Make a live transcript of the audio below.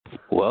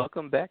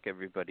Welcome back,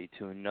 everybody,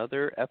 to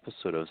another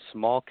episode of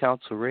Small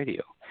Council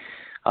Radio.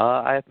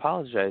 I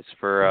apologize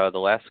for the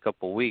last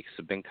couple of weeks.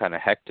 Have been kind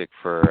of hectic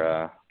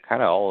for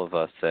kind of all of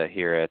us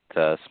here at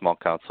Small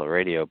Council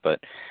Radio, but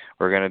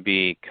we're going to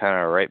be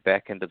kind of right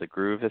back into the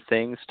groove of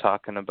things,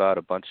 talking about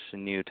a bunch of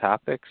new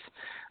topics.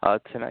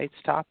 Tonight's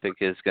topic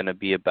is going to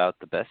be about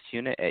the best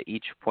unit at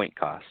each point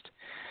cost.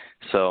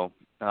 So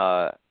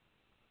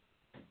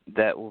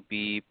that will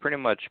be pretty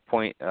much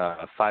 5-point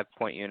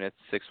units,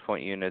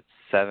 6-point units,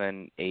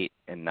 7, 8,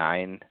 and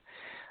 9.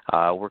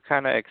 We're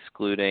kind of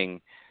excluding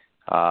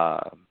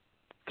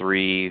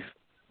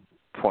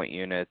 3-point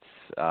units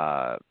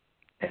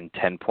and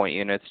 10-point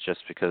units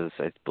just because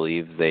I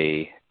believe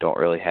they don't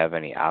really have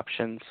any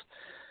options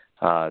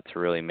to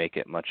really make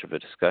it much of a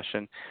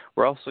discussion.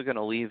 We're also going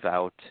to leave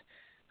out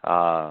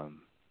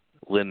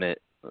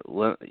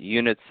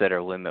units that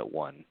are limit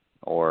 1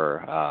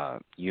 or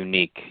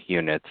unique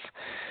units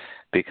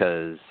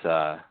because,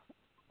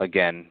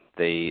 again,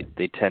 they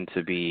tend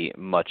to be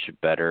much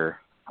better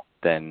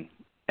than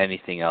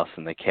anything else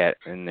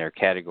in their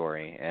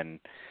category, and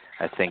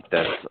I think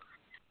that's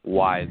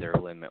why they're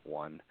limit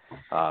 1.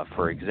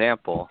 For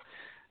example,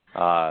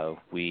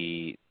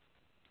 taking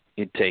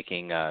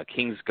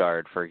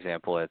Kingsguard, for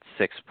example, at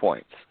 6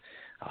 points.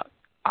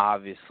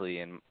 Obviously,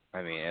 at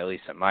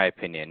least in my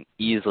opinion,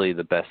 easily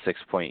the best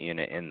 6-point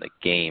unit in the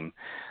game,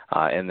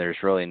 and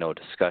there's really no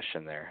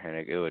discussion there, and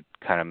it would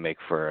kind of make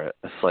for a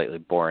slightly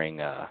boring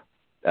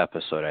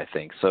episode, I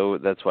think. So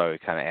that's why we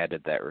kind of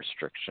added that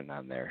restriction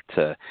on there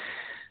to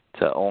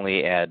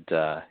only add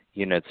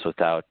units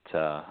without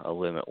a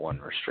limit 1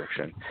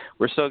 restriction.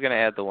 We're still going to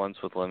add the ones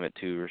with limit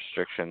 2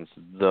 restrictions,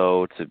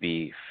 though, to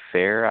be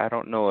fair, I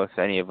don't know if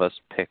any of us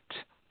picked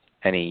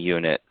any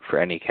unit for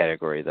any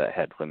category that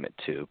had limit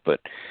 2, but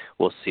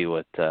we'll see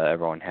what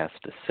everyone has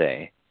to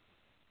say.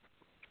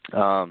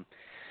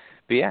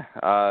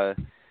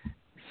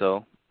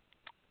 So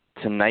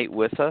tonight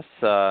with us,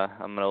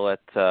 I'm going to let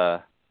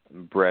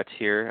Brett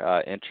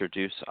here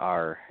introduce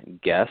our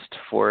guest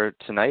for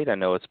tonight. I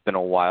know it's been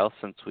a while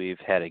since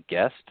we've had a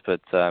guest, but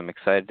I'm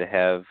excited to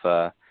have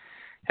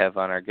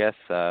on our guest.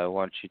 Why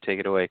don't you take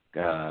it away,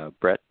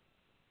 Brett?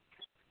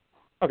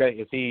 Okay,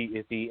 is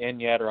he in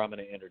yet, or I'm going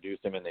to introduce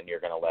him and then you're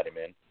going to let him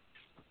in?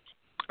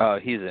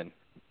 He's in.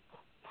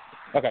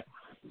 Okay,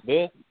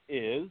 this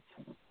is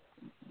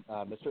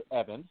Mr.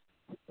 Evan,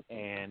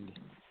 and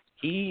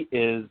he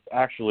is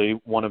actually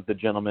one of the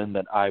gentlemen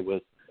that I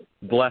was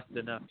blessed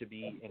enough to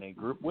be in a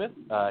group with.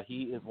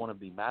 He is one of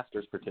the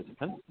Masters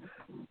participants,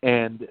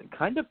 and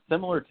kind of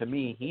similar to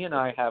me, he and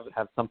I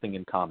have something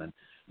in common.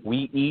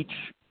 We each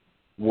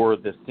were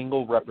the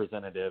single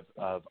representative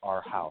of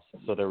our house.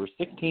 So there were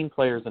 16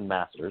 players in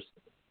Masters.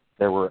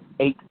 There were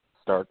 8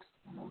 Starks,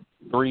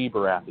 3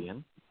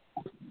 Baratheon,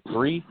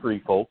 3 Free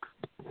Folk,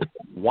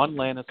 1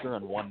 Lannister,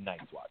 and 1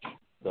 Night's Watch.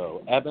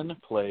 So Evan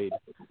played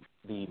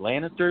the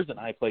Lannisters, and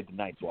I played the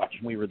Night's Watch.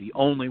 We were the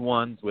only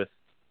ones with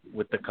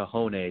the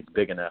cojones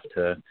big enough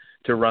to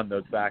run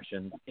those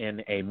factions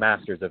in a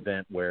Masters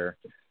event where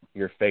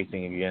you're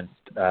facing against,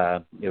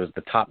 it was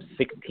the top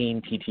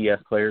 16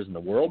 TTS players in the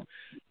world.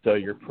 So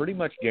you're pretty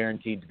much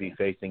guaranteed to be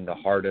facing the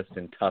hardest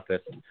and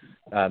toughest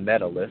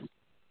meta list.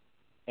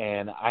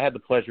 And I had the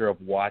pleasure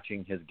of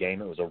watching his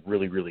game. It was a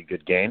really, really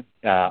good game.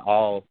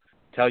 I'll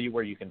tell you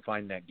where you can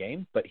find that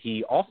game. But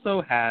he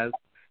also has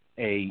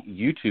a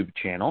YouTube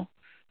channel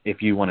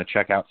if you want to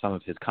check out some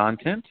of his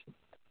content.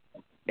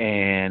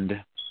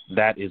 And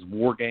that is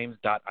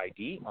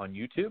wargames.id on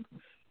YouTube.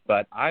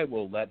 But I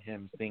will let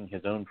him sing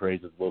his own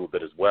praises a little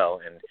bit as well.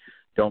 And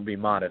don't be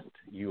modest.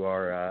 You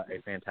are a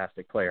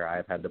fantastic player. I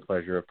have had the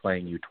pleasure of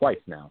playing you twice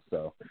now.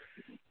 So,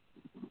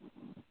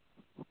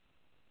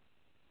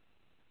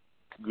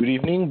 good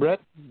evening,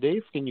 Brett,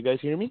 Dave. Can you guys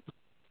hear me?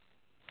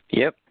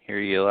 Yep, hear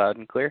you loud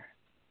and clear.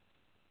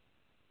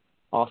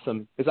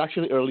 Awesome. It's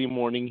actually early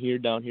morning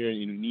down here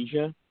in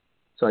Indonesia.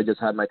 So I just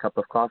had my cup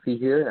of coffee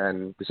here,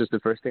 and this is the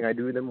first thing I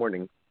do in the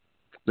morning,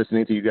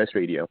 listening to you guys'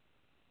 radio.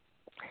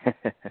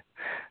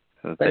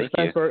 Well, thanks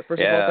for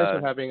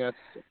having us.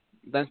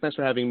 Thanks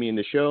for having me in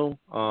the show.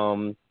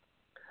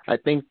 I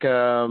think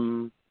that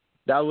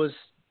was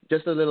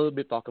just a little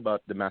bit talk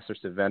about the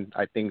Masters event.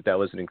 I think that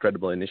was an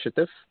incredible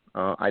initiative.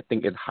 I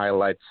think it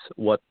highlights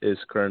what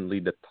is currently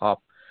the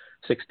top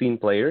 16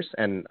 players,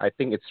 and I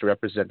think it's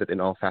represented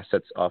in all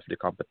facets of the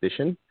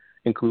competition,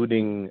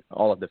 including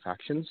all of the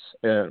factions,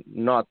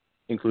 not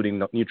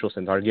including neutrals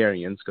and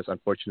Targaryens, because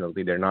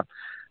unfortunately they're not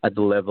at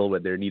the level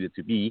where they're needed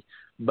to be,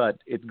 but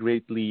it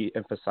greatly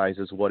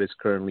emphasizes what is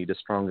currently the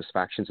strongest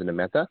factions in the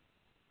meta.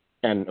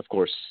 And of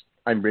course,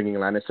 I'm bringing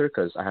Lannister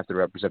because I have to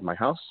represent my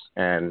house,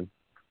 and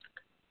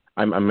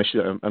I'm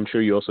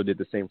sure you also did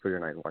the same for your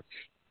Night Watch.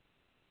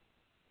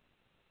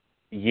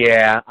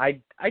 Yeah,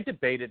 I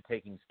debated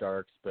taking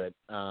Starks, but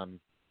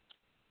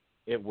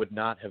it would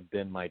not have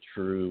been my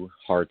true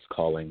heart's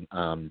calling.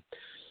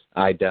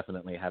 I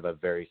definitely have a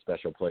very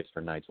special place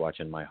for Night's Watch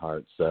in my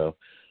heart, so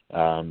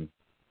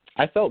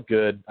I felt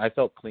good. I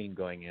felt clean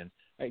going in.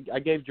 I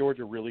gave George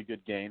a really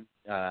good game.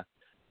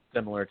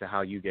 similar to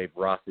how you gave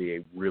Rossi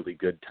a really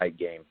good tight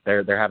game.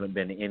 There haven't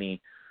been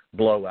any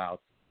blowouts,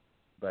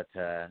 but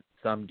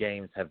some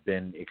games have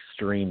been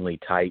extremely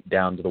tight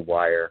down to the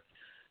wire,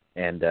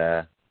 and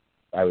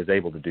I was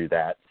able to do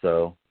that,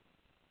 so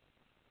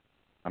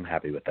I'm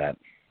happy with that.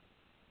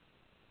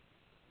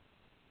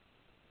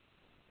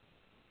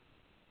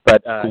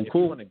 But if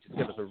you want to just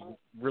give us a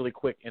really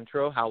quick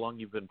intro, how long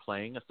you've been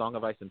playing A Song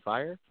of Ice and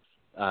Fire?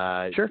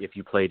 Sure. If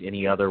you played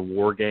any other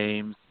war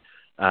games,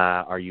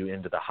 are you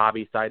into the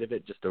hobby side of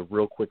it? Just a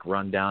real quick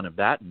rundown of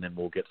that, and then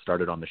we'll get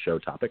started on the show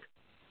topic.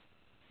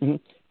 Mm-hmm.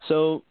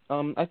 So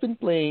I've been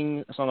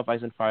playing A Song of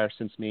Ice and Fire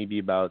since maybe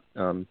about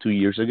 2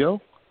 years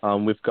ago.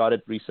 We've got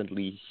it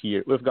recently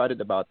here. We've got it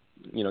about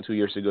 2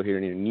 years ago here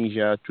in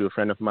Indonesia through a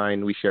friend of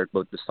mine. We shared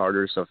both the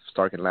starters of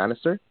Stark and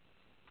Lannister.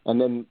 And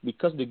then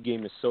because the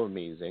game is so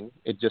amazing,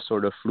 it just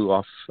sort of flew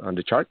off on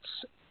the charts.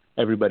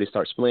 Everybody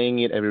starts playing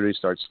it. Everybody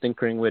starts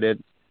tinkering with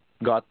it.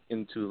 Got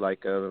into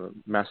like a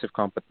massive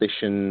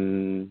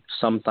competition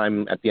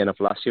sometime at the end of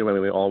last year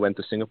when we all went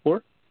to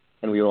Singapore.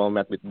 And we all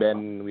met with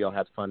Ben. We all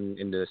had fun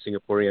in the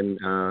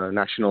Singaporean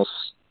nationals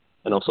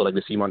and also like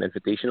the CMON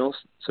Invitationals.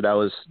 So that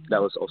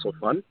was also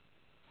fun.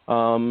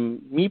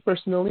 Me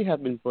personally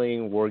have been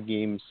playing war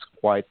games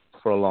quite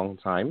for a long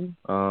time.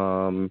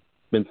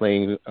 Been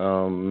playing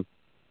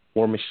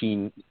War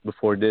Machine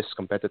before this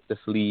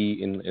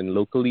competitively in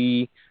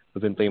locally.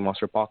 We've been playing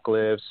Monster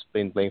Apocalypse,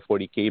 been playing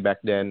 40K back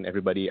then.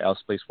 Everybody else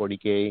plays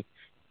 40K.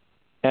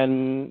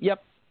 And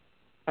yep,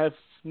 I've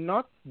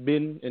not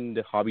been in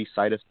the hobby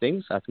side of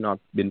things. I've not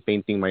been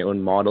painting my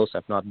own models.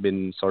 I've not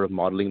been sort of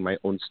modeling my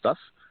own stuff.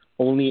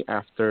 Only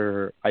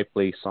after I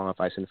play Song of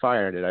Ice and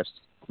Fire that I've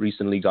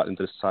recently got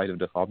into the side of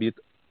the hobby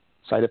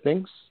side of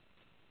things.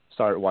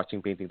 Start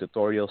watching painting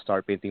tutorials,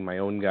 start painting my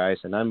own guys,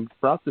 and I'm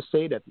proud to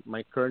say that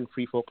my current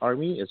Free Folk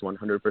army is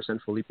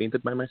 100% fully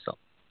painted by myself.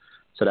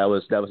 So that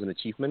was an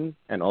achievement,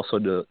 and also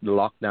the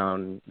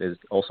lockdown is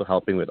also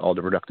helping with all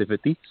the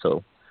productivity.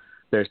 So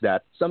there's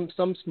that. Some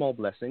small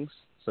blessings,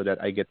 so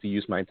that I get to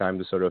use my time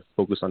to sort of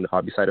focus on the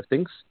hobby side of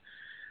things.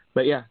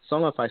 But yeah,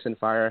 Song of Ice and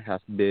Fire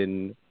have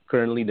been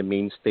currently the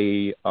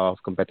mainstay of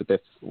competitive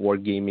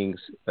wargaming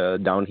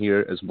down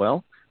here as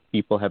well.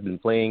 People have been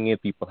playing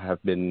it. People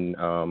have been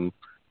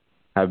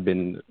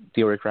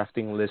theory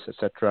crafting lists,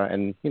 etc.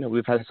 And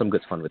we've had some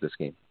good fun with this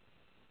game.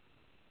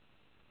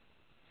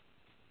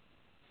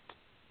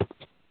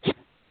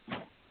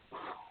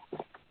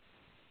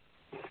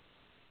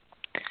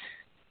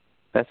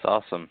 That's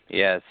awesome.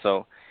 Yeah,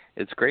 so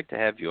it's great to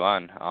have you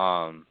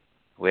on.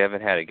 We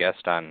haven't had a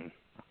guest on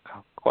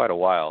quite a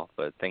while,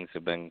 but things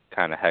have been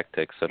kind of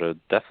hectic, so it'll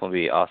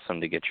definitely be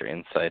awesome to get your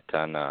insight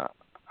on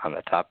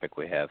the topic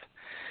we have.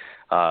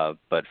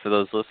 But for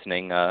those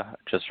listening,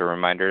 just a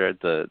reminder,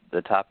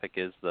 the topic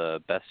is the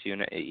best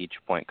unit at each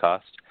point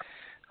cost.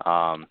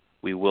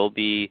 We will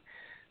be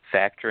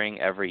factoring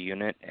every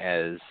unit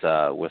as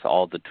with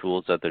all the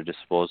tools at their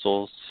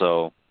disposal,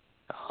 so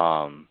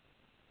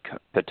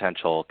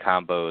potential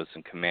combos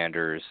and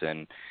commanders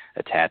and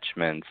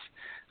attachments,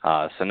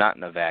 so not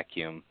in a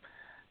vacuum,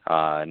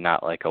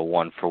 not like a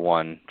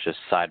one-for-one, just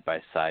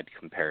side-by-side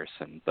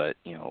comparison, but,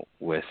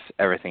 with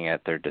everything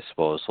at their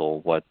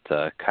disposal, what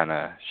kind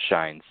of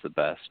shines the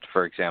best.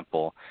 For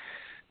example,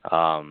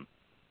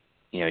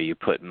 you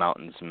put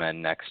Mountains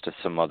Men next to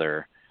some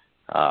other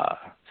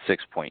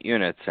 6-point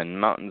units,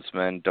 and Mountains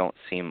Men don't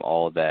seem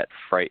all that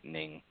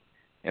frightening,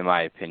 in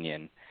my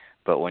opinion,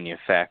 but when you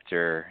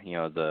factor,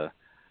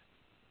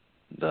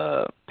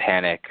 the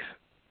panic,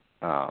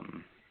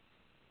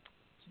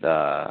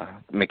 the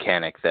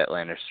mechanic that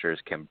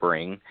Lannisters can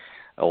bring,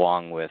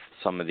 along with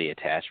some of the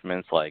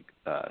attachments like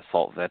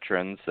Assault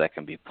Veterans that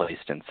can be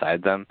placed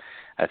inside them,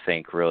 I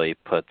think really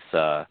puts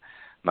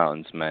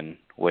Mountains Men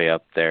way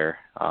up there.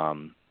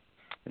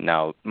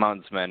 Now,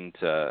 Mountains Men,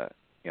 to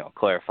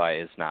clarify,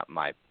 is not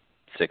my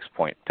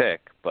 6-point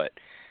pick, but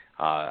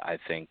I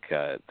think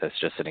that's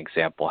just an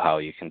example how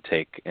you can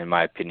take, in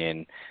my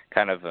opinion,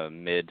 kind of a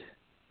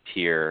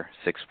mid-tier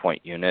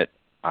 6-point unit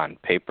on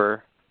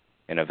paper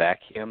in a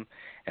vacuum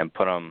and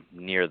put them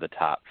near the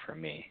top for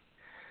me.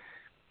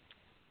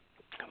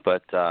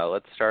 But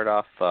let's start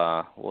off.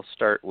 We'll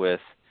start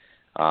with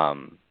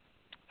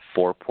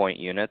 4-point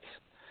units.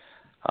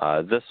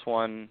 This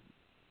one,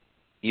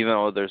 even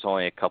though there's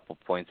only a couple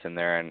points in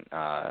there, and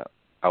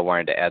I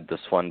wanted to add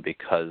this one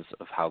because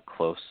of how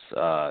close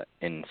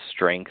in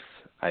strength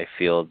I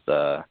feel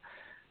the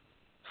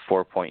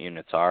 4-point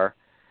units are,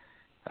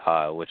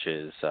 which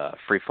is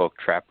Free Folk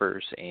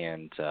Trappers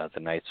and the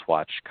Night's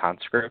Watch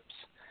Conscripts.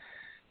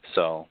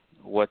 So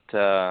we'll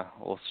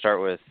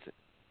start with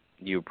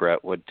you,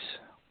 Brett. What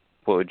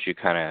would you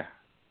kind of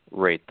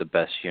rate the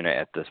best unit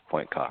at this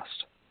point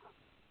cost?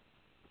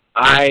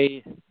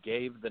 I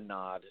gave the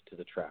nod to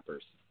the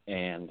Trappers,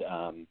 and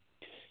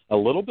a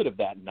little bit of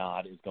that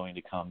nod is going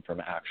to come from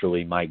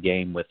actually my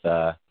game with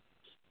our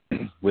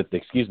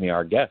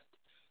guest.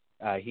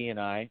 He and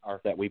I,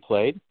 that we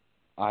played,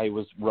 I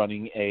was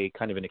running a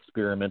kind of an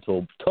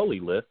experimental Tully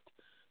list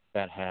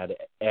that had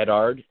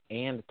Eddard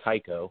and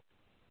Tycho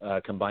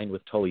combined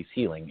with Tully's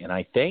healing. And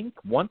I think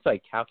once I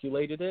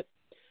calculated it,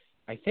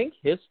 I think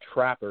his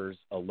trappers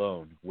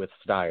alone with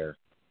Styre,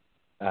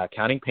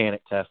 counting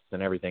panic tests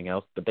and everything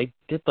else, but they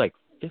did like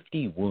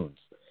 50 wounds,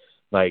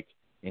 like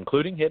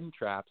including hidden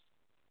traps,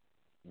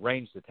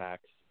 ranged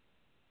attacks,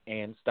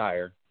 and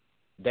Styre.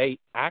 They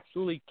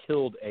actually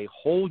killed a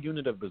whole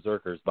unit of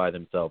berserkers by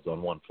themselves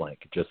on one flank.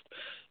 Just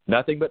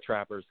nothing but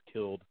trappers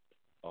killed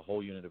a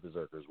whole unit of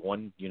berserkers.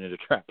 One unit of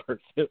trappers.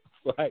 It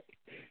was like,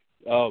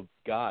 oh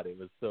God, it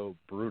was so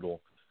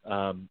brutal.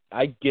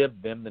 I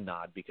give them the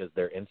nod because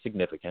they're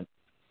insignificant.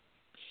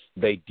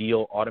 They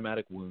deal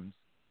automatic wounds.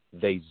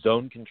 They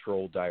zone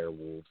control dire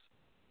wolves.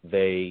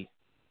 They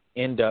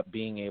end up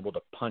being able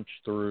to punch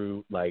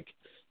through like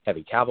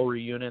heavy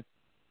cavalry units.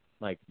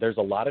 Like there's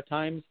a lot of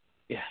times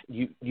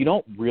you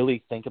don't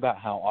really think about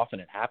how often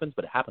it happens,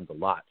 but it happens a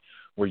lot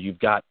where you've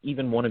got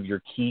even one of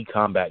your key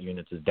combat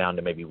units is down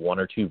to maybe 1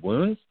 or 2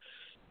 wounds,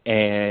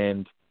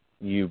 and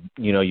you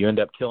end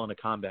up killing a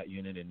combat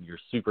unit and you're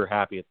super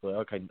happy. It's like,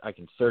 okay, I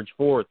can surge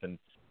forth and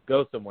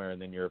go somewhere,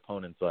 and then your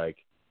opponent's like,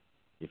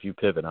 if you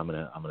pivot, I'm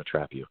gonna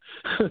trap you.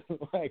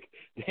 Like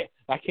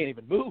I can't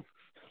even move.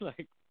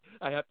 Like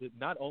I have to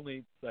not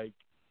only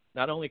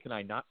can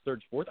I not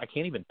surge forth, I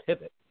can't even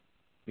pivot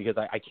because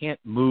I can't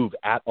move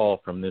at all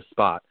from this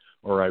spot,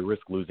 or I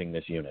risk losing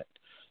this unit.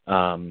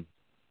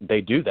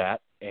 They do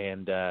that,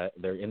 and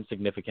they're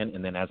insignificant.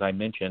 And then, as I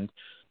mentioned,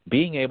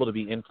 being able to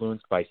be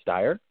influenced by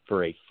Styre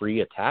for a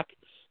free attack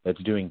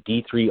that's doing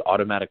D3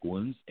 automatic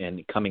wounds,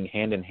 and coming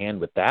hand in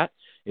hand with that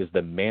is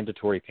the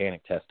mandatory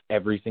panic test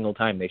every single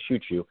time they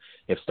shoot you.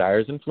 If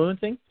Styre is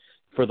influencing,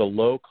 for the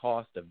low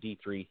cost of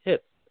D3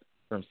 hits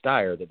from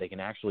Styre that they can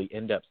actually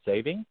end up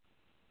saving,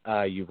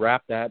 you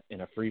wrap that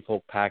in a free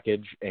folk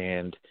package,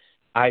 and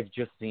I've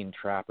just seen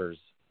trappers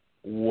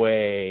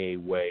way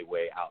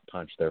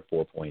outpunch their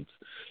 4 points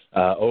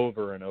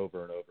over and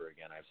over and over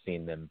again. I've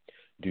seen them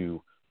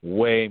do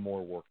way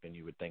more work than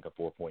you would think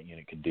a 4-point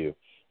unit could do,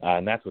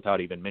 and that's without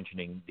even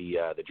mentioning the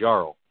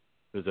Jarl,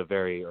 who's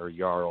or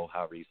Jarl,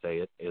 however you say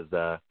it, is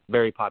a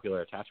very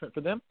popular attachment for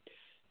them.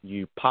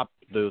 You pop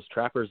those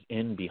trappers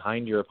in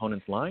behind your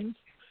opponent's lines,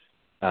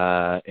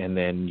 and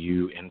then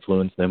you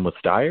influence them with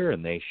Styre,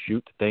 and they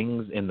shoot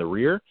things in the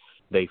rear.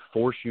 They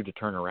force you to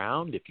turn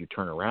around. If you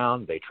turn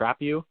around, they trap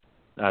you.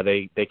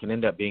 They can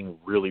end up being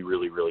really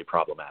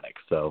problematic.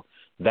 So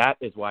that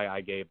is why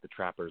I gave the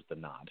trappers the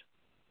nod.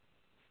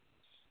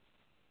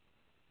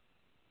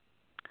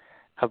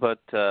 How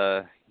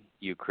about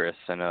you, Chris?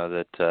 I know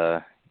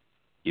that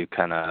you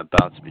kind of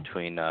bounce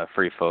between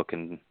Free Folk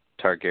and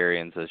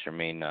Targaryens as your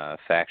main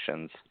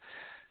factions.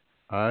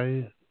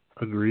 I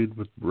agreed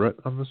with Brett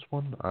on this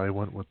one. I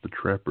went with the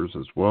trappers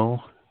as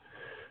well.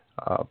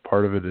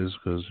 Part of it is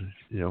because,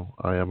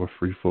 I am a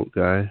Free Folk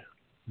guy,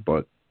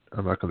 but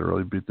I'm not going to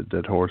really beat the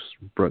dead horse.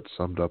 Brett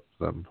summed up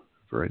them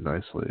very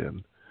nicely,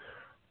 and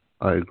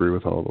I agree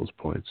with all those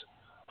points.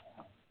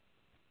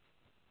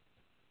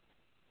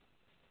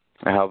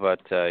 How about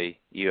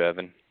you,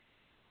 Evan?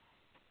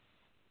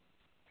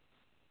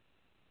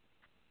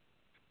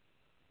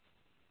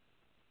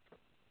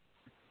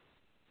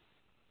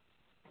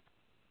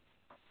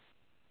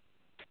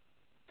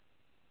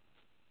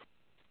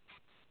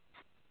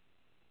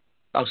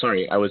 Oh,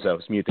 sorry, I was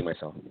muting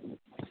myself.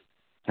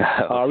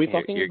 Are we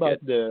talking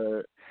about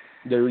the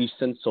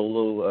recent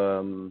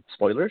solo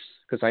spoilers?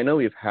 Because I know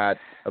we've had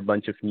a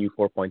bunch of new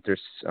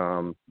 4-pointers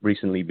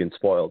recently been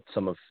spoiled.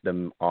 Some of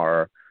them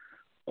are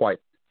quite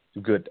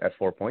good at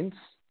 4 points.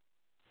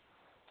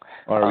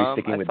 Or are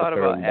we sticking with the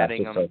current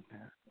adding them?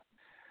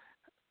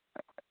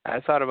 I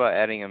thought about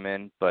adding them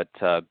in, but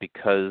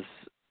because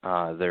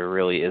there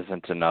really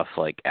isn't enough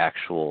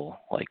actual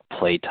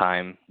play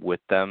time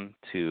with them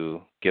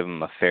to give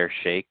them a fair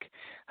shake,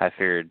 I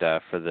figured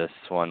for this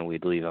one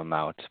we'd leave them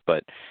out.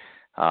 But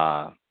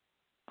I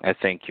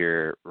think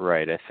you're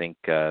right. I think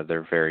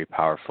they're very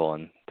powerful,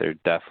 and they're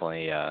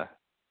definitely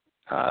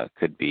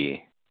could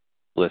be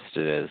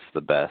listed as the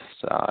best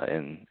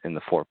in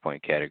the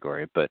 4-point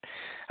category. But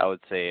I would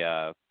say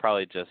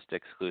probably just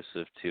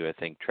exclusive to, I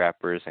think,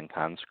 trappers and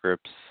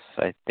conscripts,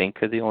 I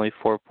think, are the only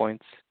 4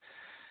 points.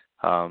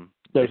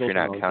 If you're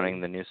not counting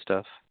the new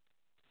stuff.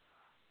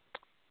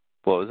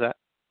 What was that?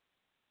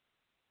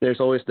 There's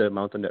always the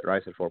mountain that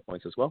rises at 4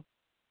 points as well.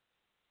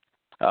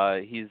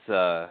 He's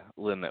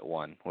limit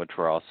 1, which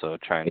we're also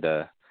trying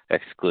to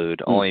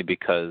exclude, only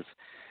because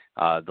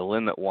the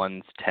limit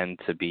 1s tend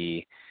to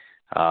be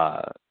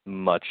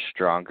much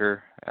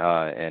stronger,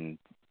 and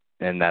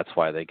that's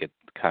why they get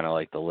kind of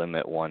like the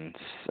limit 1s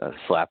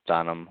slapped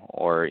on them,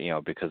 or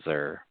because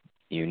they're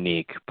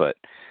unique. But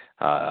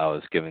I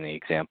was giving the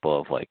example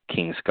of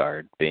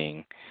Kingsguard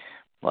being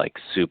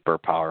super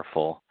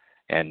powerful,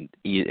 and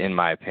in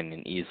my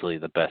opinion easily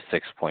the best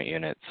 6-point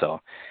unit. So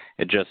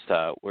it just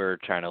we're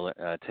trying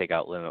to take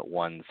out limit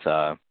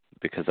 1s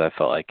because I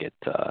felt like it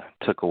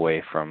took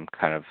away from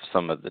kind of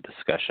some of the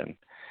discussion.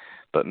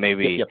 But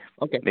maybe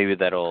maybe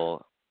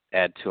that'll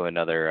add to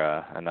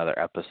another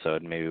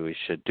episode. Maybe we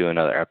should do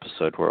another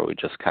episode where we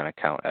just kind of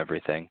count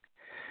everything.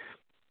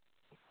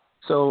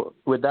 So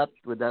with that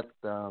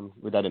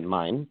in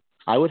mind,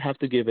 I would have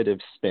to give it a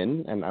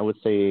spin, and I would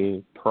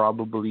say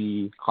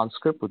probably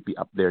Conscript would be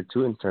up there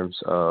too in terms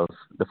of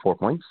the 4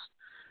 points.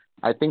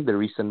 I think the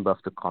recent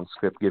buff to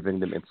Conscript, giving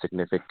them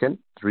insignificant,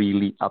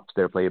 really ups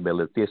their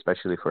playability,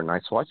 especially for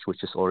Night's Watch,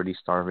 which is already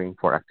starving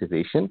for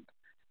activation.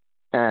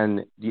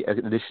 And the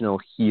additional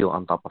heal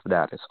on top of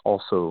that is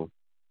also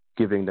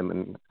giving them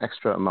an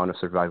extra amount of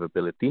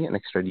survivability, an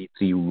extra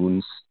D3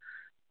 wounds.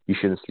 You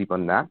shouldn't sleep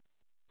on that.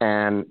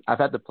 And I've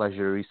had the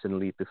pleasure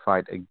recently to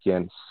fight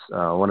against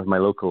one of my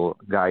local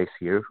guys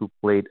here who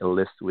played a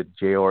list with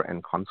Jayor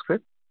and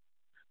Conscript.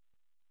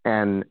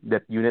 And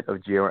that unit of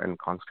Jayor and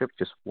Conscript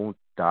just won't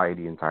die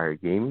the entire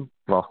game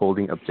while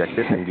holding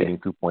objectives and gaining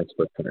 2 points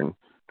per turn.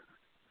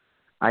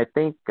 I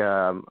think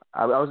I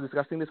was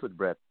discussing this with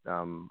Brett.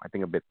 I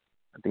think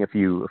a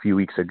few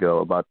weeks ago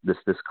about this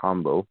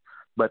combo.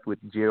 But with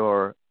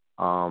Jayor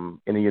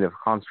in a unit of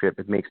Conscript,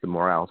 it makes the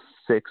morale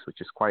 6, which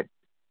is quite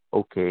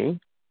okay.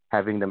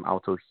 Having them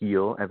auto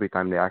heal every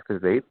time they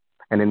activate,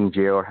 and then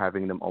Jayor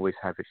having them always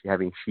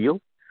having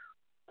shield.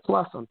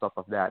 Plus, on top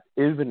of that,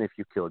 even if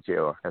you kill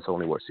Jayor, that's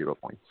only worth 0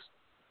 points.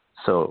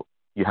 So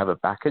you have a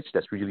package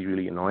that's really,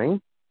 really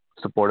annoying,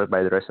 supported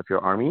by the rest of your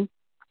army,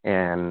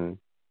 and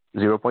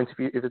 0 points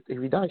if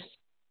he dies.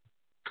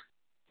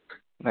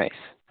 Nice.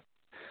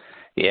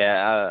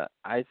 Yeah,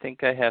 I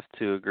think I have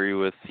to agree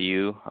with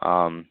you.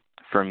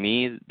 For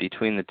me,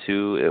 between the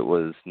two, it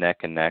was neck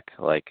and neck.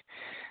 Like,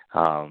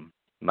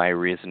 my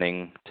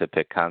reasoning to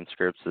pick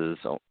Conscripts is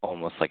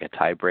almost like a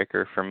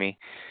tiebreaker for me.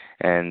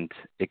 And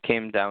it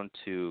came down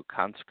to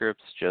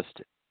Conscripts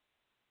just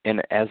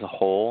as a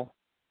whole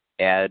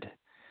add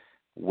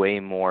way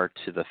more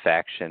to the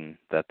faction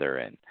that they're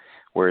in.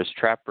 Whereas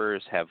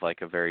Trappers have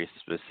like a very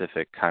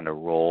specific kind of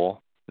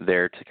role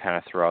there to kind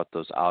of throw out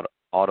those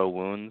auto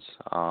wounds.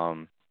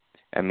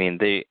 I mean,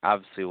 they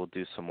obviously will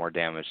do some more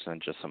damage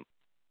than just some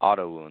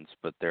auto wounds,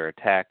 but their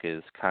attack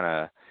is kind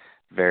of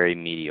very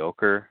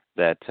mediocre,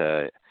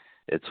 that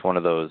it's one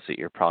of those that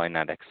you're probably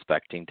not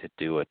expecting to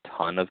do a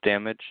ton of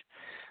damage.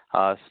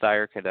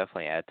 Styre can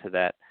definitely add to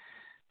that.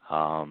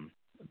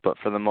 But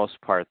for the most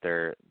part,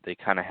 they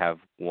kind of have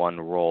one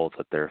role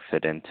that they're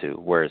fit into,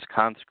 whereas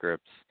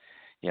Conscripts,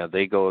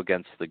 they go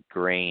against the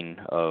grain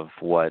of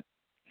what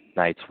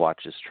Night's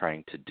Watch is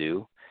trying to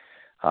do,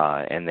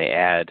 and they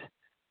add,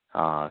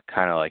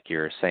 kind of like you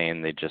were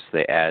saying,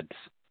 they add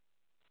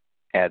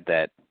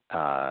that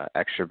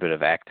extra bit of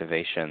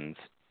activations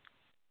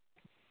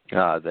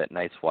that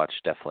Night's Watch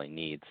definitely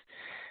needs.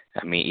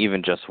 I mean,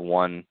 even just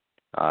one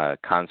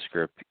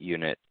Conscript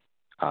unit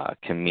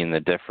can mean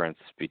the difference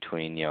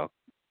between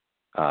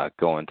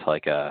going to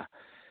like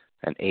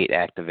an 8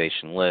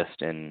 activation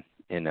list in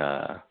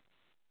a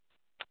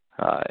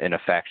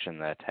faction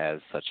that has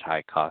such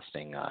high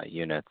costing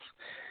units.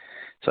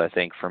 So I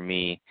think for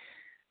me,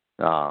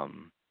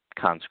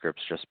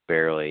 Conscripts just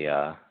barely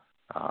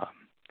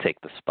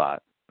take the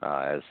spot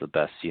as the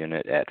best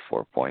unit at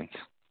 4 points.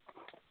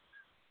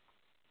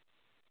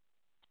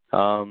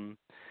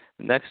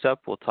 Next up,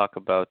 we'll talk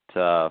about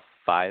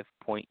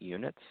 5-point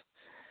units.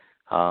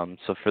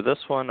 So for this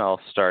one, I'll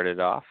start it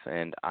off,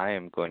 and I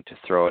am going to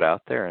throw it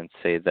out there and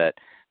say that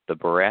the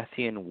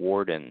Baratheon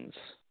Wardens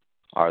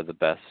are the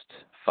best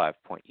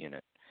 5-point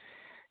unit.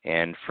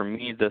 And for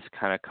me, this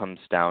kind of comes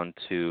down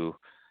to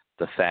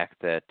the fact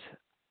that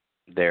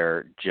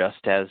they're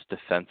just as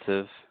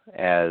defensive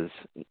as,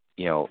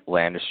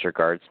 Lannister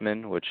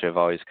Guardsmen, which have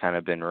always kind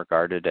of been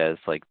regarded as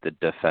like the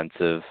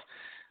defensive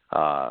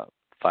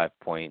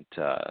 5-point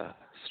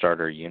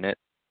starter unit.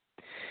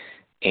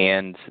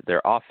 And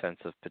their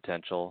offensive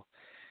potential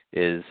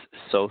is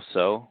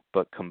so-so,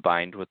 but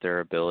combined with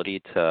their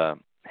ability to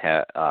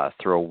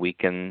throw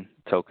weaken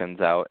tokens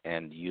out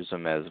and use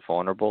them as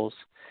vulnerables,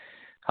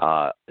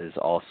 is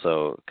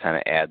also kind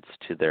of adds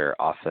to their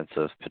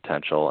offensive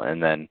potential.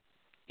 And then,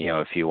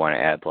 if you want to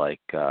add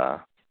like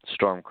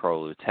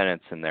Stormcrow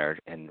lieutenants in there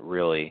and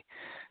really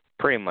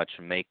pretty much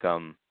make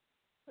them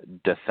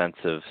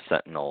defensive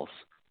sentinels,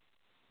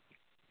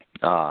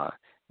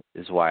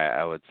 is why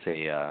I would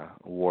say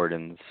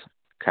Wardens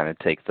kind of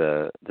take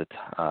the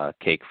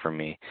cake for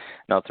me.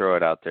 And I'll throw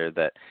it out there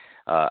that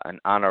an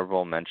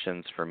honorable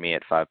mentions for me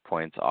at 5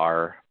 points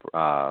are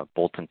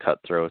Bolton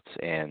Cutthroats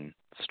and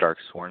Stark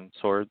Sworn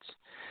Swords.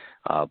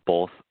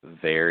 Both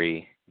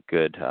very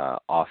good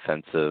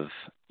offensive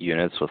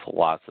units with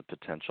lots of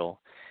potential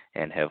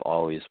and have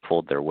always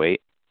pulled their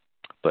weight.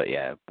 But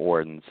yeah,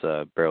 Wardens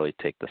barely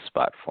take the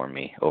spot for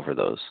me over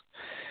those.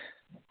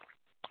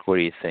 What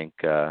do you think,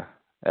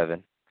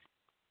 Evan?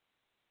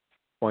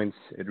 Points,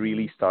 it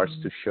really starts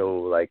to show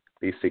like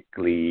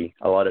basically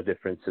a lot of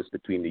differences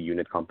between the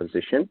unit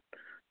composition.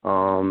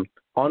 On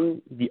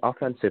the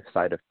offensive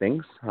side of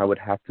things, I would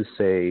have to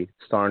say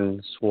Stark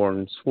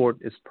Sworn Sword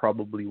is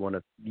probably one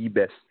of the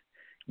best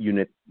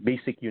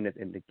basic unit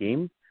in the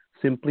game,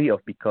 simply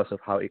because of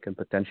how it can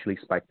potentially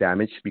spike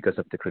damage because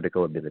of the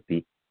critical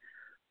ability.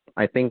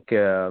 I think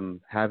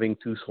having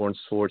 2 Sworn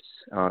Swords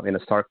in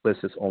a Stark list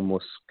is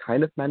almost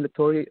kind of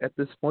mandatory at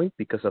this point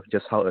because of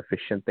just how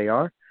efficient they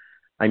are.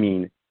 I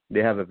mean,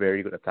 they have a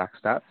very good attack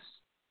stats.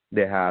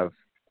 They have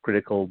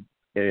critical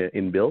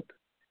inbuilt,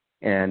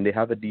 and they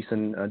have a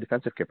decent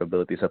defensive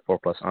capabilities of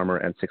 4+ armor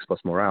and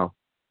 6+ morale.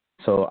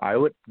 So I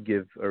would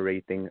give a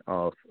rating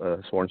of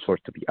Sworn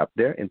Swords to be up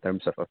there in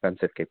terms of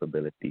offensive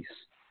capabilities.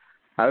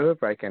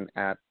 However, I can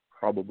add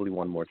probably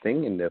one more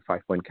thing in the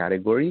 5-point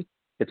category.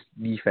 It's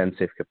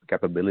defensive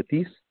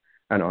capabilities.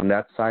 And on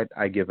that side,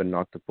 I give a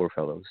nod to Poor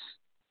Fellows.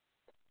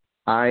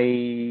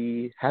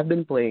 I have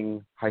been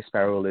playing High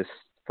Sparrow list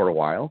for a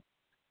while,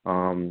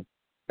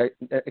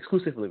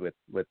 exclusively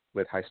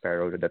with High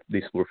Sparrow. That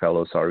these Poor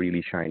Fellows are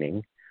really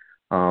shining.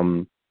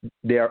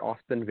 They are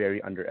often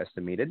very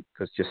underestimated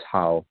because just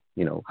how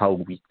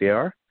weak they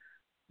are.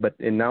 But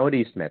in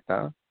nowadays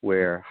meta,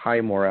 where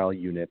high morale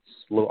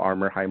units, low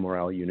armor, high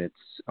morale units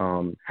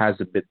has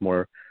a bit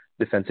more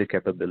defensive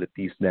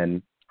capabilities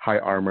than high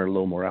armor,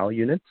 low morale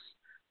units.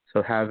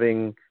 So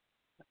having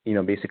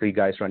basically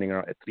guys running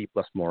around at 3+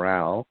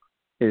 morale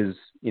is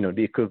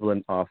the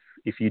equivalent of,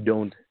 if you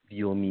don't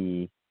deal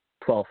me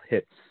 12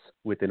 hits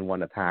within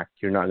one attack,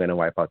 you're not going to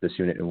wipe out this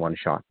unit in one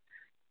shot.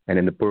 And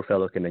then the Poor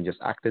Fellow can then just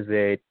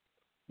activate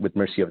with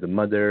Mercy of the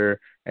Mother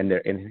and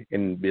their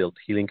inbuilt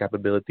healing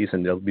capabilities,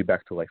 and they'll be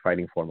back to like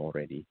fighting form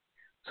already.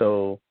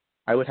 So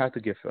I would have to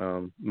give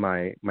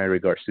my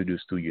regards to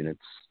those two units.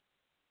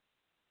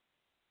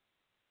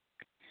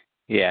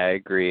 Yeah, I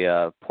agree.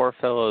 Poor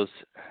Fellows,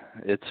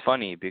 it's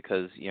funny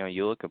because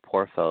you look at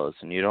Poor Fellows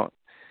and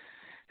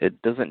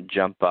it doesn't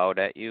jump out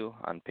at you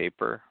on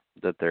paper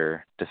that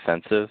they're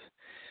defensive.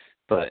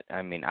 But,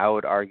 I mean, I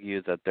would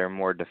argue that they're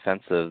more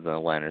defensive than a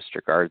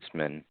Lannister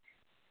Guardsman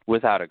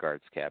without a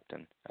Guards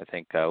Captain. I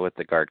think with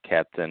the Guard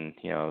Captain,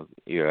 you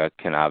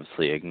can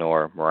obviously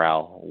ignore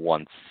morale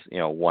once,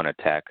 one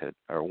attack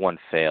or one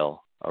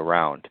fail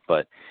around.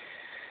 But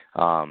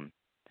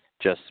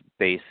just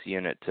base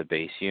unit to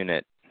base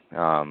unit,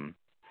 I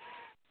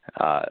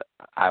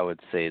would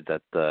say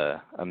that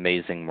the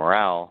amazing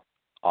morale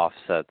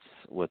offsets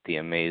with the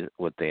amazing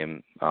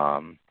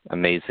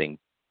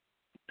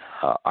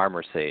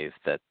armor save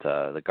that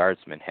the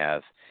Guardsmen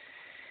have,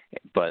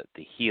 but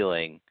the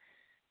healing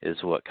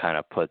is what kind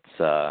of puts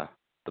the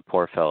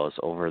Poor Fellows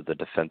over the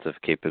defensive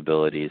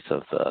capabilities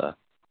of the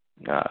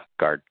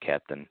Guard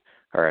Captain,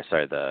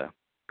 the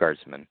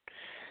Guardsman.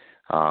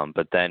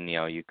 But then,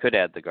 you could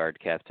add the Guard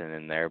Captain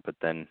in there, but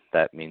then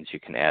that means you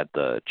can add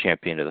the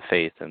Champion of the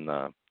Faith and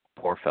the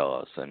Poor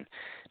Fellows, and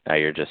now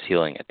you're just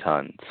healing a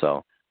ton.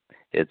 So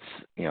it's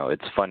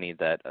funny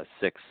that a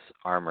 6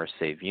 armor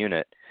save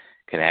unit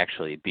can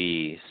actually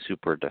be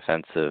super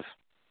defensive,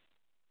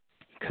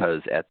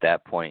 because at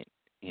that point,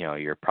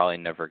 you're probably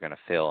never going to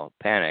fail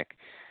panic.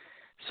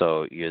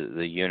 So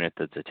the unit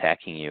that's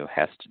attacking you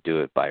has to do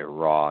it by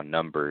raw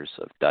numbers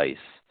of dice.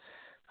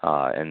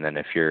 And then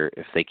if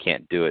they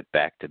can't do it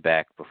back to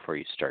back before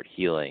you start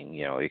healing,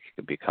 it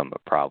could become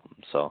a problem.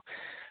 So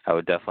I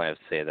would definitely have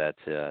to say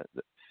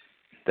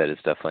that is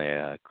definitely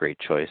a great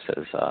choice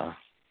as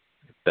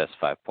best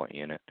 5-point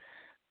unit,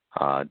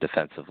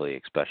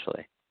 defensively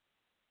especially.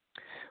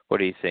 What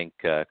do you think,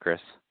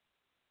 Chris?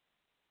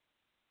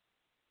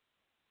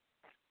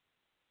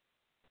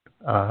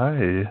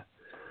 I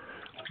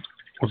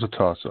was a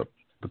toss-up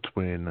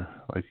between,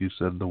 like you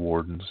said, the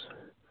Wardens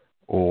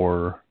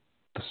or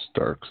the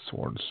Stark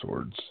Sworn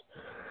Swords.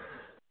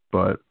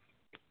 But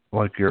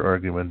like your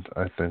argument,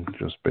 I think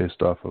just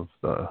based off of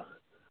the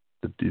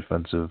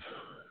defensive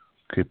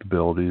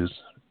capabilities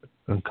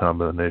in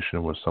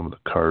combination with some of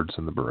the cards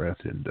in the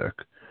Baratheon deck,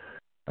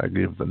 I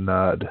gave the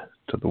nod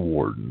to the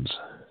Wardens.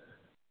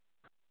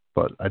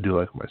 But I do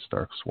like my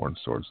Stark Sworn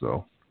Swords,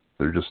 though.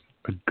 They're just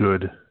a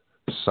good,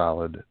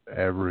 solid,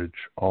 average,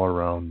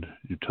 all-around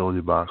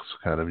utility box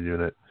kind of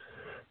unit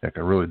that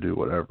can really do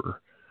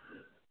whatever.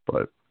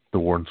 But the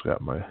Wardens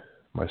got my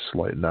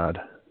slight nod.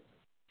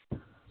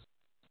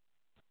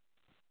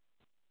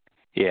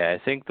 Yeah,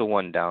 I think the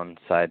one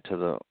downside to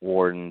the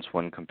Wardens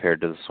when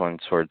compared to the Sworn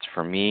Swords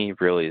for me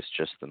really is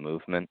just the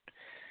movement.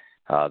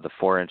 The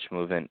 4-inch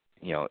movement,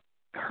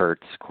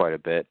 hurts quite a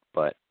bit,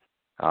 but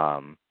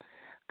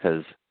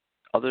because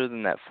other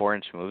than that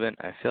 4-inch movement,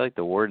 I feel like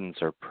the Wardens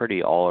are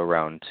pretty all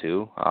around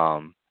too.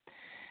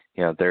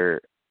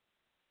 They're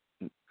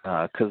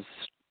because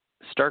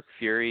Stark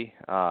Fury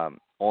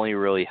only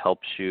really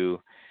helps you,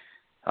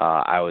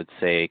 I would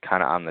say,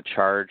 kind of on the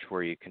charge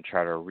where you can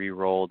try to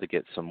re-roll to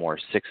get some more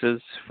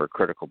 6s for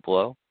critical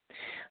blow,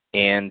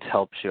 and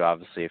helps you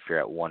obviously if you're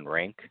at 1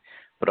 rank.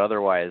 But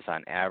otherwise,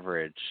 on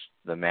average,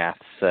 the math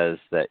says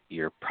that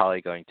you're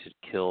probably going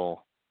to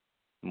kill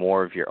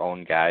more of your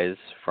own guys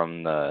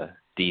from the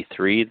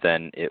D3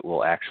 than it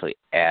will actually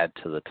add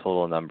to the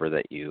total number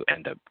that you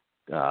end up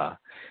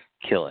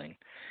killing.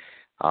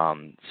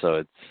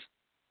 So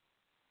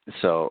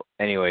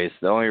anyways,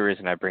 the only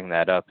reason I bring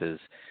that up is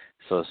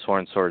so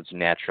Sworn Swords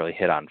naturally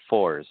hit on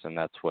 4s, and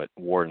that's what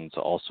Wardens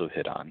also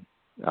hit on.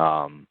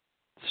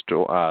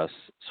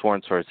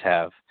 Sworn Swords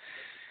have,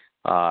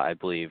 I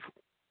believe,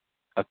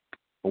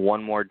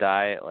 one more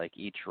die at like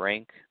each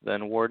rank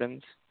than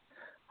Wardens.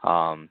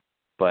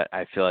 but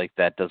I feel like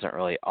that doesn't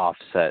really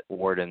offset.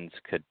 Wardens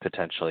could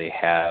potentially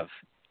have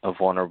a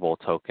vulnerable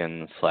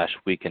token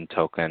 / weakened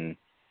token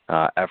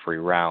every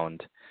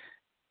round,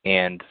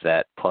 and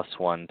that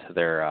 +1 to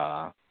their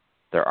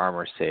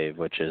armor save,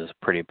 which is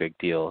a pretty big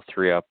deal.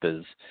 3-up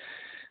is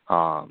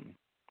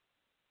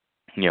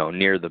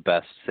near the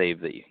best save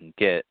that you can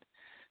get.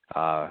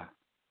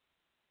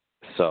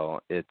 So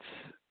it's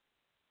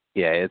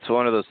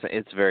one of those.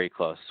 It's very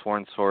close.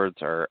 Sworn Swords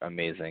are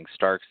amazing.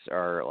 Starks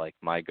are like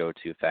my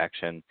go-to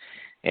faction,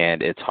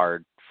 and it's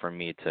hard for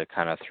me to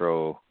kind of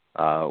throw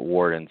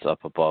Wardens up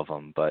above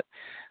them. But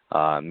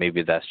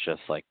maybe that's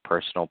just like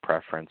personal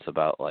preference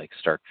about like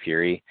Stark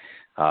Fury.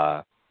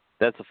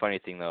 That's a funny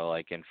thing though.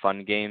 Like in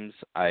fun games,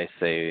 I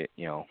say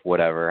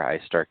whatever. I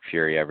Stark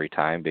Fury every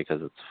time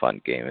because it's a fun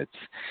game.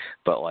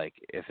 But like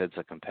if it's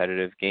a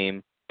competitive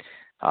game.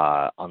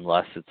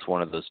 Unless it's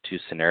one of those 2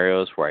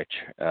 scenarios where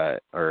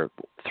or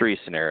 3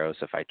 scenarios,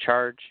 if I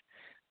charge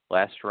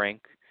last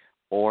rank,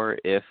 or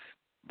if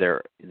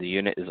the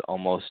unit is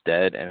almost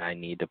dead and I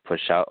need to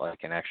push out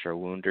like an extra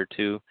wound or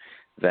 2,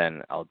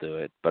 then I'll do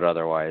it. But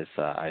otherwise,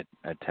 I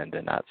tend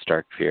to not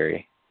Stark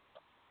Fury.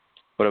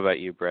 What about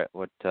you, Brett?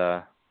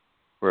 Where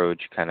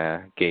would you kind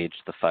of gauge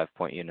the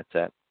 5-point units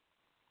at?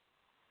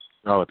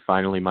 Oh, it's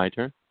finally my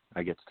turn.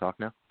 I get to talk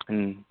now.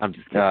 I'm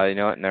just kidding. You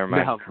know what? Never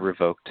mind. No.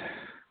 Revoked.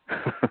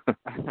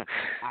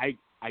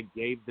 I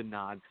gave the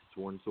nod to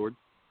Sworn Swords,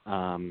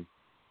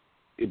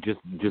 it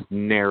just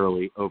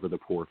narrowly over the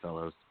Poor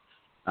Fellows.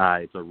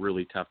 It's a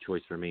really tough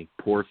choice for me.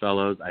 Poor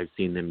Fellows, I've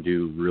seen them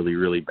do really,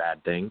 really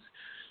bad things.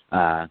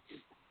 I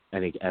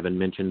think Evan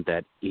mentioned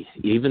that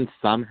even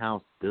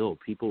somehow still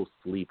people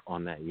sleep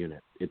on that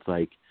unit. It's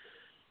like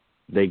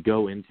they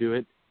go into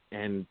it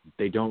and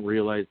they don't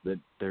realize that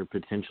they're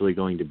potentially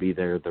going to be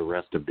there the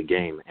rest of the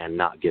game and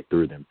not get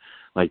through them.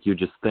 Like you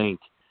just think,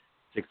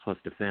 6+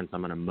 defense, I'm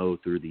going to mow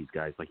through these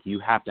guys. Like you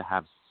have to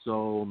have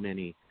so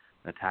many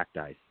attack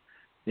dice,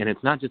 and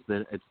it's not just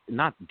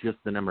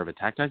the number of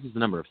attack dice; it's the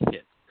number of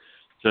hits.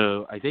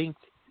 So I think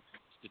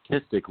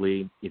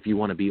statistically, if you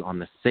want to be on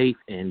the safe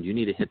end, you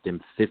need to hit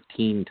them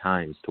 15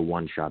 times to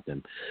one-shot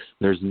them.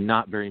 There's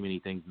not very many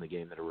things in the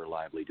game that are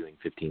reliably doing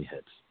 15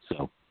 hits.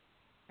 So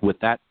with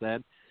that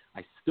said,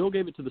 I still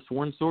gave it to the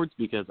Sworn Swords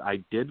because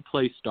I did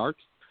play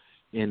Starks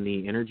in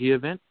the energy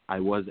event. I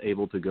was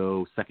able to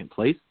go second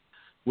place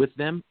with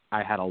them.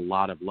 I had a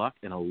lot of luck,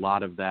 and a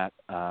lot of that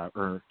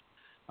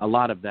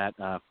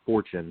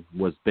fortune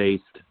was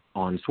based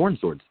on Sworn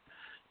Swords.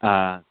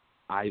 I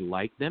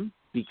like them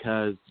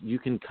because you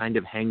can kind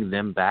of hang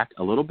them back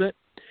a little bit.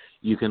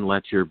 You can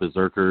let your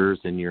berserkers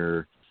and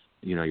your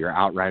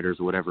outriders,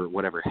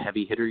 whatever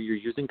heavy hitter you're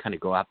using, kind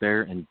of go out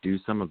there and do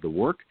some of the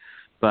work.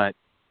 But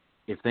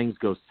if things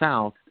go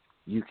south,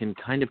 you can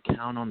kind of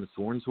count on the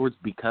Sworn Swords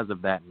because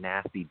of that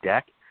nasty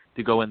deck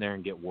to go in there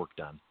and get work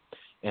done.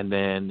 And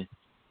then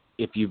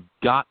if you've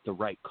got the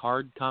right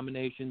card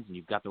combinations and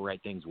you've got the right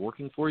things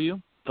working for you,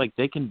 it's like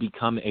they can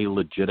become a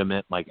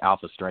legitimate like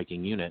alpha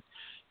striking unit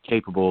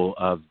capable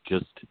of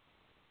just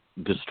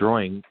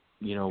destroying,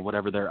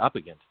 whatever they're up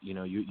against.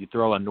 You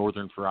throw a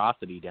Northern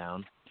Ferocity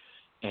down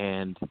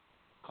and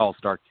call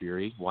Stark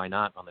Fury, why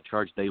not, on the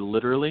charge. They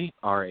literally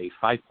are a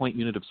 5-point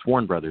unit of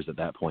Sworn Brothers at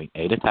that point.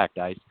 8 attack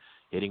dice,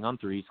 hitting on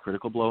 3s,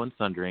 critical blow and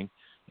sundering.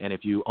 And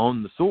if you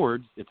own the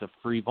swords, it's a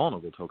free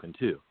vulnerable token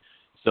too.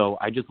 So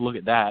I just look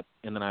at that,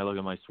 and then I look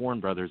at my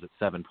Sworn Brothers at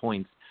 7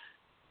 points,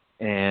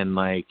 and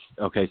like,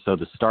 okay, so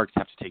the Starks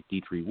have to take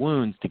D3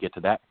 wounds to get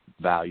to that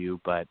value,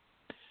 but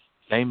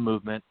same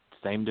movement,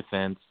 same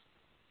defense,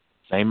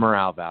 same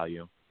morale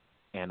value,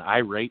 and I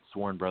rate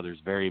Sworn Brothers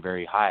very,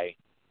 very high,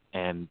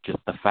 and just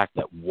the fact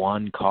that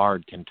one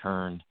card can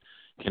turn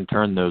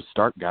those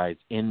Stark guys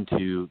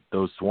into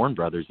those Sworn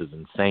Brothers is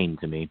insane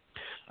to me.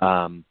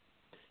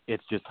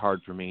 It's just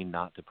hard for me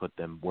not to put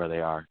them where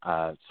they are.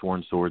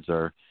 Sworn Swords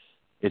are.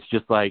 It's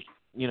just like,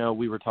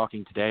 we were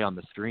talking today on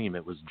the stream.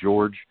 It was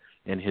George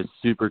and his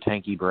super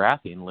tanky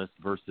Baratheon list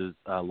versus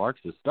Larks'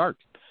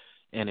 Starks.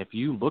 And if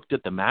you looked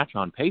at the match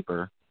on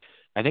paper,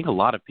 I think a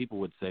lot of people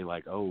would say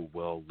like, oh,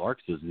 well,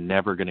 Larks is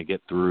never going to get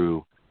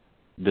through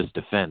this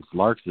defense.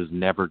 Larks is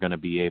never going to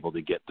be able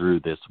to get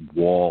through this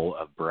wall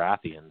of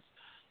Baratheons.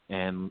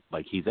 And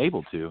like he's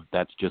able to.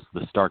 That's just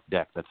the Stark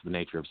deck. That's the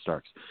nature of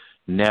Starks.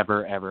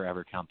 Never, ever,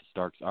 ever count the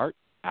Starks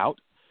out.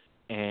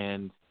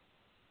 And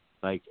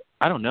like,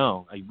 I don't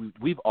know.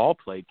 We've all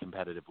played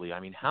competitively. I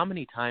mean, how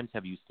many times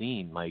have you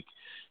seen, like,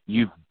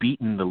 you've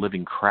beaten the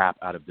living crap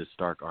out of this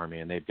Stark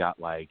army, and they've got,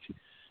 like,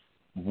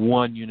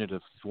 one unit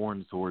of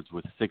Sworn Swords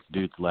with 6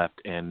 dudes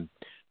left, and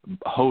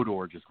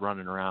Hodor just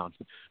running around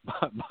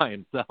by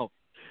himself.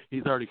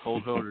 He's already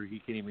cold Hodor. He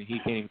can't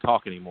even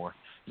talk anymore.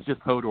 It's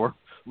just Hodor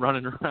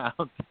running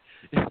around,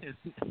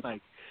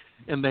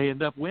 and they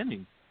end up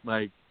winning.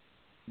 Like,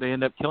 they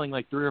end up killing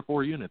like 3 or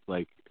 4 units.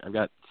 Like, I've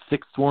got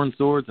 6 Sworn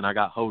Swords, and I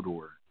got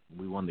Hodor.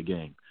 We won the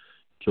game.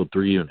 Killed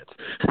 3 units.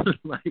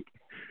 Like,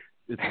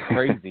 it's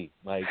crazy.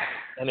 Like,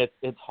 and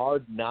it's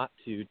hard not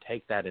to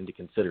take that into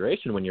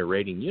consideration when you're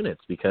rating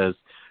units, because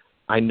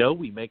I know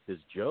we make this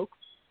joke,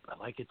 but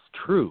like, it's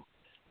true.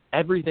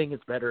 everything is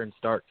better in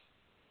Starks.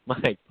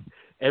 Like,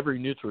 every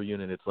neutral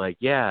unit, it's like,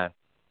 yeah,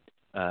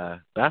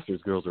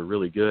 Bastard's Girls are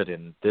really good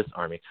in this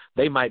army.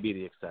 They might be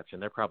the exception.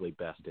 They're probably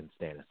best in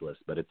Stannis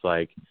list, but it's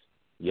like,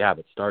 yeah,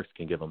 but Starks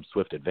can give them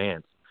swift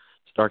advance.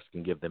 Starks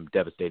can give them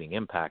devastating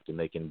impact, and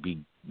they can be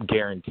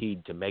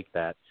guaranteed to make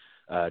that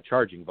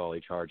charging volley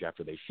charge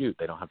after they shoot.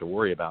 They don't have to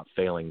worry about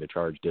failing the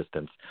charge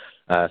distance.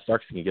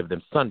 Starks can give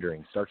them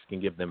sundering. Starks can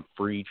give them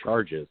free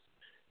charges.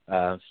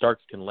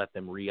 Starks can let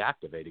them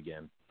reactivate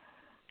again.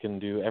 Can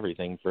do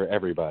everything for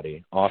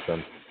everybody.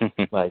 Awesome.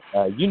 Like,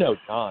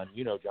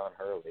 John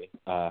Hurley.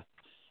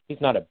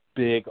 He's not a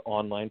big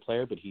online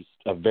player, but he's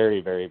a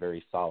very, very,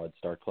 very solid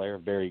Stark player,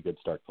 very good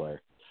Stark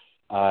player.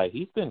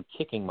 He's been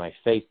kicking my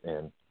face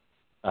in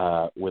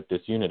with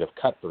this unit of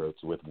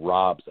cutthroats with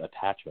Rob's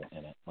attachment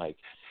in it. Like,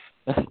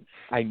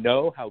 I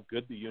know how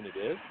good the unit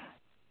is,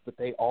 but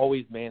they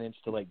always manage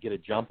to, like, get a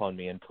jump on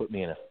me and put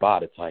me in a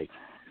spot. It's like,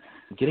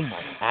 I'm getting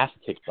my ass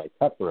kicked by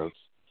cutthroats,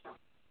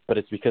 but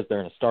it's because they're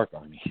in a Stark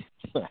army.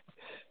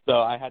 So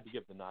I had to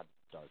give the nod to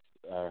Stark,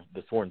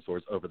 the Sworn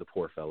Swords over the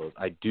Poor Fellows.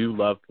 I do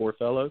love Poor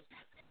Fellows.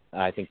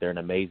 I think they're an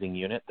amazing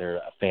unit. They're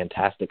a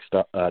fantastic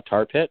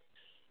tar pit.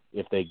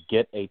 If they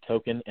get a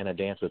token and a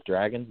Dance with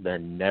Dragons, they're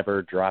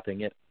never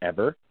dropping it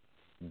ever.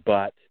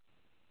 But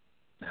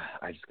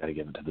I just got to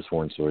give it to the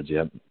Sworn Swords.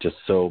 Yeah, just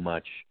so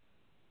much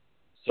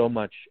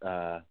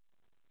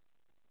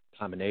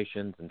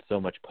combinations and so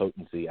much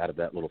potency out of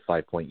that little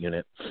 5-point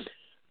unit.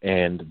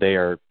 And they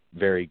are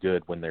very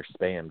good when they're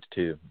spammed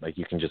too. Like,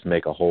 you can just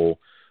make a whole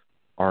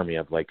army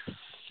of like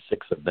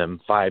 6 of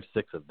them, 5,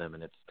 6 of them,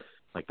 and it's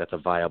like, that's a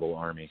viable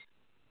army.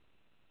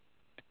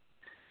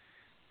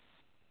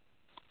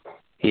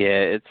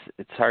 Yeah,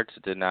 it's hard to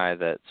deny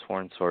that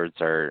Sworn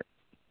Swords are,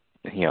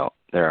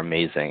 they're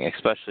amazing,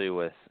 especially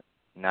with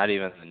not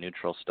even the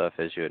neutral stuff,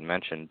 as you had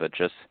mentioned, but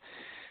just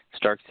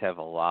Starks have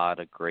a lot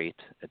of great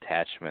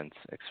attachments,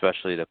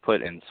 especially to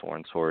put in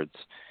Sworn Swords,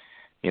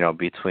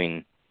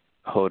 between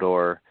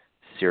Hodor,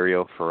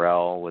 Syrio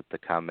Forel with the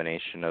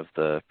combination of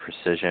the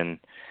precision,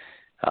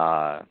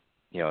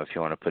 if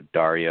you want to put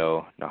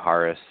Daario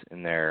Naharis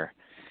in there,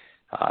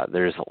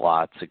 there's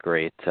lots of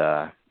great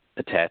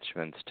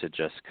attachments to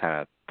just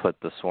kind of put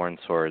the Sworn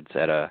Swords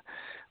at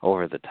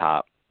over the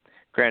top.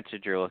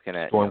 Granted, you're looking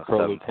at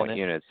 7-point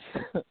units.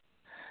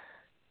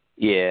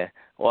 Yeah,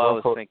 well, I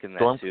was thinking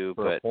that too,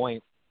 but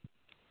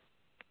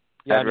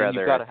I'd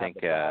rather think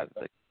the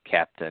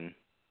captain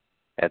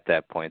at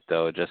that point,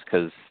 though, just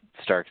because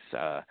Stark's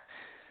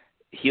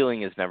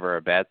healing is never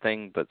a bad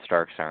thing, but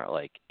Starks aren't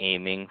like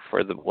aiming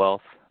for the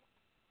wealth.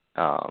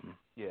 So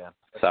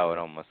I would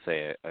almost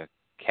say a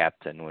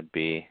captain would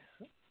be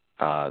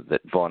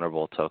that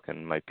vulnerable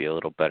token might be a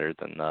little better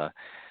than the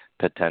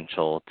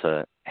potential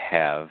to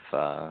have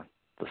the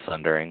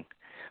sundering.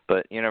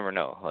 But you never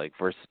know. Like,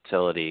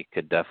 versatility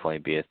could definitely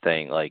be a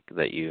thing. Like,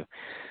 that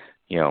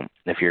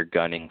if you're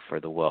gunning for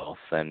the wealth,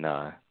 then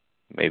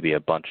maybe a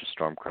bunch of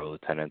Stormcrow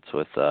lieutenants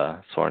with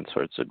Sworn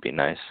Swords would be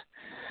nice.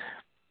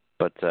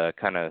 But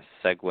kind of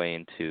segue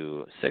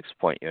into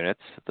 6-point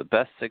units. The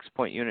best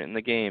 6-point unit in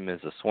the game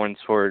is a Sworn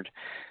Swords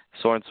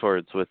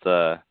with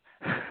a.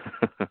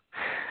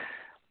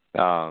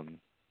 But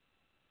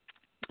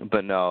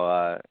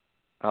no,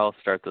 I'll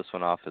start this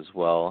one off as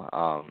well.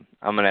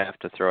 I'm gonna have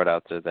to throw it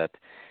out there that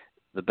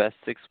the best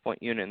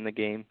 6-point unit in the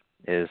game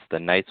is the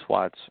Night's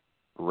Watch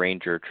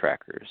Ranger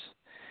Trackers.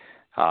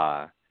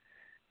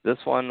 This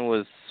one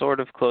was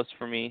sort of close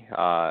for me,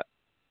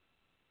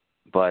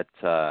 but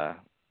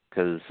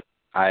because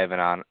I have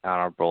an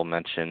honorable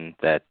mention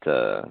that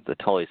the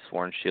Tully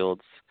Sworn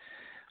Shields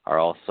are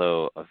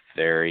also a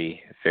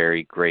very,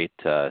 very great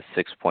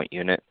 6-point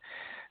unit.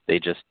 They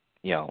just,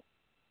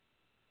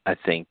 I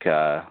think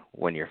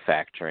when you're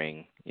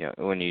factoring,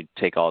 when you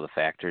take all the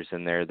factors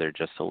in there, they're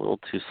just a little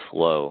too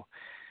slow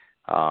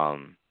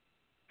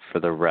for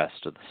the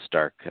rest of the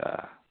Stark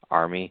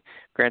army.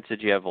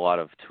 Granted, you have a lot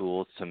of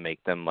tools to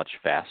make them much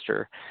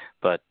faster,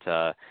 but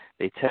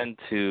they tend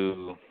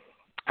to,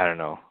 I don't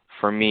know,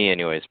 for me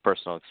anyways,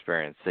 personal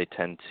experience, they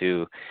tend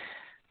to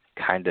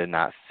kind of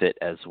not fit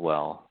as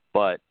well.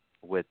 But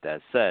with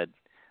that said,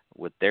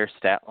 with their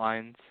stat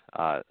lines,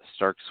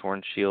 Tully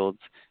Sworn Shields,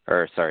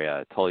 I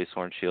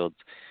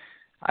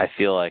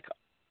feel like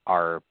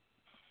are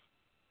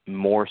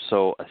more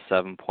so a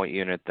 7-point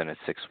unit than a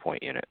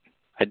 6-point unit.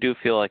 I do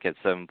feel like at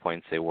 7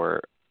 points they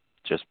were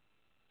just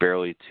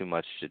barely too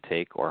much to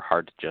take or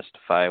hard to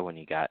justify when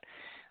you got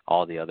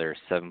all the other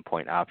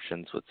 7-point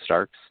options with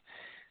Starks.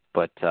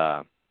 But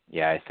I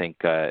think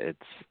it's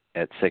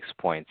at 6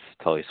 points,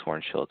 Tully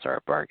Sworn Shields are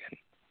a bargain.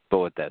 But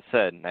with that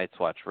said, Night's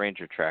Watch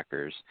Ranger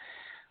Trackers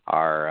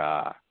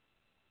are,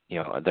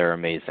 they're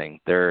amazing.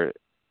 Their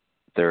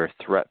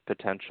threat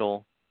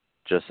potential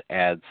just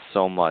adds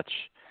so much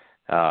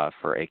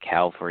for a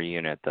cavalry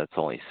unit that's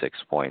only 6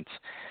 points.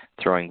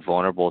 Throwing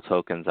vulnerable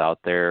tokens out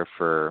there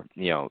for,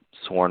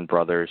 Sworn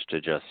Brothers to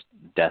just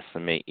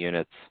decimate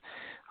units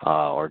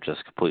or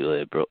just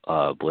completely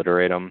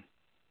obliterate them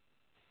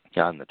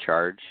on the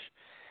charge.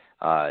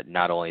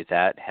 Not only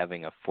that,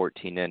 having a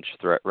 14-inch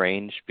threat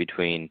range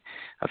between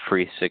a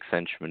free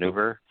 6-inch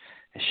maneuver,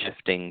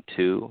 shifting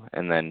 2,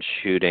 and then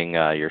shooting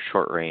your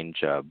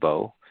short-range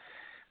bow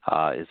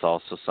is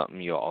also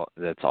something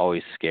that's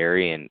always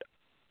scary and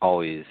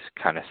always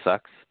kind of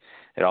sucks.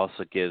 It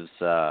also gives,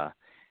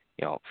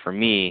 for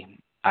me,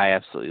 I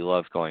absolutely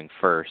love going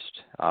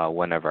first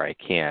whenever I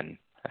can.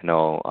 I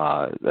know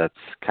that's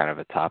kind of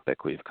a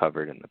topic we've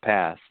covered in the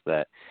past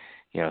that,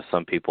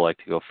 some people like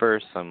to go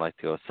first, some like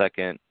to go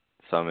second,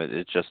 some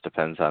it just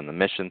depends on the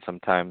mission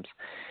sometimes.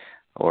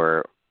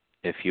 Or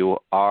if you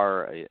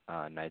are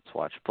a Night's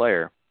Watch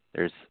player,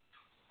 there's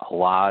a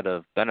lot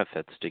of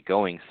benefits to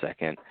going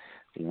second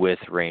with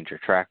Ranger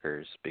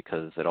trackers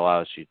because it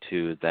allows you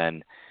to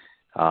then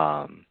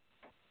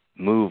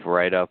move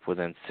right up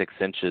within 6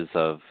 inches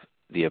of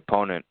the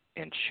opponent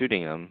and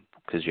shooting them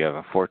because you have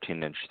a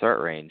 14-inch threat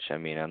range. I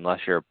mean,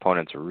 unless your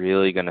opponent's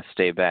really going to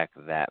stay back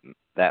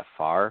that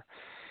far,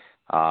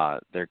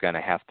 they're going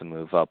to have to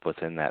move up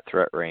within that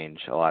threat range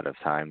a lot of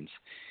times.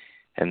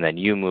 And then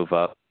you move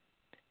up,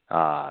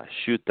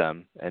 shoot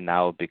them, and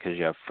now because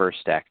you have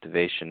first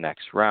activation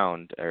next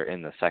round or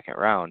in the second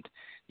round,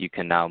 you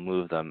can now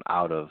move them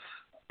out of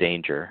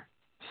danger.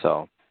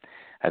 So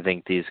I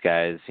think these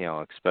guys,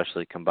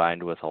 especially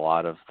combined with a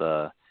lot of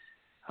the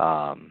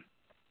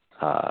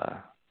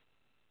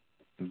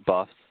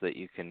buffs that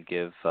you can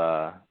give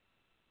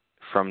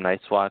from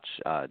Night's Watch,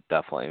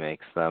 definitely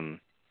makes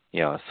them,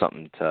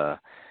 something to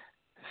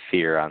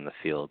fear on the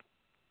field.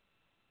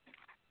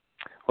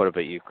 What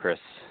about you, Chris?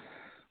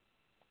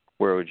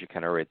 Where would you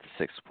kind of rate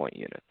the 6-point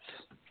units?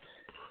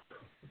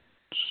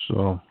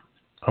 So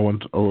I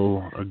went a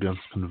little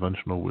against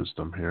conventional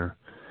wisdom here,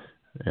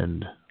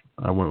 and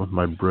I went with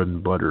my bread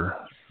and butter,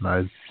 and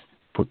I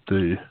put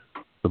the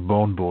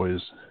Bone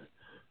Boys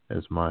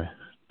as my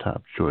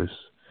top choice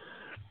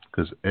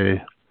because in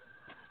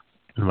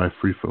my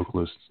free folk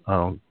list, I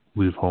don't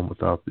leave home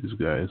without these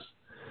guys.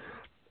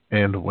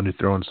 And when you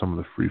throw in some of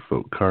the free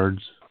folk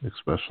cards,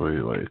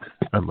 especially like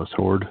Endless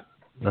Horde,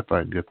 if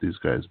I can get these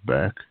guys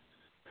back,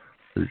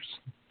 they're just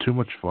too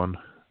much fun.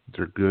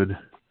 They're good.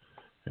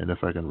 And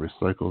if I can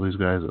recycle these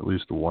guys at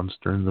least once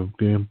during the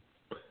game,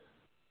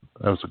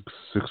 that was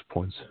 6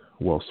 points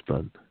well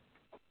spent.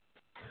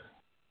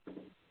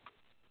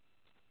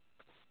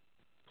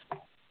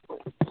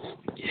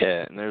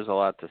 Yeah, and there's a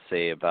lot to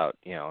say about,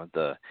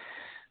 the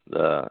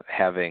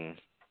having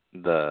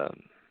the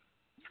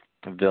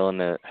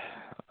villain.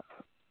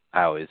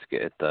 I always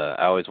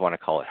want to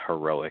call it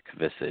heroic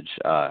visage,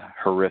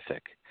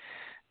 horrific.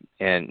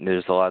 And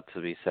there's a lot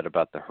to be said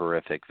about the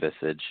horrific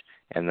visage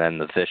and then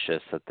the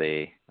vicious that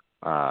they,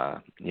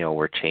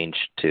 were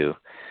changed to.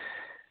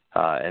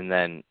 And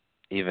then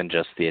even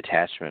just the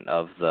attachment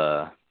of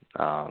the,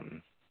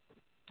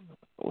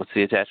 what's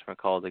the attachment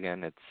called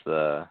again? It's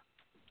the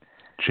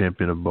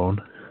Champion of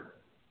Bone.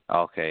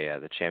 Okay, yeah,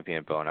 the Champion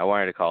of Bone. I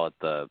wanted to call it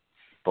the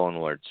Bone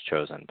Lord's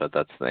Chosen, but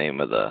that's the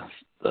name of the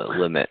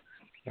limit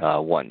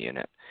 1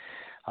 unit.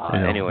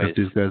 Anyways,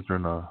 these guys are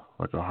in a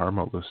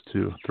Harmut list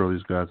too. Throw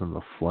these guys on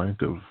the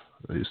flank of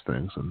these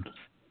things, and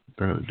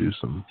they're going to do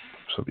some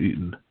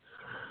eating.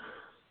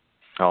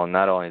 Oh,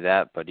 not only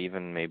that, but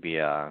even maybe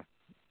a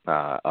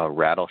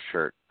rattle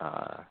shirt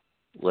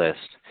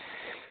list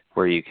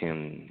where you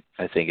can.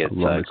 I think it's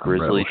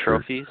Grizzly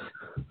trophies.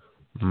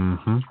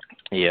 Mm-hmm.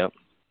 Yep.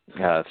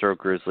 Throw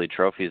Grizzly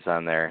trophies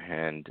on there,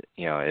 and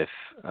if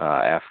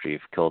after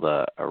you've killed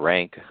a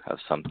rank of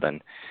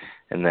something.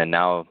 And then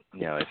now,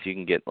 if you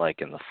can get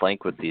like in the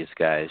flank with these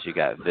guys, you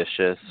got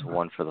Vicious,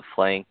 1 for the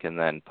flank, and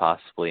then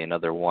possibly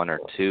another 1 or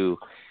 2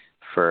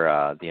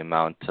 for the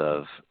amount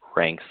of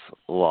ranks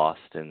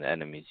lost in the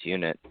enemy's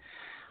unit.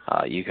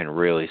 You can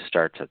really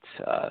start to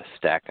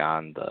stack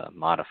on the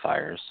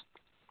modifiers.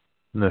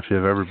 And if you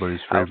have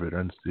everybody's favorite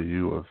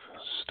NCU of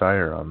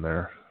Styre on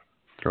there,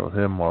 throw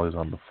him while he's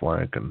on the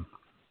flank, and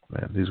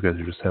man, these guys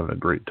are just having a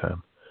great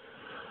time.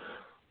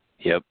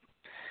 Yep.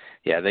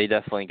 Yeah, they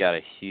definitely got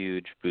a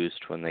huge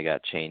boost when they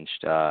got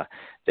changed.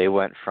 They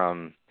went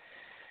from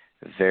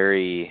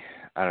very,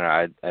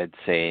 I'd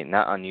say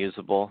not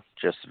unusable,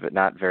 just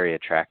not very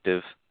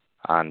attractive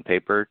on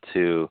paper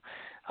to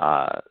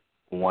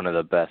one of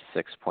the best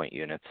 6-point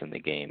units in the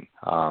game.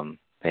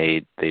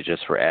 They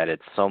just were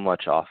added so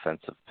much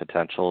offensive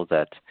potential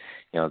that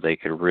they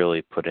could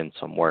really put in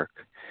some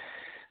work.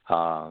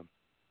 What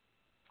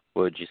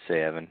would you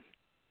say, Evan,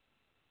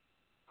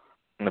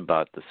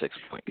 about the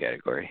 6-point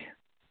category?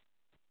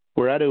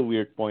 We're at a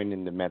weird point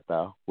in the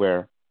meta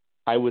where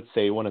I would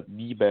say one of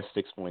the best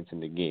 6 points in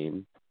the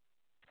game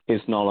is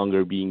no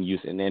longer being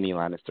used in any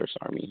Lannister's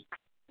army.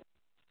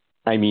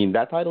 I mean,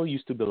 that title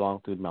used to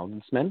belong to the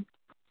Mountainsmen.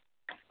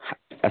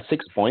 At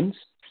 6 points,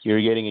 you're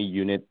getting a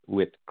unit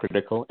with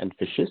critical and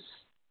vicious.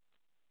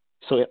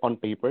 So on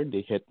paper,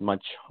 they hit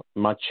much,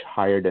 much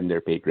higher than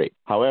their pay grade.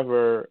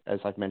 However, as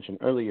I've mentioned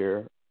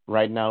earlier,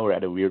 right now we're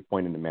at a weird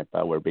point in the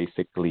meta where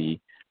basically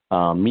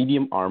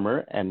medium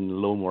armor and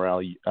low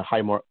morale,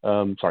 7+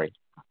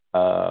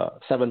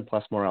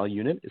 morale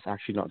unit is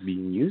actually not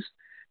being used.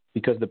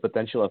 because the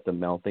potential of the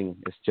melting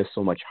is just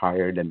so much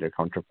higher than their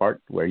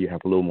counterpart, where you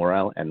have low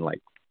morale and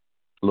like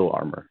low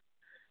armor.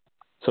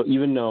 So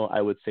even though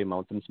I would say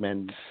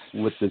Mountainsmen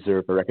would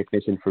deserve a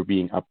recognition for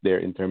being up there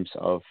in terms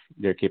of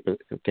their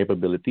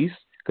capabilities,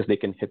 because they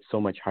can hit so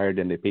much higher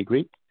than the pay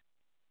grade,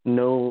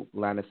 no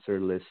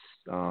Lannister list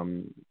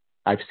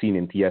I've seen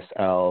in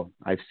TSL,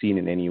 I've seen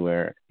in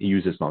anywhere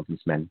uses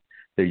Mountainsmen.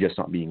 They're just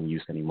not being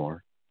used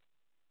anymore.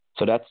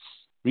 So that's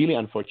really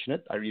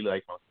unfortunate. I really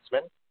like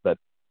Mountainsmen, but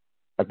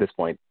at this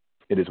point,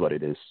 it is what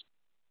it is.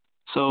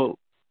 So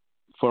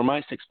for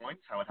my 6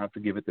 points, I would have to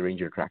give it to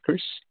Ranger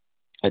Trackers.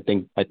 I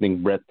think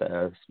Brett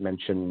has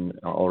mentioned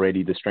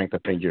already the strength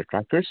of Ranger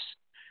Trackers,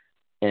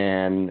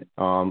 and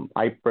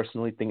I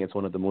personally think it's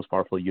one of the most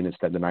powerful units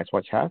that the Night's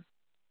Watch have.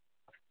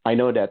 I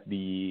know that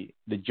the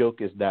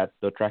joke is that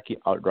the Dothraki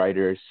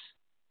Outriders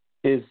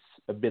is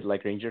a bit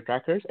like Ranger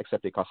Trackers,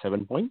 except they cost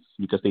 7 points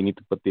because they need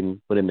to put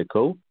in the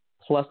co.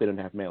 Plus, they don't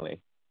have melee.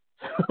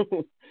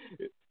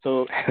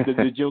 So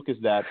the joke is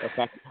that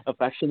a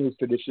faction who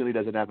traditionally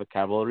doesn't have a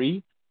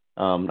cavalry,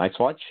 Night's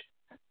Watch,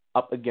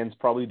 up against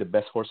probably the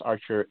best horse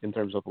archer in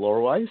terms of lore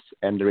wise,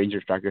 and the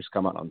Ranger Trackers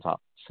come out on top.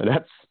 So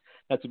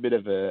that's a bit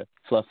of a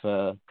fluff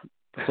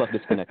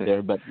disconnect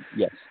there, but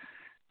yes.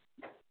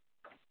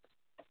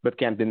 But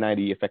can't deny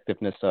the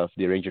effectiveness of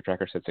the Ranger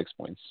Trackers at 6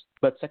 points.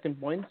 But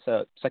second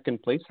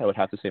place, I would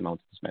have to say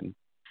Mountainsmen.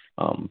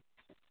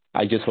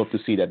 I just hope to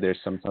see that there's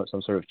some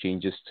sort of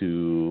changes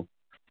to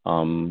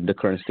the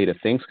current state of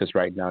things, because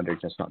right now they're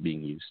just not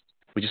being used,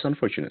 which is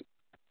unfortunate.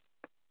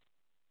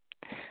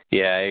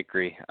 Yeah, I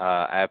agree.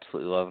 I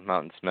absolutely love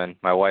Mountainsmen.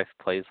 My wife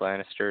plays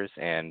Lannisters,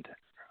 and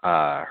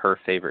her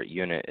favorite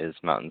unit is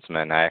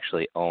Mountainsmen. I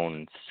actually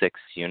own 6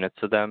 units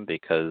of them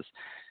because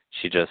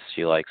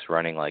she likes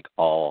running like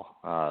all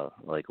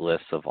like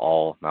lists of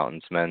all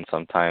Mountainsmen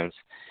sometimes.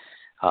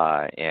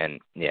 And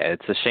yeah,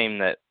 it's a shame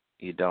that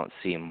you don't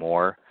see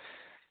more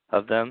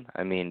of them.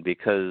 I mean,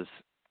 because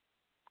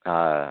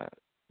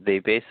they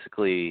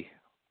basically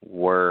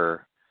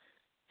were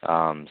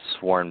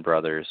Sworn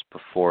Brothers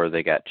before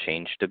they got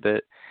changed a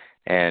bit,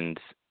 and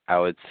I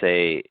would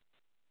say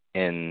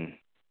in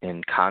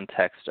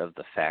context of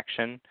the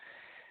faction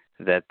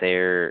that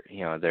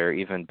they're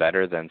even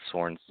better than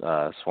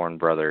Sworn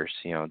Brothers.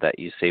 That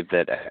you save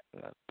that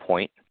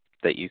point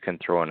that you can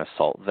throw an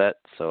assault vet.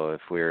 So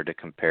if we were to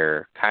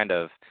compare, kind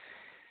of,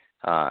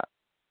 I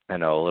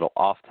know a little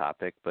off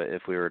topic, but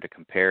if we were to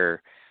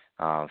compare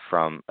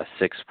from a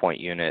 6-point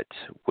unit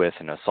with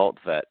an assault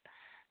vet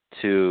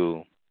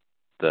to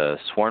the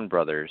Sworn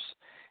Brothers,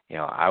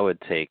 I would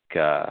take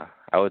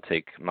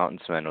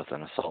Mountainsmen with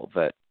an assault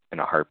vet in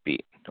a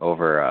heartbeat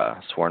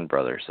over Sworn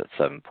Brothers at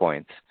 7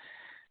 points.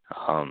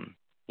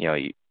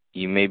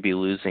 You may be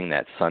losing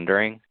that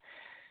sundering,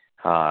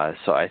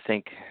 so I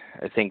think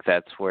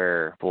that's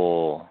where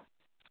people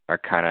are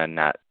kind of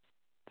not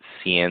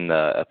seeing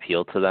the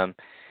appeal to them.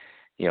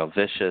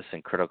 Vicious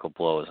and Critical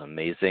Blow is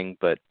amazing,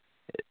 but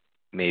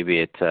maybe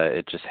it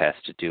just has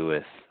to do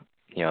with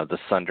the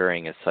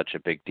sundering is such a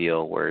big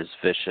deal, whereas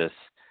Vicious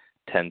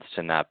tends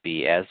to not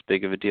be as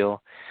big of a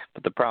deal.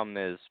 But the problem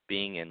is,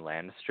 being in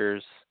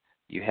Lannisters,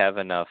 you have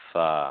enough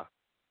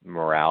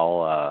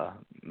morale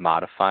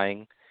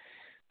modifying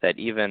that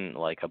even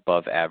like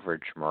above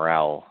average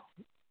morale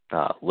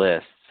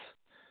lists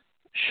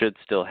should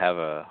still have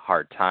a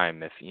hard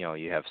time if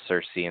you have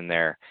Cersei in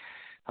there.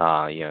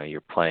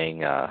 You're playing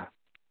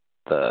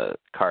the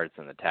cards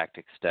in the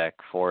tactics deck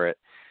for it.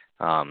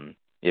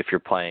 If you're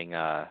playing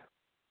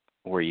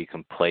where you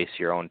can place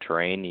your own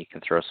terrain, you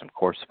can throw some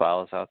Corpse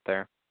Files out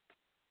there.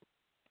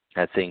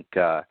 I think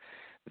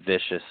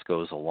Vicious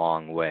goes a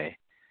long way.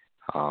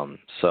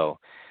 So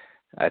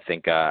I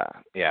think, I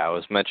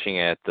was mentioning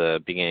at the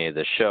beginning of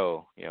the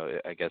show,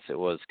 I guess it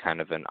was kind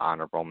of an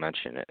honorable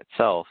mention in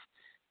itself,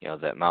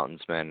 that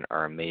Mountainsmen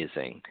are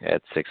amazing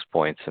at 6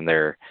 points, and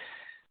they're,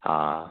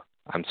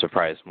 I'm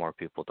surprised more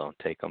people don't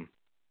take them.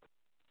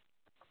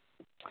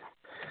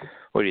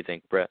 What do you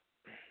think, Brett?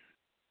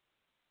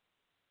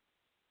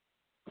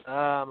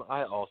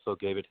 I also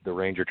gave it to the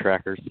Ranger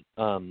Trackers.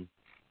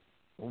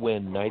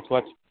 When Night's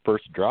Watch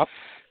first dropped,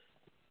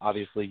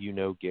 obviously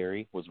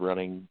Gary was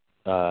running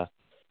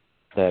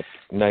that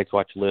Night's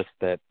Watch list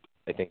that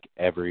I think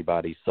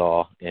everybody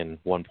saw in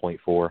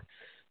 1.4.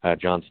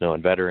 Jon Snow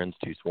and Veterans,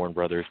 2 Sworn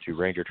Brothers, 2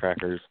 Ranger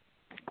Trackers,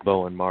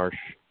 Bowen Marsh,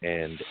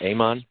 and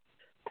Aemon.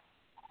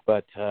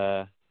 But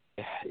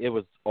it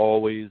was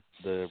always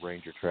the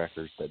Ranger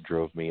Trackers that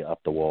drove me up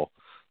the wall.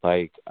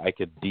 Like, I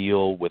could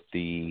deal with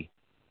the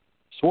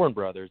Sworn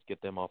Brothers,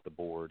 get them off the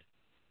board,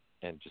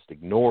 and just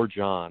ignore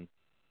Jon.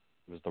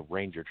 It was the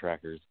Ranger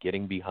Trackers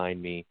getting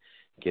behind me,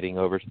 getting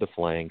over to the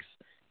flanks,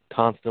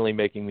 constantly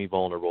making me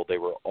vulnerable. They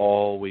were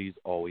always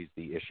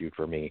the issue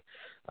for me.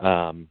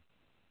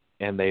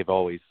 And they've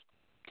always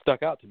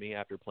stuck out to me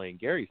after playing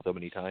Gary so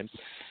many times.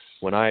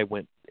 When I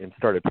went and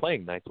started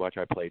playing Night's Watch,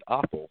 I played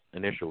Awful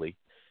initially,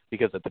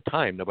 because at the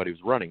time nobody was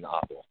running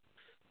Awful.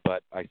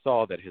 But I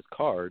saw that his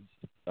cards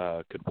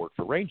could work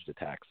for ranged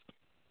attacks.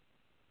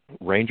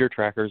 Ranger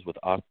Trackers with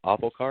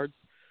Awful cards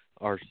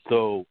are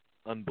so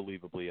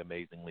unbelievably,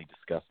 amazingly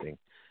disgusting.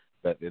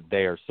 But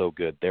they are so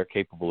good. They're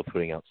capable of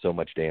putting out so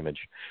much damage.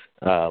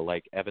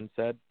 Like Evan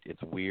said,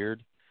 it's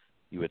weird.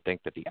 You would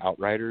think that the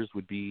Outriders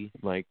would be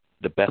like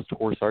the best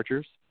horse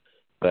archers,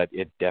 but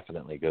it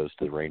definitely goes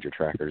to the Ranger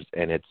Trackers,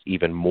 and it's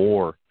even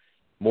more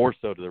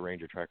so to the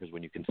Ranger Trackers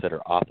when you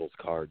consider Othel's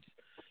cards.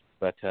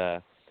 But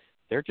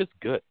they're just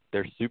good.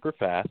 They're super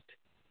fast.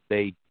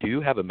 They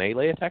do have a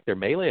melee attack. Their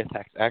melee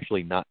attack's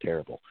actually not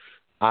terrible.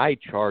 I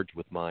charge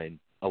with mine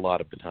a lot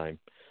of the time.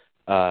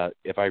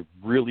 If I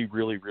really,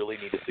 really, really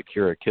need to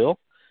secure a kill,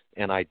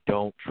 and I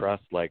don't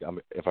trust, like,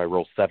 if I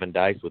roll 7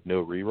 dice with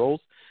no rerolls,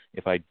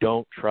 if I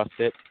don't trust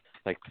it,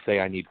 like, say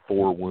I need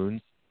 4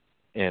 wounds,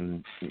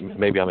 and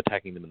maybe I'm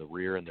attacking them in the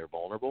rear and they're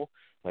vulnerable,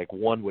 like,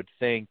 one would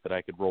think that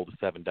I could roll the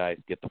 7 dice,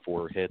 get the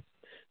 4 hits,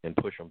 and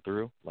push them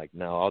through. Like,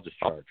 no, I'll just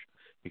charge,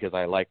 because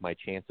I like my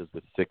chances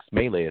with 6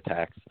 melee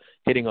attacks,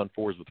 hitting on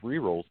 4s with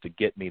rerolls to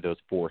get me those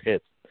 4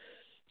 hits.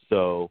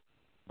 So...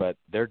 but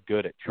they're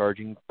good at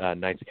charging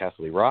Knights of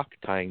Casterly Rock,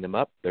 tying them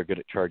up. They're good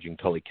at charging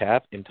Tully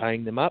Cav and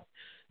tying them up.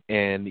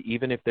 And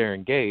even if they're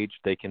engaged,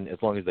 they can, as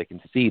long as they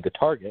can see the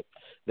target,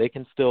 they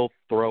can still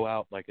throw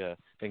out they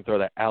can throw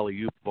that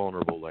alley-oop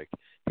vulnerable, like,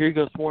 here you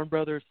go, Sworn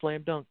Brothers,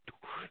 slam dunk.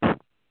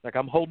 Like,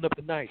 I'm holding up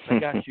the Knights, I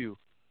got you.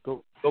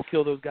 Go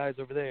kill those guys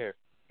over there.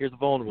 Here's a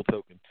vulnerable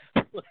token.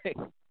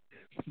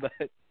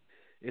 But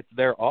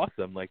they're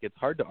awesome. Like, it's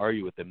hard to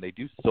argue with them. They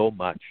do so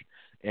much.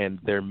 And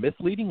they're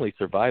misleadingly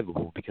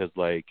survivable because,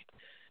 like,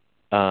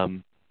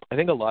 I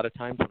think a lot of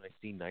times when I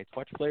see Night's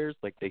Watch players,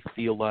 like, they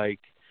feel like,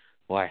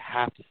 well, I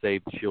have to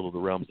save the Shield of the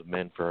Realms of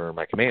Men for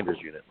my commander's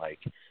unit. Like,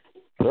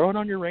 throw it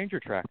on your Ranger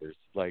Trackers.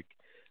 Like,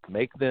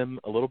 make them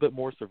a little bit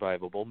more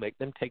survivable. Make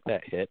them take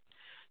that hit.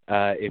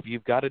 If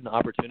you've got an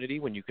opportunity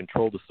when you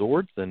control the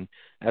swords, and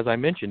as I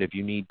mentioned, if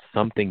you need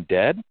something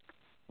dead,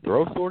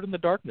 throw Sword in the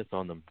Darkness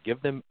on them.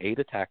 Give them 8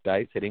 attack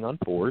dice hitting on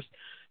 4s.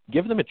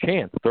 Give them a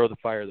chance. Throw the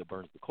Fire that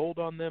burns the cold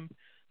on them.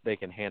 They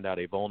can hand out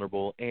a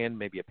vulnerable and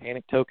maybe a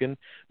panic token,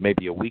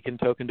 maybe a weaken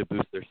token to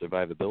boost their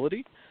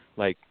survivability.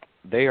 Like,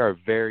 they are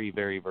very,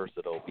 very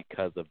versatile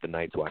because of the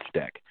Night's Watch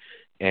deck.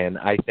 And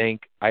I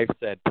think I've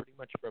said pretty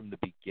much from the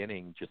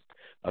beginning, just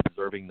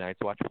observing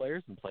Night's Watch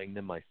players and playing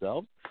them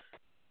myself,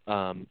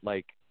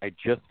 like, I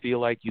just feel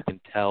like you can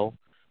tell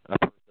a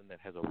person that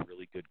has a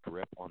really good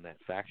grip on that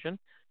faction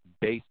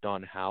based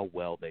on how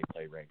well they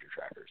play Ranger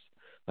Trackers.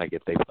 Like,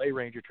 if they play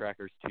Ranger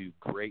Trackers to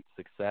great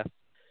success,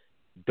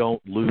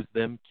 don't lose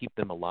them, keep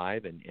them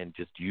alive, and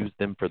just use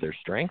them for their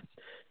strengths,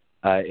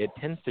 it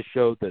tends to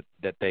show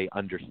that they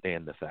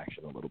understand the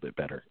faction a little bit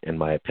better, in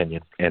my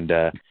opinion. And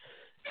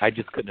I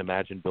just couldn't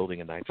imagine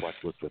building a Night's Watch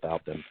list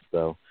without them.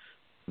 So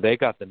they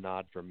got the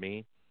nod from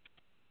me.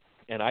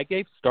 And I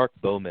gave Stark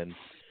Bowman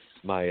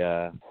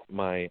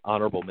my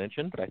honorable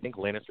mention, but I think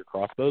Lannister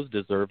Crossbows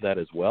deserve that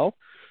as well.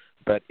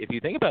 But if you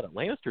think about it,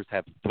 Lannisters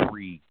have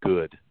 3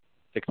 good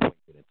 6-point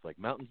units. Like,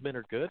 Mountains Men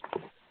are good.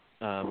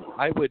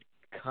 I would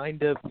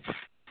kind of...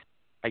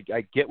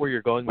 I get where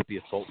you're going with the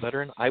Assault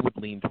Veteran. I would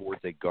lean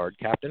towards a Guard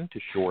Captain to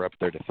shore up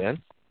their defense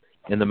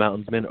in the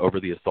Mountains Men over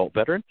the Assault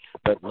Veteran.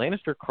 But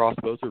Lannister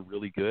Crossbows are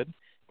really good,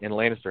 and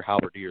Lannister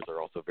Halberdiers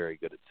are also very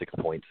good at 6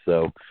 points.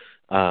 So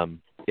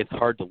it's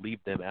hard to leave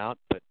them out,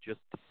 but just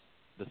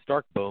the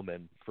Stark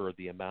Bowmen, for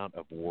the amount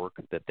of work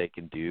that they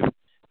can do,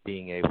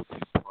 being able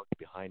to park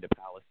behind a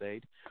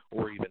palisade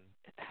or even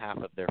half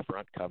of their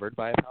front covered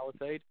by a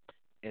palisade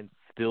and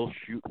still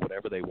shoot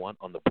whatever they want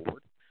on the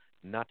board,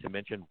 not to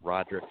mention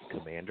Roderick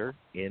Commander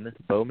in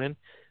Bowman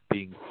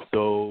being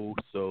so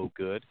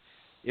good.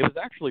 It was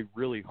actually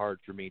really hard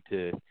for me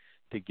to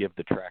give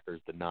the Trackers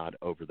the nod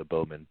over the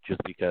Bowman,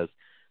 just because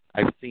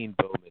I've seen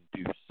Bowman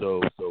do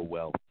so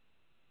well.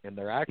 And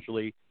they're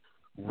actually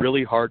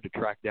really hard to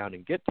track down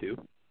and get to,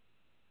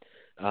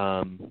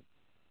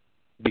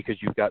 because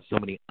you've got so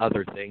many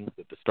other things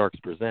that the Starks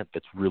present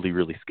that's really,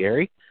 really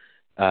scary.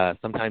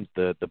 Sometimes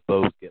the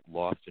bows get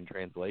lost in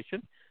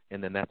translation,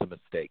 and then that's a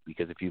mistake,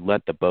 because if you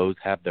let the bows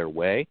have their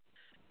way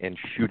and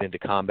shoot into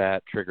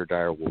combat, trigger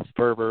Direwolf's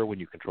Fervor when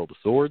you control the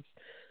swords,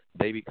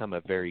 they become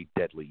a very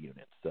deadly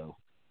unit. So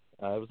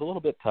it was a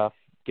little bit tough.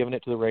 Giving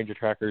it to the Ranger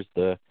Trackers,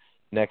 the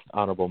next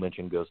honorable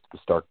mention goes to the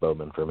Stark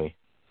Bowman for me.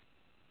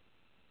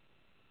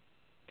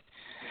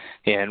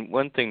 Yeah, and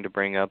one thing to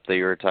bring up that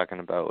you were talking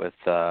about with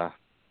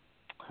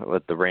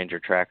the Ranger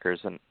Trackers,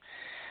 and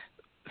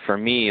for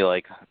me,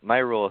 like, my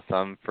rule of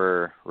thumb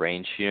for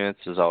ranged units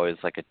is always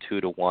like a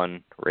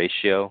 2-to-1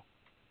 ratio.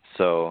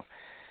 So,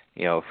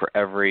 you know, for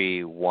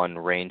every 1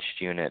 ranged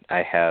unit,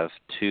 I have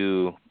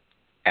 2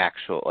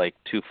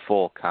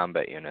 full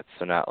combat units,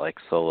 so not like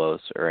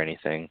solos or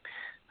anything,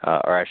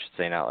 or I should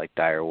say not like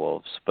dire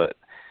wolves, but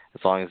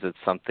as long as it's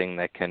something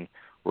that can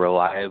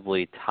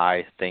reliably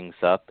tie things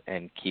up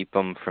and keep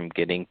them from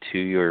getting to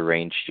your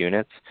ranged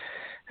units.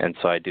 And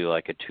so I do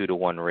like a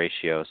 2-to-1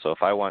 ratio. So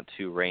if I want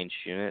 2 ranged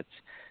units,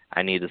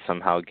 I need to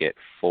somehow get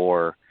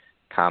 4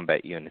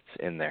 combat units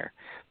in there.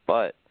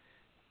 But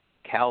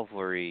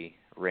cavalry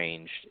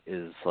ranged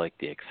is like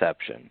the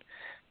exception,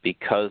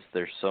 because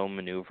they're so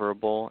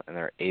maneuverable and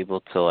they're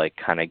able to like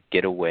kind of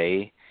get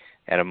away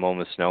at a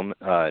moment's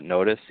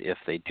notice if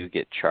they do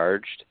get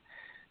charged,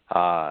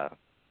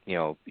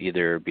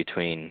 either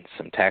between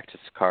some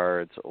tactics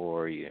cards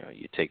or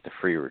you take the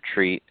free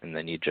retreat and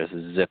then you just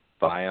zip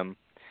by them.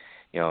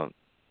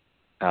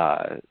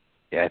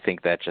 I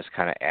think that just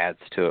kind of adds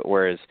to it.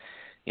 Whereas,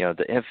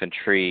 the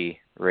infantry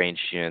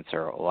ranged units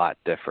are a lot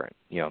different.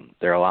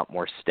 They're a lot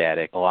more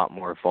static, a lot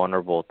more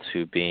vulnerable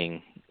to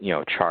being,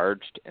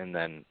 charged and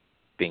then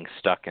being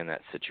stuck in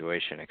that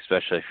situation,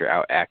 especially if you're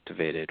out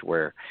activated,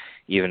 where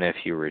even if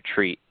you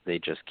retreat, they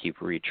just keep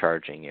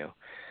recharging you.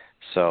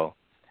 So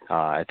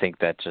I think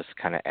that just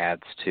kind of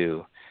adds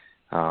to,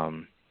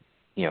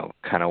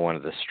 kind of one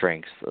of the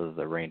strengths of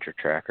the Ranger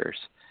trackers.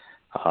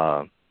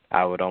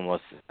 I would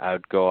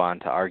go on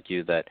to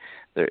argue that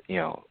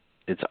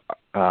it's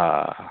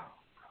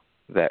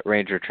that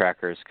Ranger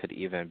trackers could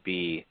even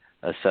be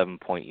a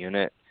 7-point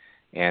unit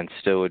and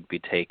still would be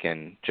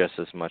taken just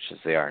as much as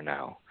they are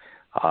now,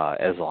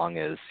 as long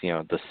as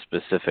the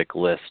specific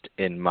list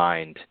in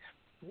mind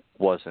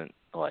wasn't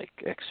like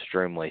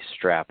extremely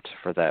strapped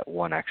for that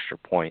one extra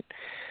point.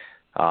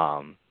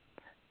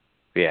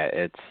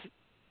 It's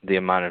the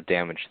amount of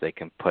damage they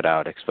can put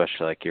out,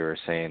 especially like you were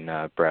saying,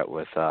 Brett,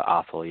 with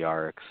Othel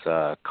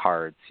Yarrick's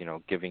cards,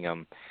 giving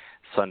them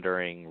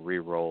Sundering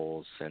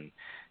rerolls and,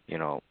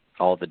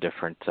 all the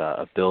different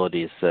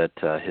abilities that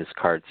his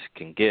cards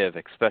can give,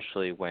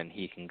 especially when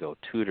he can go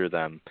tutor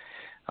them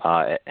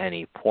at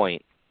any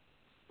point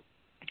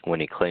when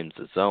he claims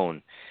the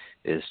zone,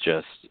 is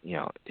just,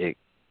 it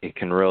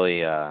can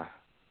really add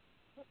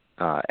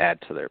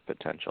to their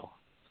potential.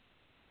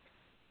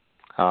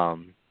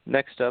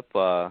 Next up,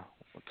 we'll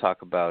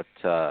talk about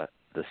the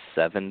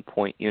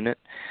 7-point unit.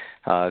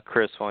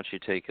 Chris, why don't you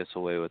take us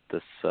away with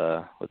this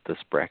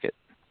bracket?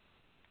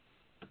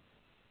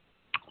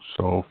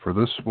 So for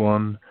this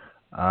one,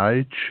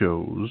 I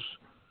chose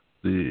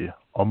the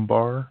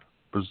Umbar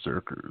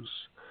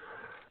Berserkers.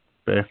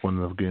 Back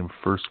when the game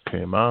first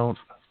came out,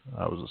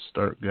 I was a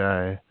start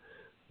guy.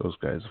 Those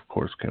guys, of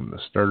course, came in the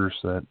starter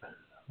set.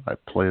 I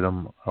played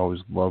them. I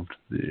always loved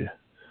the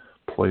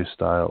play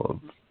style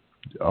of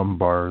the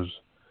Umbars.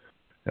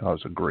 I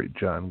was a great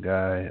John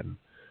guy, and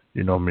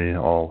you know me,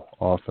 all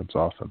offense.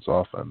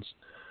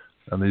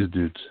 And these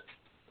dudes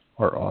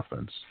are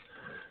offense.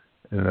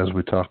 And as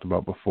we talked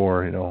about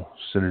before,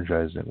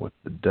 synergizing with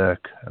the deck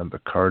and the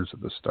cards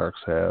that the Starks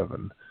have.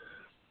 And,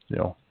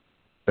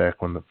 back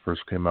when it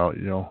first came out,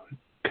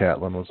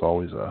 Catelyn was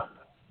always a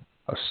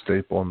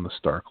staple in the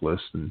Stark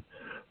list, and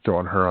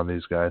throwing her on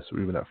these guys. So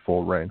even at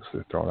full ranks,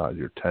 they're throwing out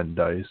your 10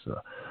 dice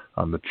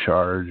on the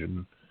charge,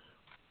 and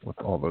with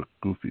all the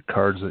goofy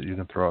cards that you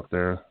can throw out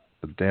there,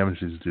 the damage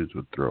these dudes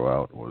would throw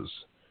out was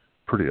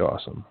pretty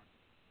awesome.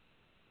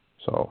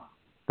 So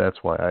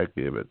that's why I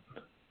gave it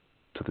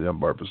to the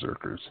Umbar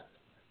Berserkers.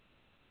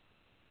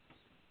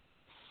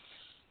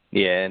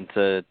 Yeah, and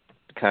to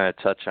kind of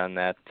touch on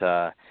that,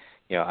 for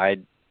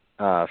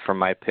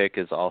my pick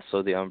is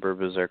also the Umbar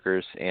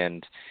Berserkers,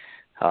 and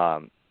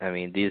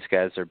these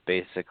guys are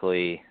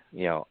basically,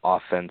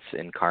 offense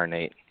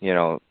incarnate.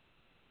 The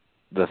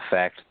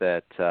fact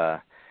that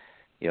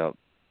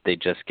they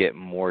just get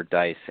more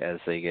dice as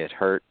they get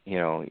hurt.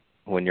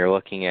 When you're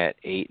looking at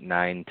 8,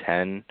 9,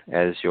 10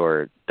 as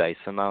your dice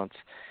amounts,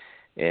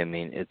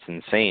 it's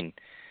insane.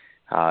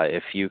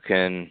 If you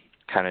can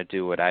kind of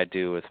do what I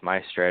do with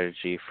my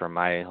strategy for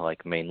my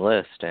main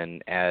list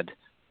and add,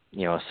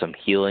 some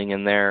healing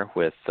in there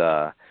with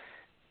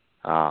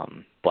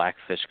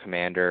Blackfish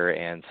Commander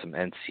and some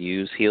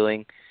NCU's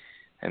healing,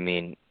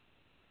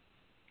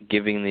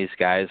 giving these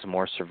guys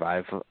more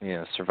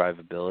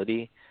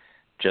survivability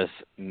just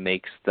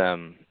makes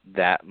them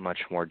that much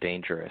more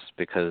dangerous,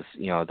 because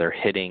they're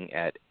hitting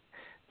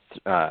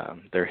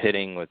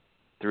with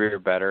 3 or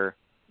better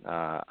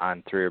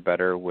on 3 or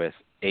better with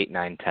 8,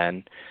 9,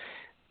 10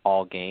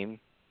 all game.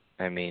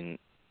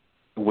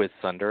 With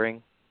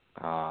Thundering,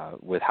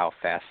 with how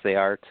fast they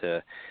are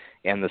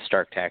and the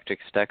Stark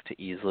Tactics deck to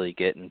easily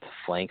get into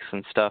flanks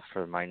and stuff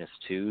for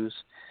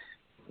 -2s.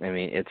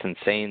 It's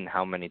insane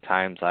how many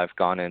times I've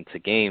gone into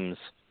games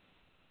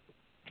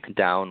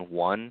down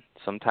 1,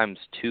 sometimes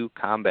 2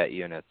 combat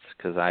units,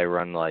 because I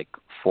run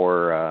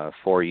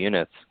 4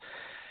 units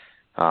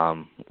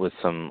with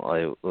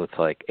a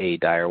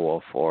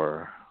direwolf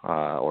or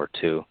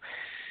 2,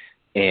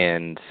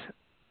 and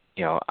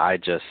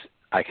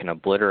I can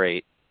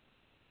obliterate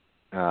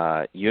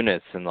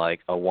units in a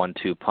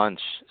 1-2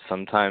 punch.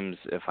 Sometimes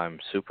if I'm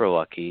super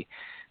lucky,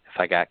 if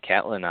I got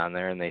Catelyn on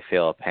there and they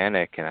fail a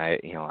panic and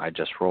I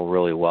just roll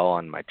really well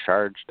on my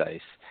charge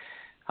dice,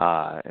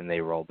 and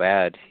they roll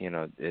bad,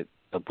 it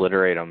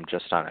obliterate them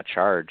just on a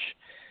charge,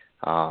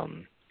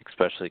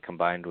 especially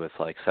combined with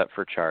set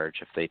for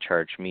charge. If they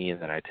charge me,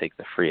 then I take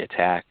the free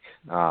attack.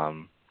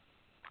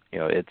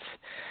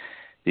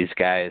 These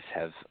guys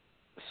have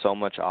so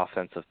much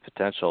offensive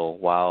potential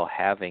while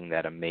having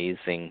that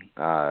amazing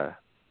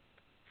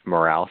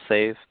morale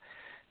save.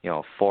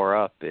 4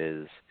 up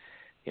is,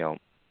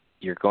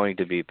 you're going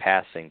to be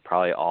passing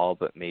probably all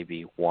but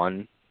maybe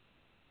one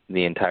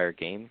the entire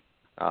game.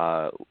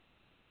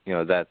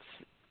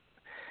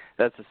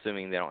 That's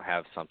assuming they don't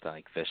have something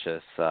like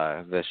Vicious.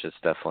 Vicious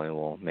definitely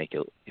will make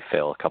you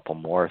fail a couple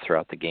more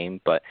throughout the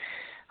game, but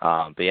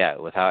yeah,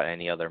 without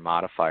any other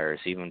modifiers,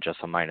 even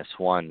just a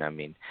 -1, I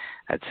mean,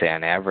 I'd say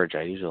on average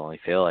I usually only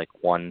fail like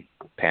one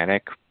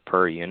panic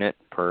per unit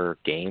per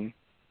game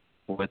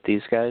with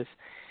these guys.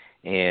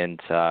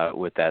 And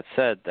with that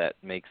said, that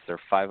makes their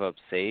 5-up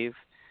save,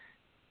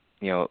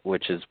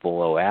 which is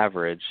below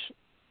average,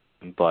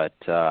 but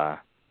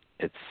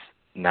it's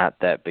not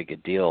that big a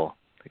deal,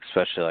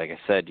 especially, like I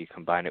said, you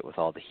combine it with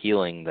all the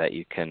healing that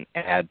you can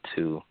add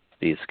to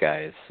these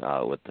guys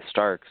with the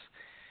Starks.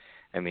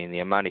 I mean, the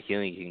amount of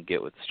healing you can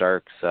get with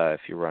Starks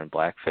if you run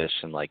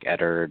Blackfish and like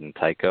Eddard and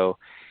Tycho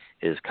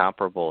is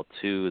comparable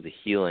to the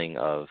healing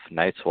of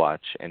Night's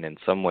Watch, and in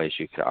some ways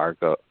you could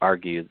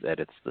argue that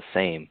it's the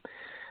same.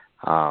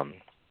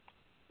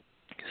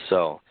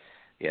 So,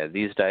 yeah,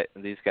 these guys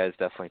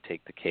definitely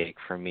take the cake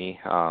for me.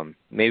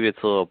 Maybe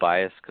it's a little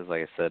biased because,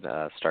 like I said,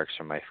 Starks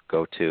are my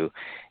go-to,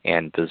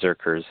 and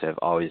Berserkers have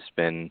always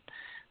been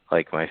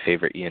like my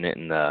favorite unit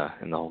in the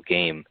whole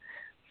game.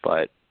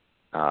 But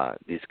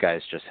these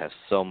guys just have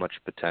so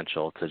much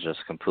potential to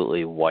just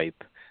completely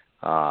wipe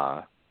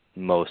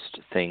most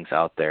things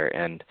out there,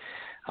 and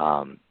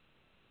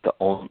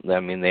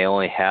they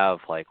only have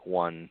like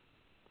one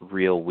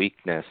real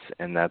weakness,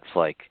 and that's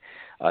like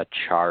a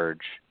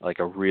charge, like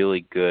a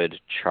really good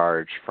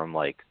charge from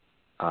like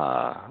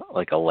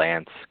a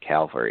Lance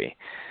cavalry,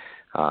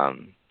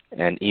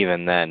 and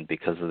even then,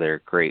 because of their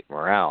great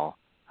morale,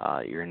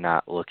 you're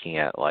not looking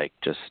at like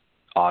just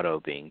auto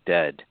being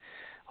dead.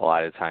 A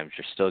lot of times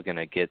you're still going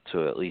to get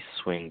to at least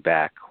swing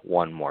back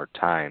one more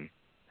time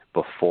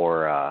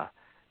before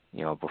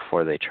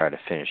they try to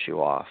finish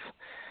you off.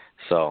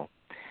 So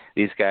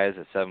these guys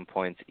at 7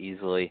 points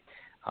easily.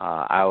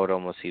 I would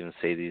almost even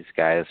say these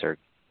guys are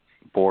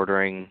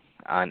bordering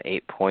on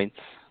 8 points.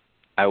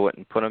 I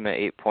wouldn't put them at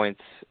 8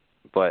 points,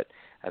 but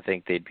I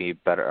think they'd be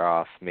better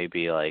off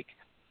maybe like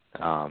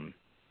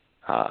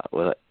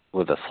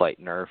with a slight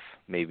nerf,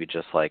 maybe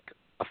just like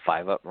a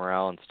 5-up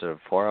morale instead of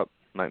 4-up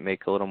might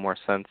make a little more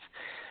sense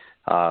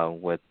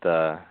with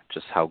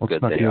just how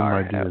good they are.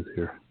 Ideas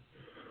here.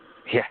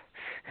 Yeah.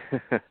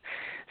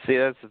 See,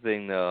 that's the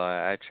thing, though.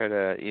 I try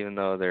to, even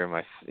though they're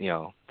my,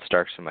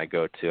 Starks are my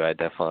go-to, I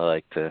definitely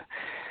like to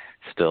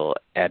still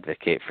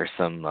advocate for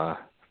some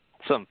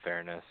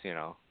fairness,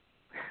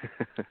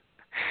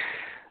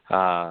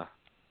 But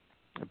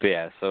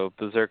yeah, so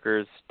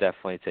Berserkers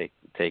definitely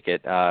take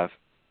it.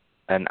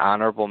 And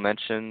honorable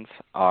mentions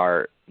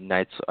are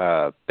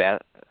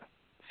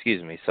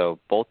so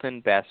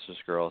Boltyn Bastards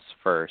Girls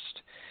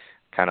first,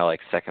 kind of like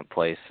second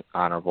place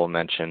honorable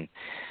mention.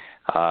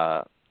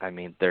 I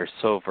mean, they're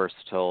so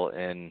versatile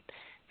in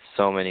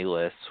so many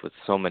lists with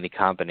so many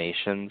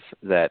combinations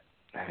that,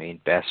 I mean,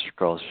 Bastard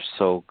Girls are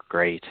so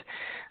great.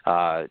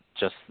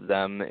 Just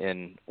them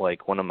in,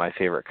 like, one of my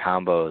favorite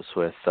combos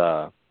with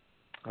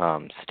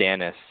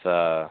Stannis,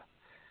 I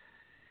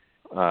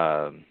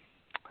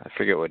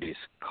forget what he's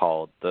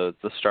called, the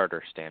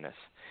starter Stannis.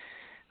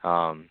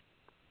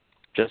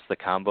 Just the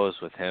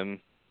combos with him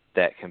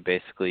that can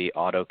basically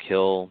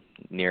auto-kill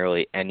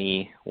nearly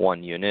any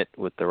one unit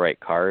with the right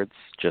cards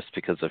just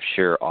because of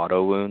sheer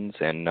auto wounds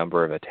and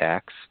number of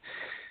attacks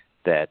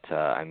that,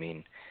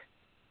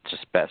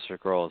 just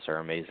Bastard Girls are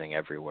amazing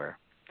everywhere.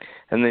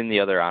 And then the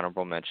other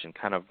honorable mention,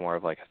 kind of more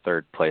of like a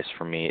third place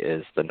for me,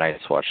 is the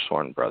Night's Watch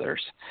Sworn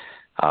Brothers.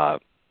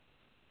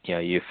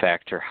 You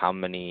factor how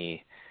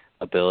many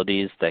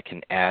abilities that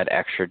can add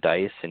extra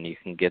dice, and you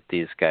can get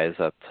these guys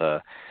up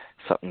to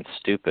something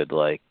stupid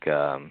like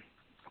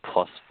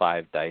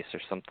 +5 dice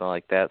or something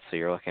like that. So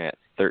you're looking at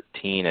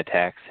 13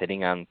 attacks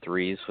hitting on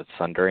 3s with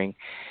Sundering.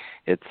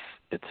 It's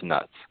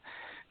nuts.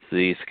 So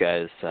these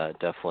guys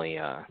definitely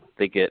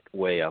they get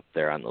way up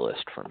there on the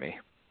list for me.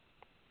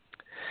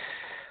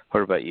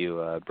 What about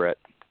you, Brett?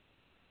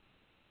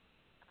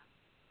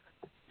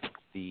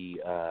 The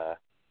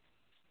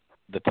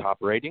top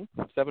rating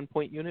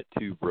 7-point unit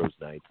to Rose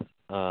Knights.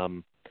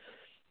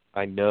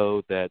 I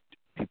know that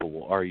people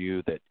will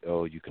argue that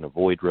you can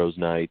avoid Rose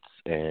Knights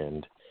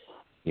and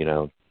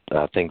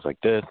things like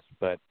this,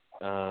 but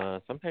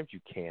sometimes you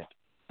can't.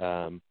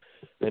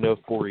 I know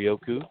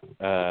Forioku,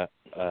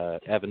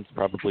 Evan's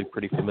probably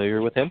pretty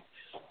familiar with him,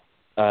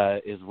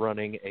 is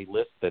running a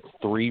list that's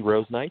 3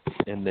 Rose Knights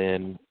and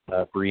then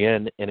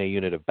Brienne in a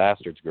unit of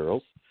Bastards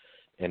Girls,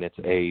 and it's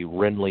a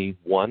Renly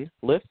 1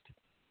 list.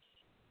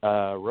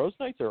 Rose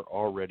Knights are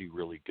already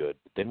really good.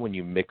 But then when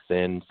you mix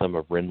in some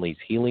of Renly's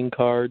healing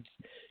cards,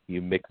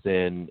 you mix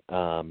in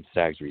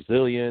Stag's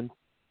Resilience,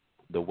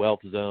 the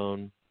Wealth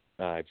Zone.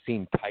 I've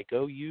seen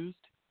Tycho used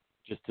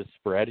just to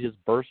spread his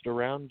burst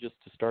around, just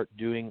to start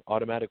doing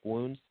automatic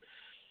wounds.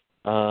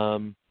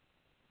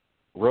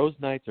 Rose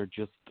Knights are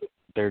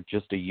they're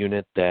just a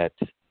unit that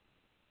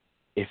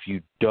if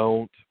you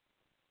don't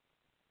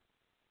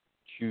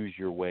choose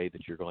your way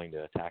that you're going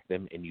to attack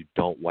them and you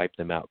don't wipe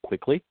them out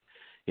quickly,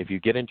 if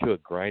you get into a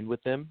grind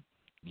with them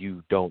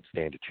you don't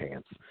stand a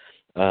chance.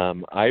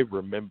 I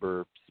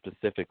remember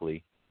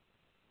specifically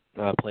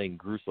playing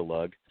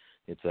Gruselug.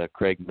 It's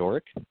Craig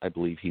Norick. I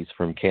believe he's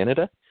from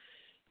Canada.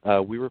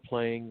 We were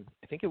playing,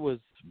 I think it was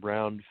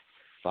round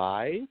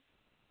 5,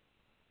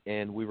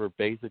 and we were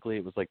basically,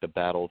 it was like the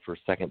battle for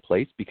second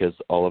place because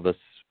all of us,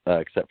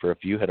 except for a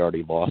few, had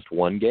already lost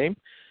one game.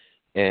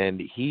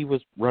 And he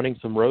was running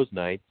some Rose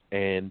Knights,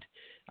 and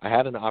I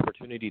had an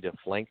opportunity to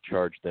flank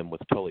charge them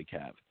with Tully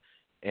Cav.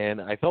 And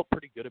I felt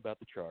pretty good about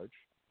the charge.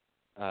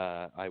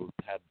 I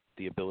had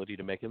the ability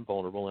to make him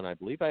vulnerable, and I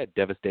believe I had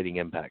devastating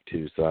impact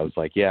too. So I was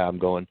like, yeah, I'm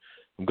going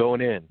in.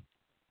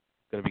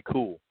 It's going to be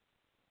cool.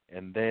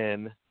 And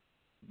then,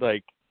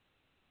 like,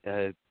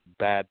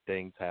 bad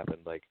things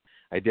happened. Like,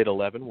 I did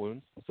 11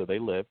 wounds, so they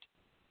lived.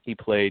 He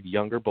played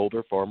Younger,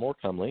 Bolder, Far More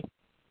Comely,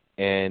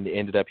 and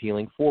ended up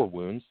healing 4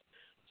 wounds.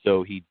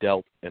 So he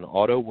dealt an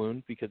auto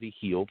wound because he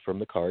healed from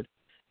the card.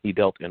 He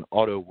dealt an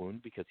auto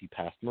wound because he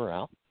passed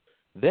morale.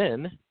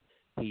 Then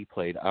he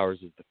played Hours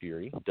of the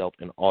Fury, dealt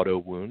an auto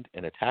wound,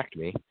 and attacked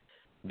me.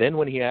 Then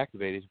when he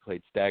activated, he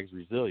played Stag's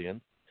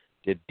Resilience,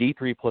 did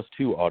D3 plus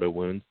 2 auto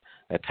wounds,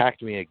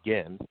 attacked me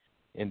again,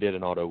 and did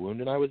an auto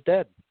wound, and I was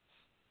dead.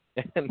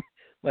 And,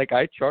 like,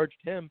 I charged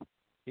him.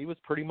 He was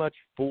pretty much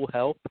full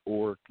health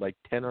or, like,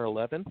 10 or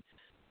 11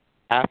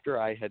 after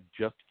I had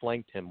just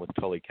flanked him with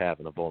Tully Cav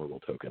and a vulnerable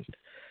token.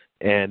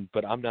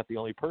 But I'm not the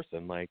only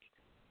person. Like,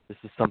 this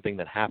is something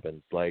that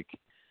happens. Like,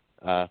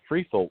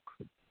 free folk,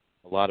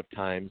 a lot of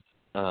times,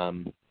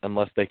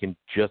 unless they can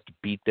just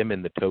beat them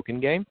in the token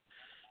game,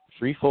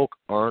 free folk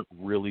aren't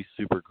really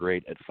super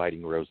great at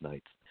fighting Rose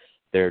Knights.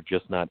 They're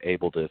just not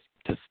able to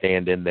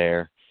stand in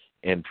there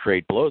and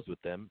trade blows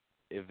with them.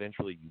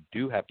 Eventually you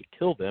do have to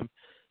kill them,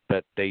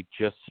 but they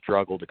just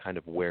struggle to kind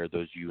of wear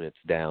those units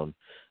down.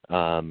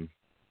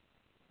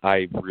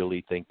 I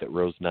really think that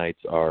Rose Knights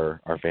are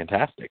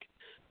fantastic.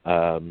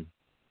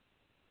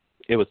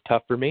 It was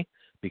tough for me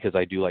because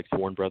I do like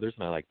Sworn Brothers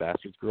and I like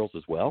Bastards Girls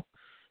as well.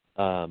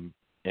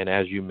 And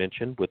as you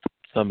mentioned, with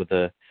some of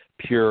the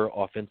pure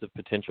offensive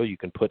potential you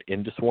can put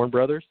into Sworn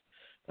Brothers,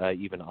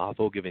 even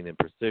Otho giving them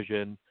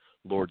precision,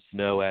 Lord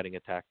Snow adding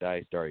attack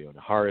dice, Dario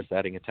Naharis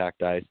adding attack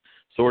dice,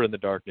 Sword in the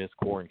Darkness,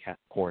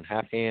 Khorne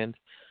Half Hand.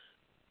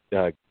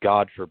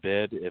 God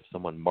forbid if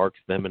someone marks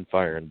them in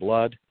Fire and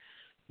Blood,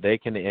 they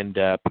can end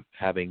up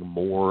having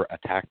more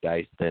attack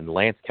dice than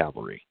Lance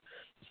Cavalry.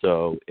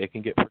 So it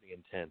can get pretty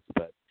intense,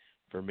 but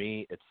for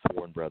me, it's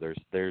Sworn Brothers.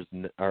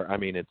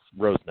 It's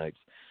Rose Knights.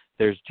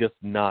 There's just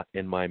not,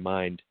 in my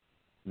mind,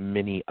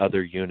 many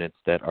other units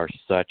that are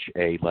such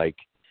a, like,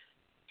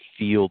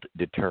 field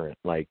deterrent.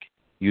 Like,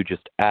 you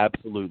just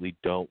absolutely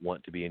don't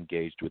want to be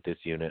engaged with this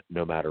unit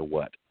no matter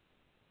what.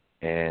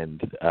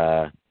 And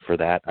for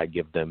that, I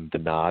give them the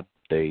nod.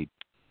 They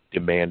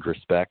demand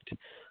respect.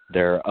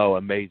 They're,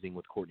 amazing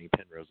with Courtney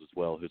Penrose as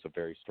well, who's a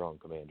very strong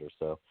commander.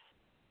 So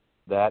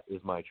that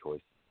is my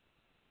choice.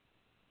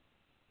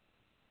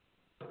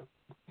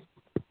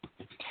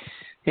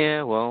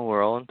 Yeah, well,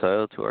 we're all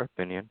entitled to our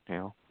opinion, you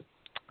know.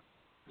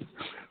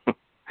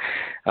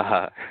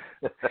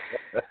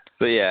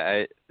 But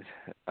yeah,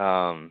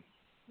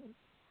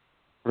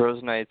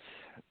 Rose Knights,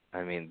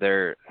 I mean,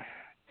 they're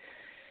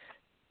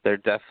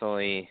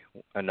definitely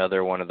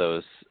another one of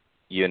those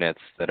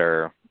units that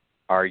are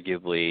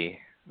arguably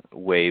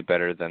way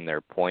better than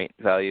their point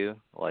value,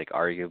 like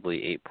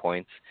arguably 8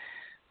 points.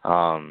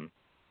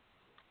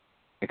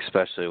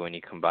 Especially when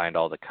you combined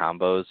all the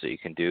combos that you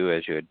can do,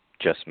 as you had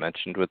just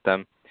mentioned with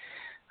them.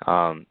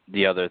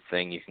 The other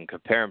thing you can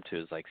compare them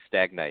to is like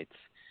Stag Knights.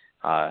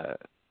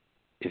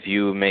 If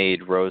you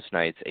made Rose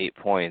Knights 8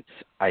 points,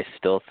 I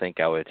still think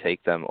I would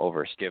take them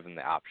over, given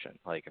the option.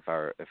 Like if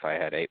I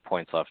had 8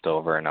 points left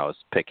over and I was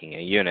picking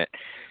a unit,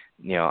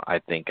 you know, I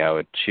think I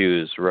would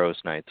choose Rose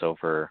Knights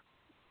over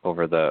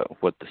what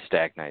the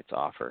Stag Knights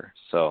offer.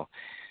 So,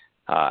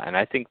 and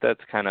I think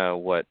that's kind of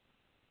what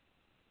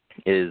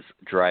is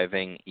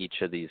driving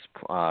each of these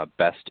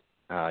best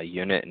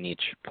unit in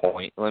each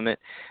point limit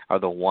are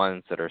the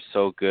ones that are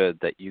so good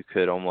that you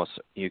could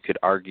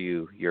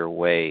argue your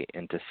way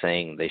into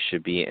saying they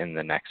should be in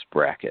the next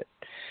bracket.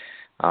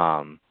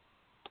 You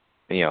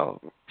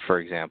know, for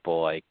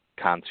example, like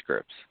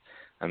conscripts.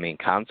 I mean,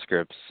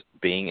 conscripts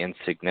being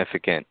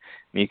insignificant,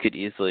 you could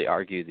easily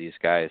argue these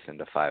guys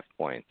into 5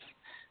 points.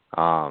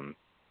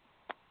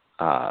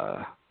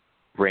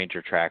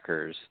 Ranger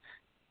trackers,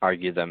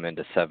 argue them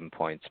into 7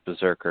 points.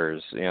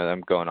 Berserkers, you know,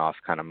 I'm going off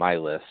kind of my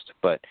list,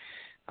 but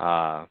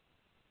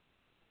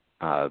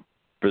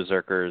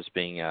Berserkers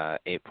being a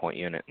 8-point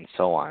unit and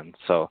so on.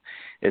 So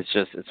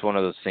it's one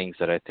of those things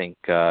that I think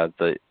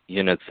the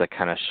units that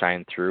kind of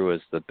shine through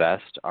as the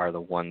best are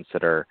the ones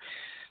that are,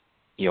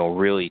 you know,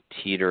 really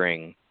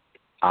teetering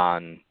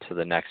on to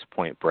the next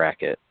point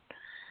bracket.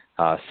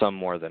 Some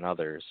more than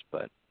others,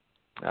 but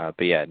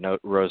yeah,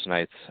 Rose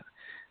Knights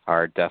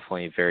are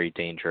definitely very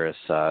dangerous.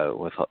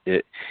 With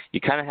it,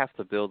 you kind of have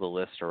to build a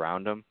list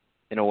around them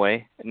in a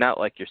way. Not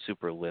like you're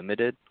super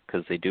limited,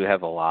 because they do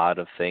have a lot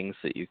of things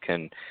that you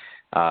can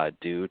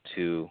do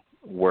to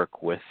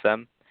work with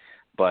them.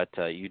 but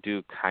you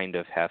do kind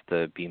of have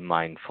to be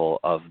mindful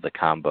of the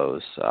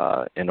combos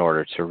in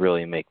order to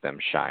really make them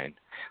shine.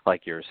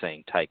 Like you were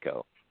saying,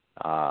 Tycho,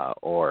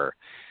 or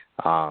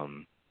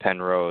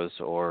Penrose,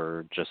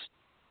 or just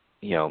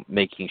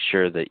making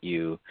sure that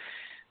you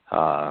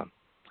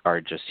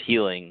are just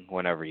healing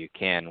whenever you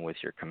can with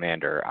your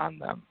commander on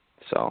them.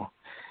 So,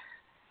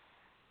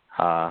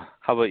 how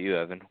about you,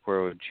 Evan?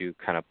 Where would you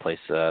kind of place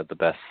the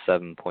best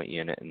 7-point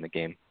unit in the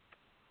game?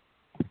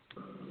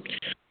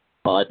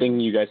 Well, I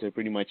think you guys have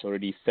pretty much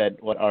already said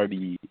what are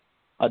the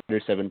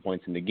other 7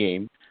 points in the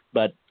game,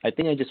 but I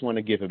think I just want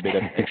to give a bit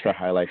of extra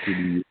highlight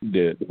to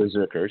the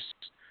Berserkers.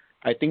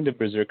 I think the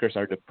Berserkers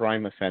are the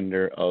prime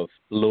offender of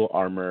low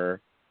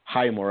armor,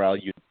 high morale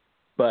unit,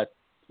 but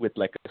with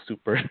like a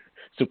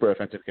super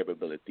offensive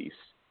capabilities.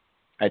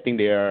 I think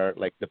they are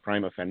like the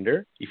prime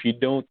offender. If you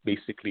don't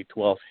basically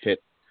 12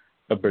 hit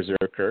a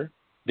Berserker,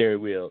 they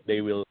will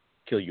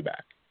kill you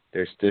back.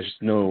 There's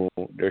no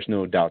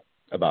doubt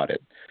about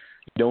it.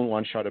 You don't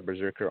one-shot a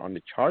Berserker on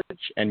the charge,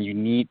 and you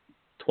need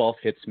 12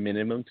 hits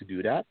minimum to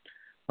do that.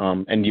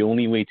 And the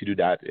only way to do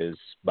that is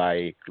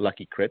by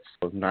lucky crits,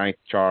 so Knight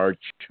charge,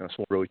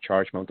 Sword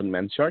charge, Mountain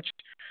Man charge.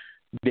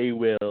 They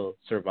will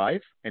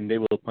survive, and they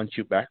will punch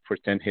you back for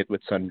 10 hit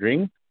with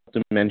Sundering.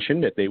 To mention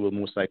that they will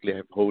most likely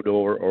have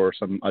Hodor or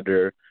some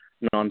other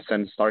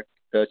nonsense Stark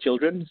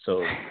children,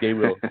 so they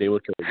will kill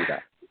you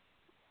back.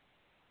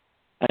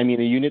 I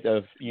mean, a unit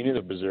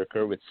of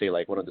Berserker with, say,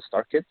 like one of the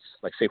Stark kits,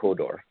 like say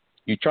Hodor.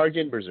 You charge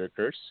in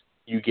Berserkers,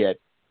 you get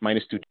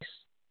 -2 days.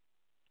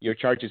 Your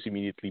charge is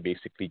immediately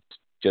basically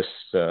just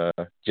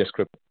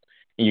crippled,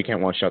 and you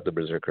can't one-shot the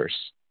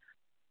Berserkers.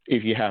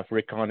 If you have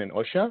Rickon and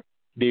Osha,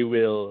 they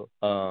will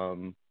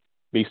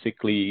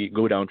basically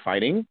go down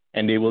fighting,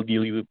 and they will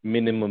deal you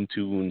minimum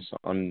 2 wounds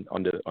on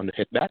the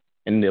hit back,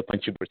 and they'll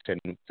punch you for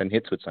 10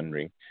 hits with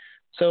Sundering.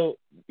 So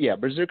yeah,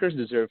 Berserkers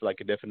deserve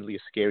definitely a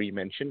scary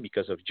mention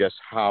because of just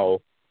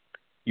how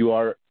you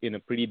are in a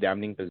pretty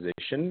damning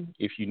position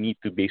if you need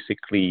to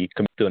basically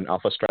commit to an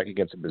alpha strike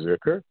against a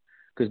Berserker,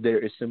 because there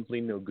is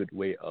simply no good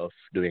way of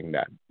doing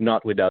that.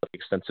 Not without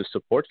extensive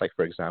support, like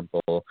for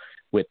example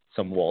with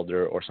some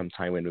Walder or some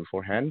Tywin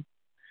beforehand.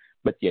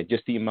 But yeah,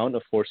 just the amount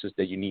of forces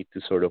that you need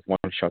to sort of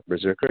one-shot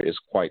Berserker is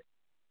quite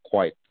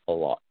a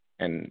lot.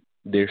 And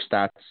their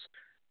stats,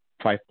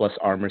 5+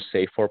 armor,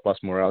 say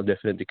 4+ morale,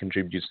 definitely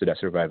contributes to that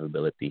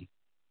survivability.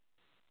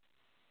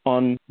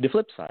 On the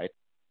flip side,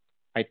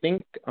 I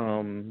think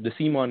the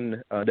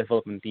CMON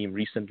development team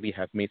recently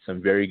have made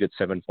some very good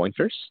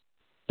 7-pointers.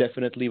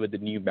 Definitely with the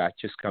new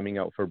batches coming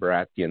out for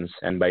Baratheons,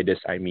 and by this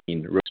I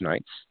mean Rose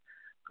Knights.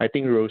 I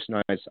think Rose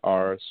Knights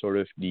are sort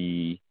of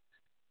the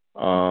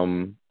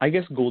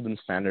golden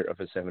standard of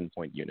a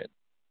 7-point unit.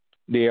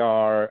 They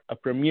are a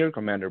premier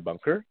commander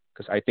bunker,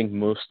 because I think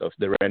most of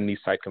the Renly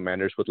side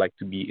commanders would like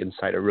to be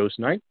inside a Rose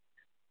Knight.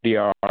 They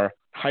are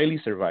highly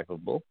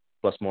survivable,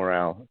 plus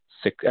morale,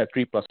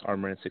 3+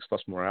 armor and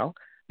 6+ morale.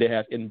 They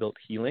have inbuilt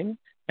healing,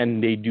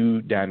 and they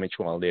do damage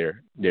while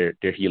they're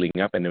healing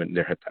up and when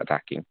they're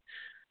attacking.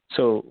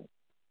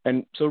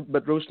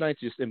 But Rose Knights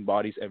just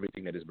embodies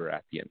everything that is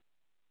Baratheon.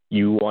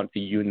 You want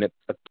the unit,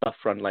 a tough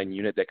frontline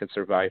unit that can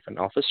survive an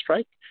alpha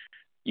strike.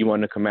 You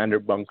want a commander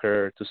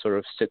bunker to sort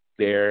of sit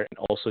there and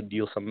also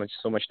deal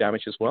so much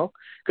damage as well.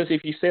 Because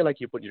if you say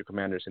you put your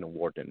commanders in a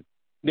Warden,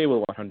 they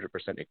will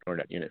 100% ignore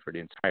that unit for the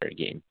entire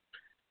game.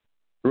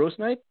 Rose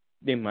Knight,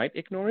 they might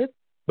ignore it,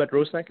 but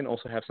Rose Knight can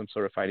also have some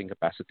sort of fighting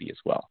capacity as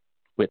well,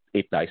 with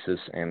 8 dices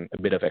and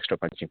a bit of extra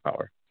punching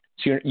power.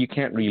 So you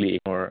can't really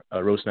ignore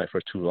a Rose Knight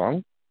for too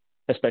long,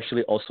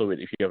 especially also if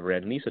you have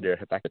Renly, so they're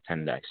attacked with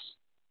 10 dice.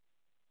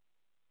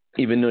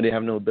 Even though they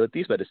have no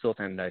abilities, but it's still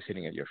 10 dice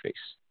hitting at your face.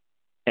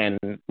 And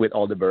with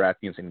all the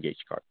Baratheons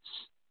engaged cards.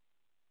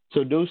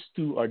 So those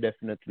two are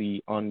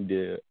definitely on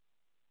the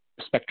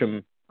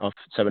spectrum of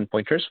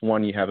 7-pointers.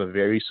 One, you have a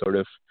very sort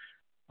of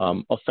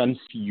offense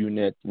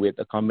unit with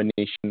a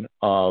combination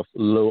of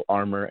low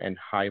armor and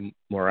high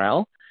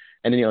morale.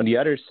 And then on the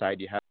other side,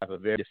 you have a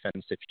very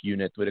defensive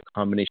unit with a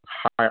combination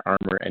of high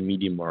armor and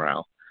medium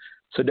morale.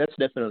 So that's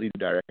definitely the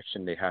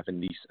direction they have in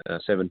these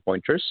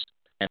 7-pointers.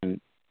 And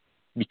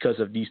because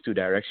of these two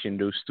directions,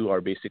 those two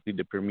are basically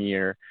the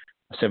premier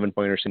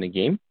 7-pointers in the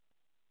game.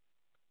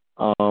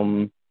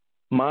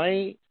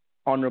 My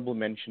honorable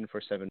mention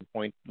for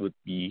 7-point would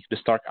be the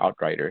Stark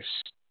Outriders.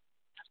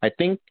 I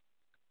think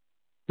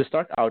the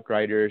Stark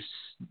Outriders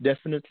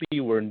definitely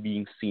weren't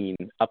being seen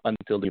up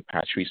until the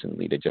patch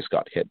recently that just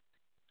got hit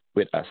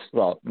with us.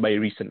 Well, by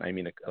recent, I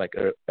mean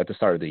at the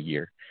start of the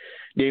year.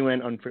 They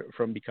went on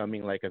from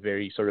becoming a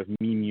very sort of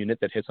meme unit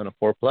that hits on a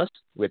 4+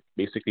 with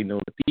basically no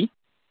T,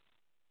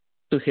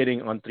 to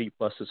hitting on 3+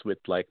 with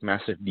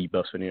massive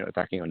debuffs when you're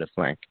attacking on the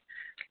flank.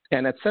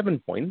 And at 7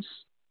 points,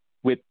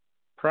 with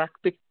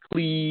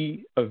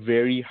practically a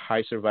very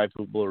high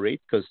survivable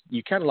rate, because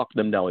you can't lock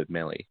them down with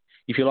melee.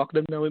 If you lock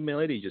them down with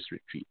melee, they just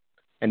retreat.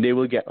 And they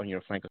will get on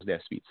your flank because they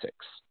have speed 6.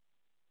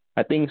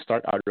 I think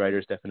Stark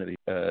Outriders definitely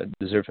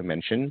deserve a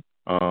mention.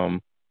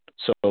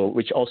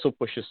 Which also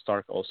pushes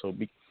Stark also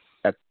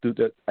at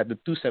the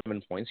 2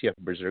 7 points, you have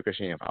Berserkers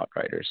and you have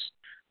Outriders.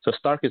 So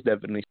Stark is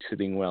definitely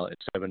sitting well at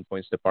 7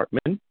 points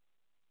department,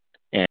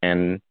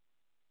 and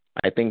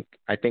I think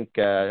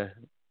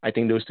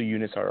those two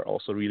units are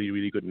also really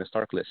really good in the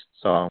Stark list.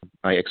 So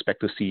I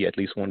expect to see at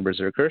least one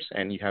Berserkers,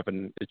 and you have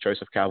the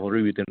choice of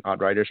cavalry within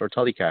Outriders or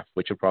Telecav,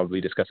 which we'll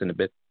probably discuss in a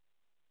bit.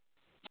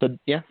 So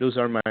yeah, those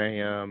are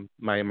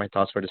my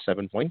thoughts for the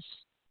 7 points.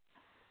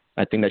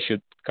 I think that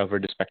should cover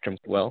the spectrum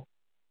well.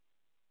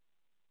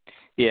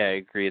 Yeah, I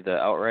agree. The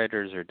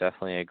Outriders are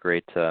definitely a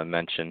great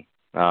mention.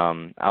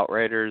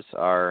 Outriders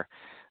are,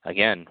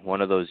 again,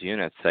 one of those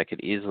units that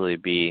could easily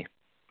be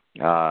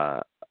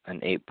an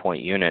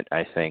 8-point unit,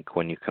 I think,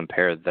 when you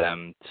compare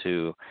them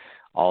to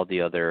all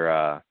the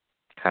other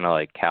kind of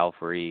like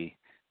cavalry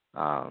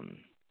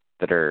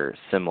that are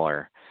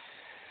similar.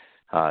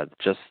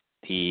 Just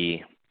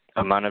the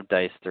amount of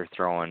dice they're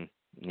throwing,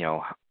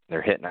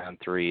 they're hitting on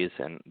threes,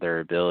 and their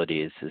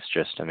abilities is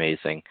just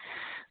amazing.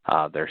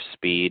 Their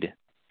speed.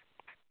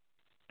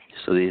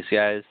 So these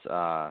guys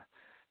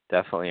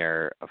definitely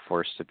are a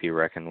force to be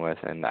reckoned with,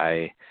 and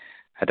I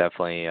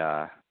definitely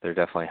they're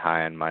definitely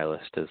high on my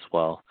list as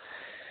well.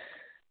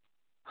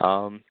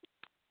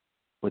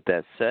 With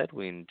that said,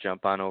 we can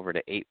jump on over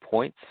to 8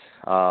 points.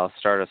 I'll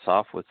start us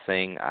off with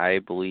saying I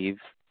believe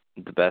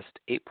the best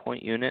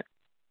 8-point unit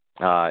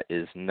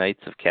is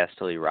Knights of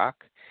Casterly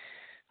Rock,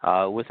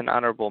 with an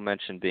honorable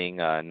mention being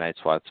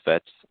Night's Watch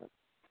Vets.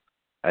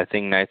 I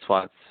think Night's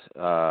Watch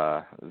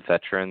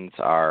veterans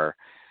are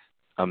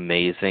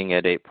amazing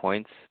at 8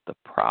 points. The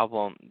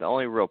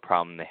only real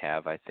problem they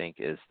have, I think,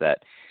 is that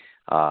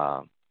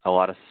a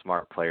lot of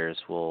smart players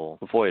will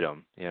avoid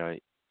them.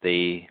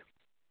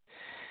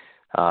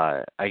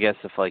 I guess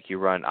if you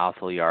run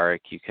Othel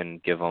Yarick, you can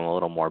give them a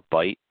little more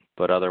bite,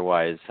 but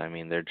otherwise,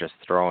 they're just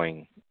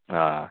throwing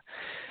 8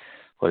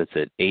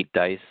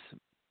 dice,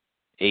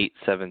 8,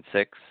 7,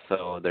 6.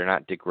 So they're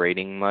not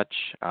degrading much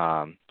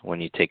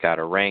when you take out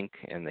a rank,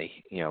 and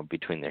they,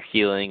 between their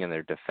healing and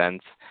their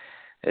defense,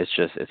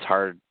 it's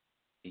hard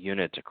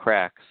unit to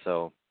crack.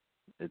 So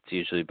it's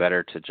usually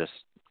better to just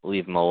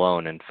leave them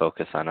alone and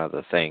focus on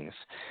other things.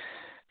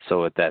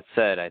 So with that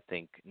said, I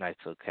think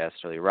Knights of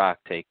Casterly Rock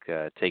take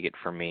it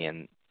from me,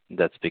 and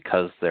that's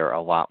because they're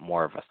a lot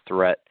more of a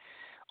threat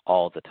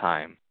all the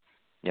time.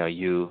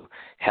 You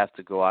have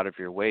to go out of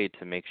your way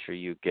to make sure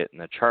you get in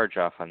the charge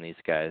off on these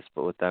guys,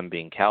 but with them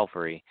being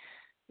cavalry,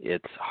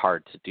 it's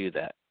hard to do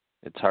that.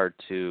 It's hard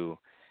to,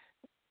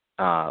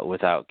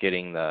 without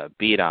getting the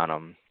beat on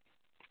them,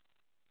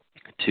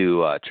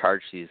 to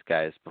charge these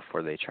guys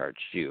before they charge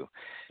you,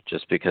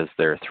 just because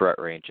their threat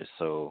range is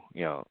so,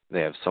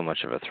 they have so much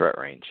of a threat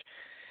range.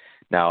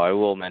 Now, I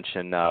will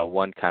mention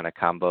one kind of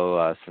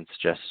combo, since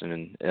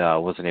Justin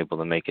wasn't able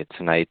to make it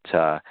tonight,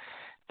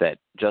 that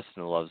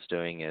Justin loves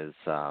doing is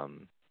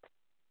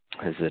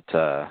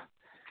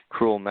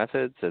Cruel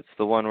Methods. It's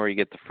the one where you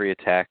get the free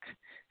attack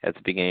at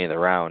the beginning of the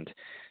round.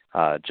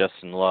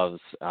 Justin loves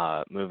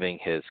moving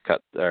his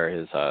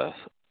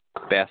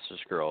Bastard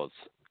Girls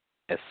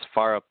as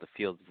far up the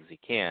field as he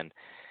can,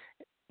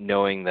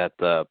 knowing that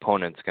the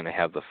opponent's going to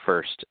have the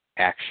first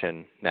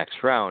action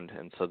next round,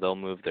 and so they'll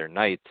move their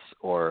knights,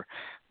 or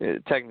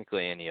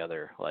technically any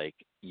other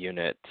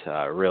unit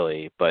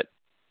really, but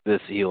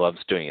he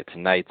loves doing it to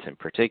knights in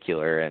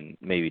particular, and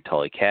maybe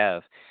Tully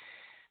Cav.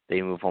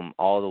 They move them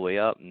all the way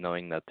up,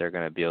 knowing that they're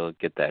going to be able to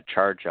get that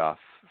charge off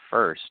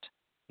first,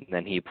 and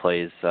then he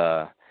plays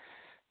the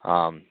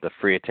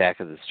free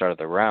attack at the start of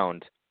the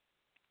round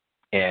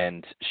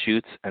and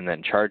shoots and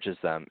then charges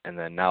them, and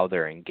then now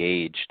they're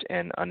engaged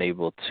and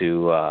unable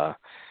to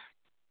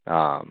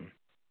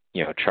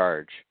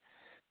charge.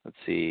 Let's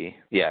see.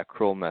 Yeah,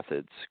 Cruel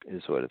Methods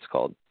is what it's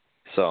called.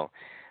 So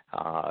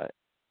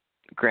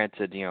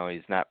granted,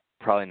 he's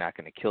probably not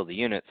going to kill the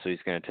unit, so he's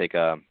going to take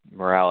a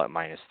morale at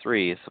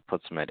 -3, so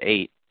puts him at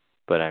 8.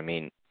 But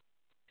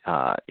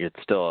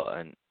it's still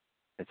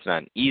it's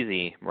not an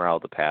easy morale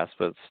to pass,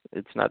 but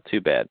it's not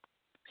too bad.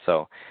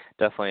 So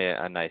definitely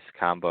a nice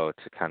combo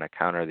to kind of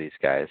counter these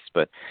guys.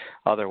 But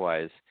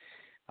otherwise,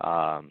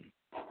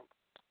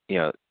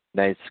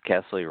 Knights of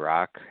Casterly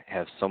Rock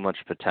have so much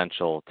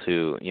potential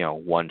to,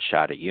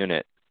 one-shot a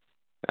unit.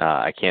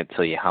 I can't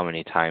tell you how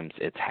many times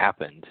it's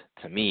happened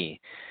to me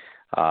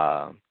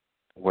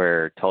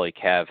where Tully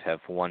Cav have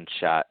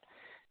one-shot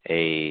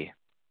a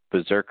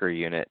Berserker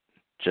unit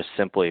just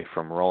simply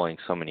from rolling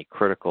so many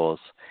criticals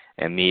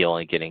and me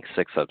only getting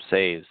 6-up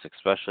saves,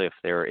 especially if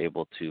they were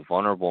able to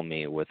vulnerable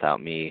me without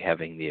me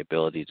having the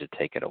ability to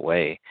take it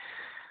away.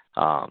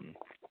 Not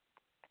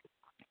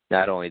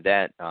only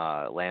that,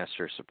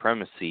 Lannister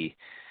Supremacy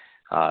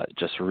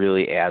just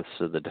really adds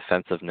to the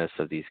defensiveness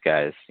of these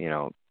guys.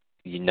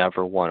 You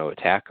never want to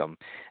attack them.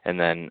 And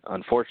then,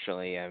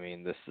 unfortunately,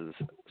 this is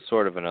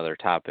sort of another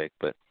topic,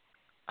 but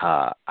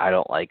I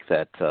don't like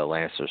that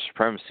Lannister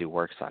Supremacy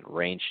works on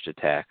ranged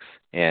attacks.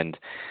 And,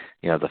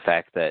 the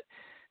fact that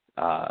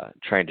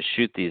trying to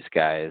shoot these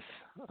guys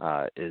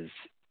is,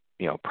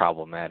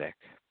 problematic.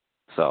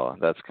 So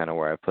that's kind of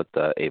where I put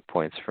the 8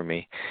 points for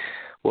me.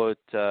 Where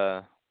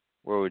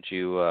would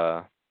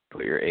you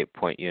put your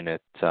 8-point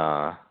unit,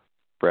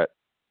 Brett?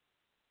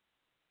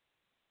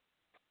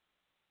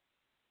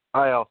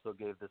 I also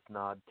gave this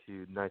nod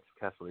to Knights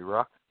of Casterly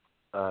Rock.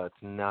 It's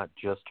not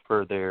just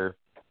for their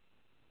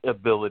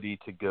ability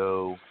to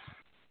go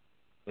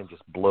and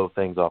just blow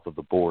things off of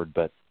the board,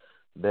 but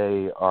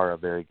they are a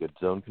very good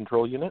zone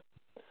control unit,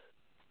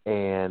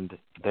 and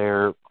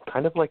they're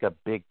kind of like a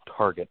big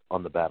target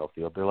on the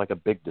battlefield. They're like a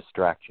big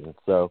distraction.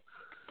 So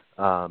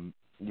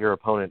your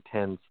opponent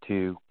tends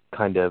to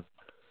kind of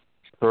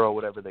throw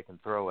whatever they can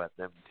throw at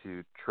them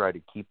to try to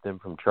keep them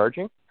from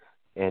charging,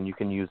 and you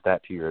can use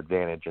that to your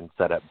advantage and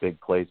set up big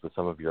plays with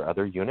some of your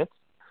other units.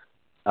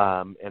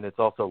 And it's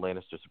also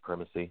Lannister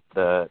supremacy.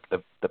 The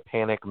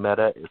panic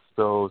meta is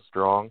so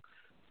strong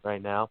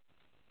right now.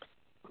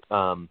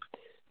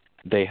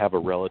 They have a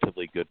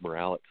relatively good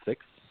morale at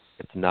 6.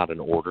 It's not an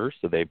order,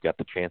 so they've got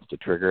the chance to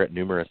trigger it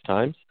numerous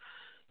times.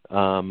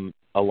 A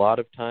lot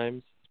of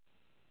times,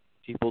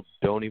 people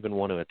don't even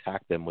want to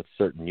attack them with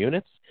certain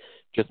units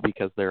just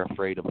because they're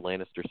afraid of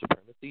Lannister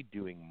supremacy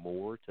doing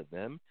more to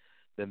them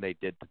than they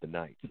did to the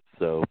Knights.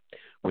 So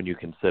when you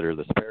consider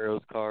the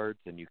Sparrows cards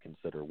and you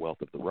consider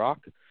Wealth of the Rock,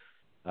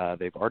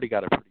 they've already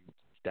got a pretty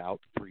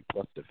stout 3+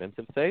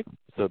 defensive save,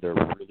 so they're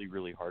really,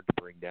 really hard to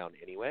bring down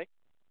anyway.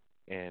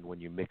 And when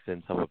you mix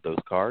in some of those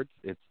cards,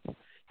 it's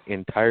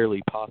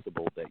entirely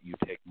possible that you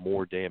take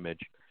more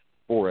damage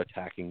for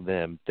attacking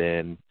them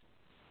than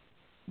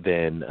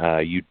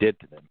you did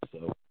to them.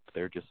 So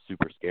they're just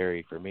super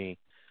scary for me.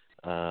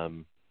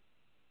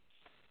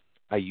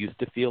 I used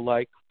to feel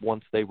like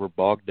once they were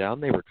bogged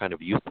down, they were kind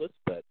of useless.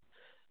 But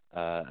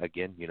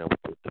again,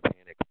 with the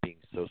panic being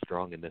so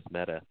strong in this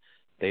meta,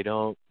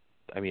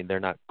 they're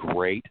not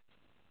great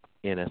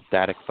in a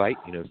static fight.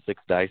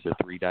 6 dice or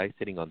 3 dice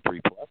hitting on 3+,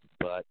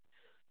 but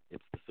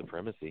it's the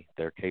supremacy.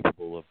 They're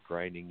capable of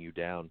grinding you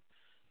down.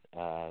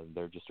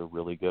 They're just a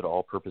really good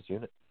all-purpose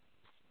unit.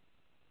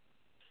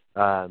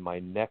 My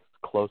next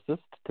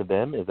closest to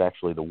them is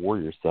actually the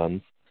Warrior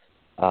Sons.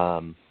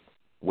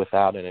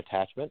 Without an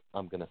attachment,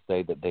 I'm going to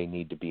say that they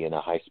need to be in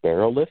a High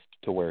Sparrow list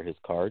to where his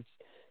cards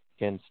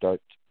can start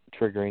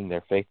triggering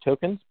their faith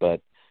tokens,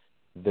 but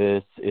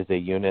this is a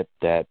unit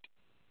that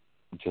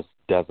just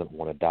doesn't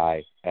want to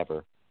die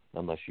ever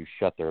unless you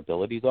shut their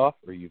abilities off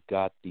or you've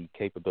got the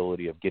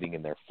capability of getting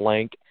in their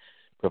flank,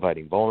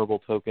 providing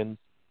vulnerable tokens.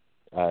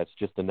 It's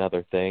just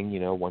another thing,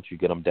 once you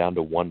get them down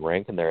to 1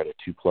 rank and they're at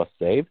a 2+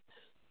 save,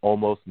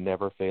 almost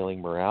never failing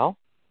morale.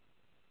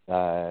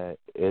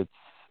 It's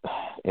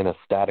in a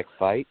static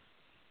fight.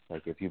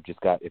 Like if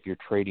you're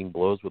trading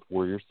blows with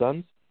Warrior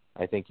Sons,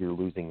 I think you're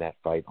losing that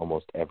fight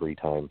almost every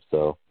time.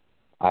 So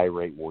I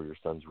rate Warrior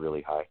Sons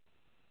really high.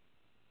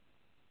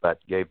 But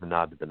gave the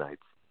nod to the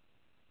Knights.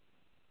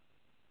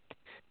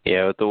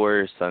 Yeah, with the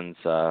Warrior Sons,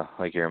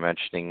 like you were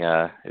mentioning,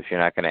 if you're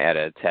not going to add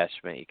an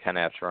attachment, you kind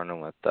of have to run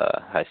them with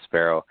High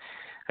Sparrow.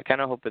 I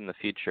kind of hope in the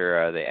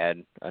future they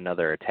add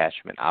another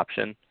attachment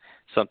option,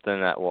 something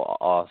that will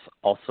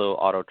also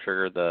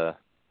auto-trigger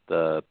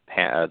the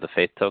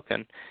faith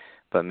token,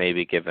 but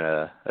maybe give it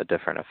a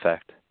different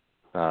effect.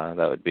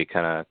 That would be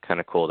kind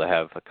of cool to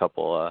have a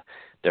couple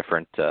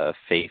different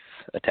faith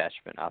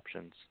attachment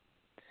options.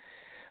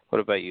 What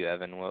about you,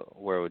 Evan?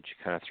 Where would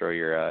you kind of throw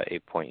your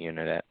 8-point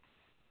unit at?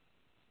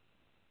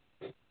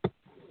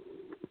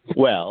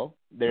 Well,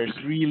 there's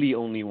really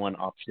only one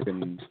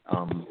option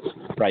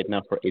right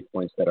now for 8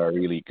 points that are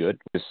really good,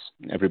 because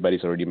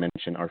everybody's already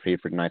mentioned our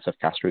favorite Knights of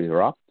Casterly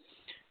Rock,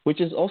 which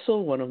is also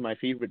one of my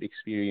favorite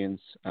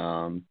experience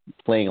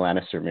playing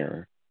Lannister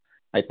Mirror.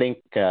 I think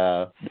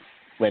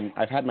when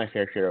I've had my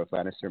fair share of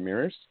Lannister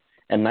Mirrors,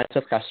 and Knights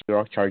of Casterly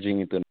Rock charging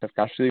into Knights of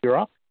Casterly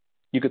Rock,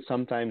 you could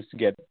sometimes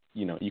get,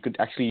 you could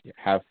actually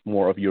have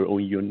more of your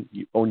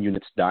own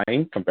units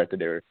dying compared to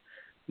their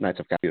Knights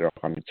of Casterly Rock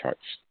on the charge.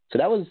 So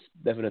that was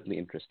definitely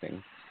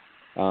interesting.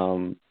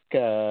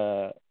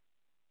 The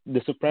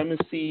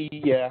supremacy,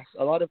 yes,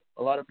 a lot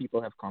of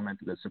people have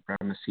commented that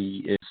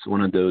supremacy is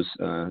one of those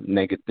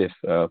negative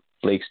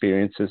play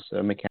experiences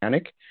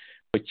mechanic,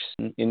 which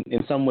in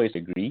some ways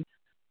agree,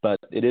 but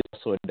it is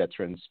also a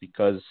deterrence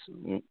because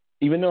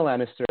even though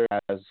Lannister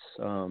has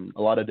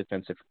a lot of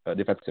defensive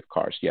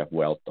cards, you have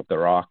Wealth of the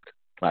Rock,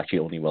 well, actually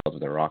only Wealth of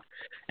the Rock,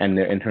 and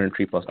their inherent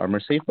 3+ armor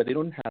save, but they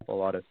don't have a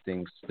lot of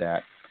things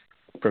that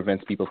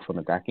prevents people from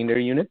attacking their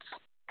units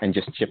and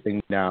just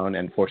chipping down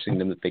and forcing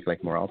them to take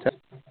like morale test.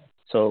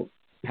 So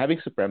having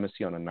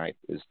supremacy on a knight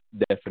is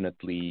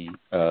definitely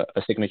a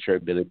signature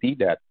ability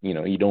that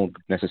you don't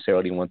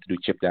necessarily want to do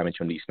chip damage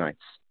on these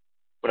knights.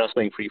 When I was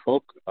playing Free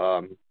Folk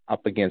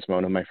up against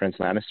one of my friends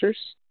Lannisters,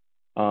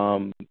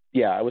 I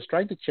was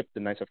trying to chip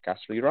the Knights of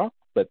Casterly Rock,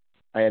 but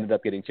I ended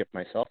up getting chipped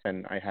myself,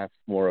 and I have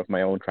more of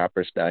my own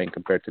trappers dying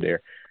compared to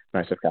their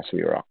Knights of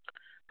Casterly Rock.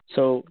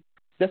 So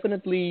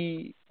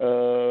definitely,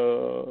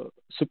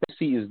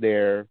 supremacy is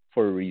there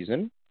for a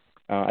reason.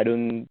 I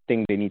don't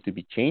think they need to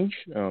be changed,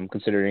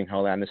 considering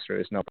how Lannister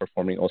is now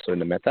performing also in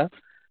the meta.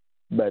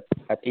 But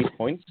at 8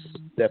 points,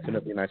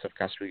 definitely Knights of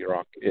Casterly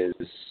Rock is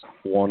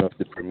one of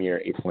the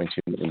premier 8 points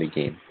in the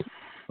game.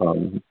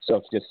 So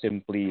it's just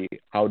simply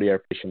how they are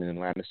positioned in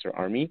the Lannister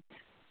army.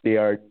 They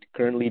are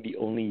currently the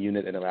only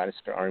unit in the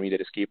Lannister army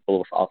that is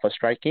capable of alpha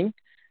striking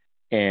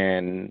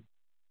and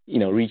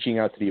reaching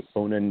out to the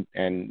opponent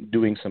and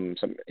doing some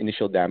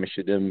initial damage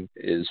to them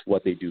is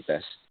what they do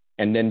best.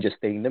 And then just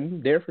staying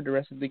them there for the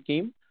rest of the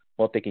game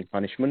while taking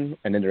punishment,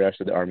 and then the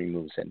rest of the army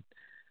moves in.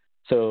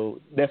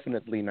 So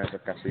definitely Knights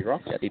of Castle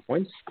Rock at 8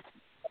 points.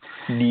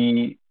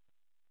 The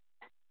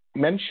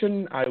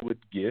mention I would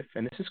give,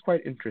 and this is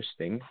quite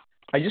interesting,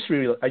 I just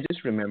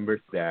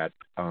remembered that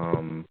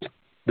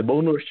the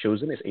Bone Lord's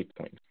Chosen is 8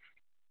 points.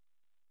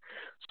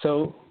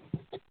 So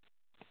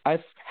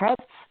I've had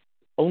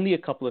only a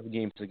couple of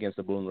games against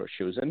the Bone Lord's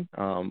Chosen.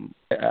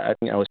 I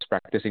think I was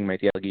practicing my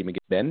TL game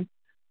against Ben,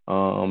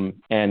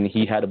 and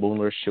he had a Bone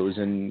Lord's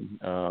Chosen,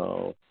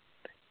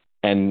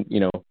 and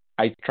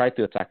I tried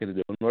to attack the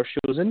Bone Lord's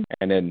Chosen,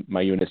 and then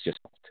my units just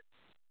helped.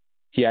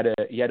 He had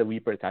a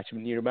Weeper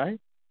attachment nearby,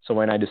 so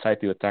when I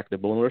decided to attack the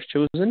Bone Lord's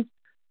Chosen,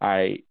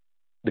 I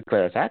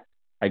declare attack.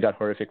 I got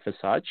Horrific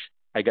Visage.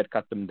 I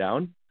cut them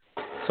down.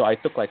 So I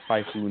took like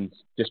 5 wounds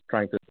just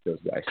trying to hit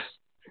those guys.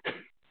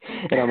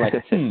 And I'm like,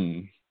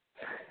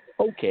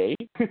 okay.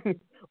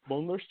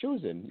 Bone Lord's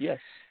Chosen, yes.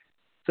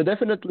 So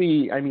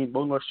definitely,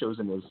 Bone Lord's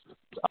Chosen is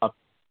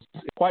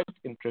quite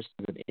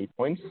interesting at 8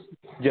 points.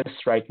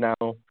 Just right now,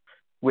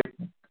 with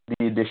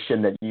the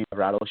addition that you have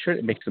Rattleshirt,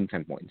 it makes them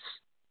 10 points.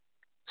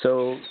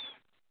 So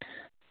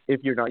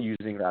if you're not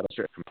using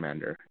Rattleshirt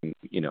Commander,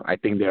 I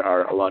think there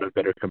are a lot of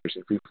better commanders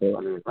in free flow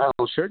under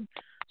Rattleshirt.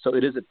 So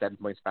it is a 10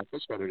 points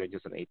package rather than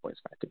just an 8 points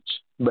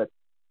package. But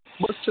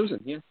Lord's Chosen,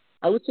 yeah.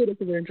 I would say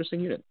that's a very interesting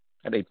unit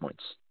at 8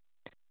 points.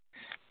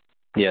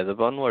 Yeah, the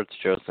Bone Lord's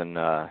Chosen,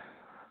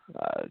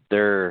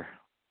 they're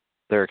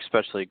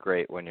especially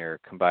great when you're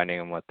combining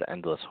them with the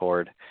Endless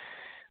Horde.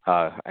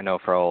 I know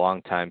for a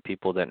long time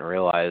people didn't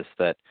realize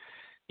that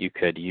you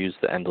could use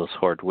the Endless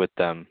Horde with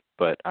them,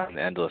 but on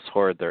the Endless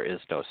Horde there is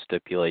no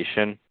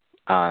stipulation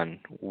on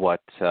what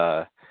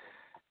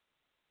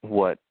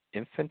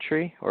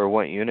infantry or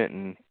what unit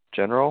in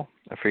general.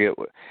 I forget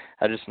what.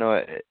 I just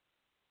know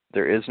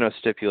there is no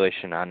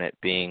stipulation on it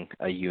being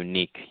a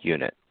unique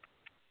unit.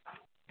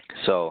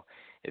 So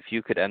if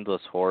you could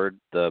Endless Horde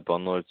the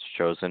Bone Lord's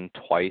Chosen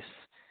twice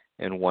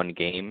in one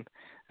game,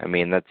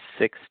 that's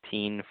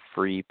 16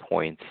 free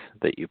points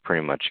that you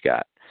pretty much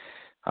got.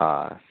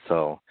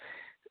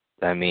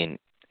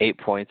 8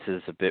 points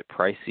is a bit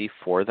pricey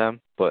for them,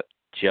 but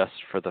just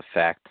for the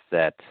fact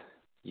that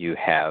you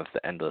have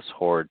the Endless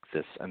Horde,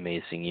 this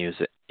amazing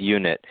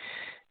unit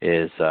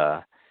is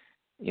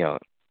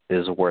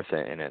worth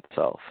it in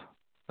itself.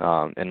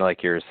 And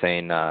like you were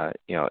saying,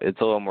 it's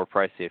a little more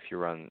pricey if you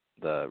run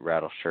the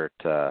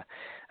Rattleshirt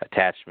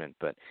attachment,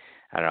 but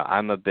I don't know.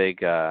 I'm a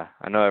big. I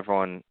know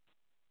everyone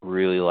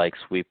really likes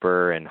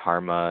Weeper and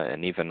Harma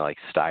and even like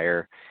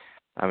Styre.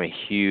 I'm a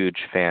huge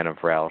fan of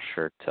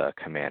Rattleshirt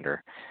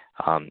Commander.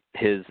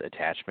 His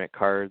attachment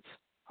cards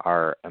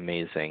are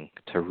amazing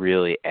to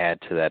really add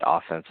to that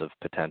offensive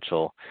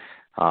potential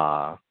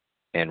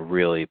and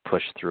really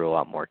push through a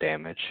lot more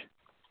damage.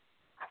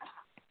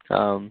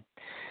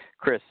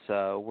 Chris,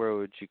 where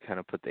would you kind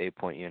of put the 8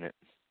 point unit?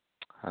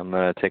 I'm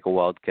going to take a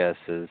wild guess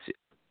as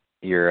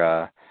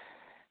your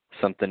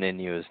something in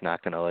you is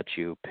not going to let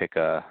you pick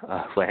a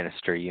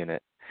Lannister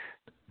unit.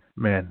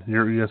 Man,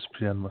 your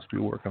ESPN must be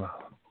working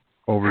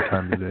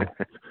overtime today.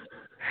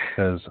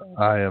 Because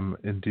I am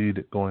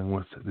indeed going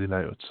with the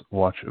Night's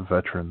Watch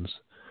Veterans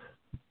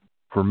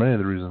for many of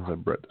the reasons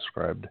that Brett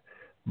described,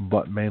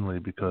 but mainly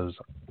because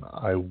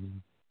I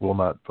will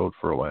not vote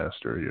for a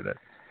Lannister unit.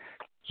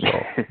 So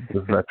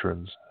the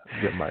Veterans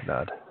get my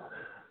nod.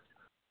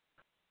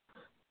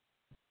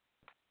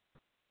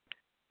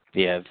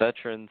 Yeah,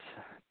 Veterans,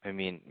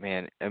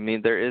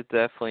 there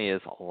definitely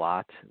is a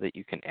lot that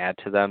you can add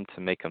to them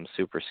to make them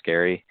super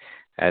scary.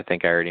 I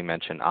think I already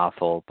mentioned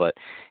Othel, but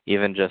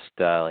even just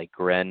like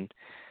Gren.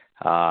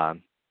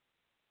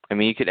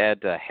 You could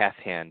add Half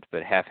Hand,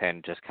 but Half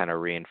Hand just kind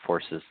of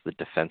reinforces the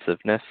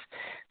defensive-ness.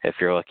 If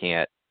you're looking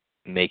at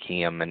making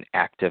him an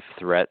active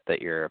threat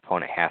that your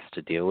opponent has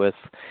to deal with,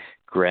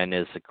 Gren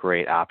is a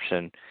great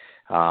option.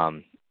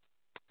 Daario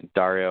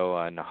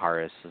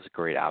Naharis is a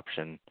great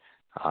option.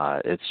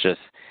 It's just,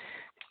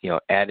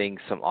 adding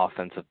some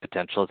offensive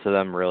potential to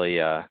them really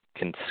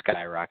can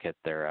skyrocket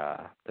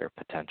their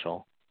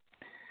potential.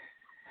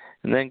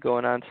 And then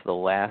going on to the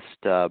last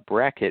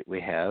bracket we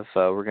have,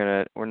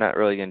 we're not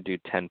really gonna do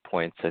 10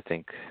 points. I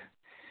think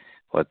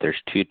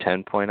there's 2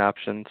 10-point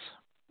options,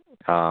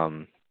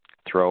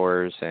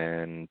 throwers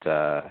and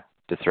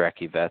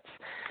Dothraki vets.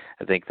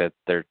 I think that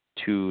they're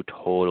 2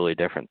 totally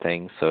different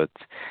things, so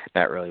it's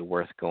not really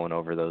worth going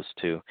over those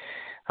 2.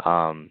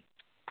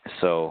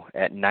 So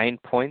at 9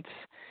 points,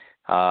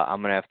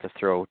 I'm gonna have to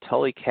throw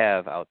Tully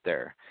Cav out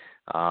there.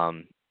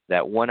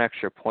 That 1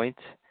 extra point,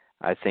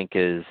 I think,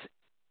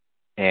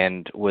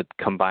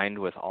 combined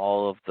with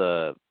all of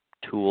the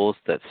tools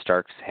that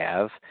Starks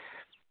have,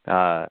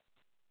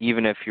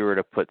 even if you were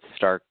to put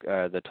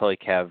the Tully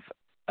Cav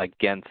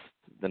against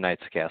the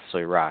Knights of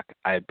Casterly Rock,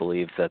 I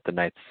believe that the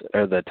Knights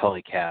or the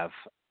Tully Cav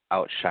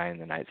outshine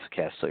the Knights of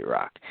Casterly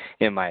Rock,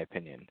 in my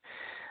opinion.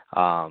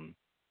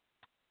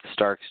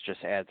 Starks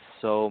just adds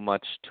so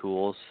much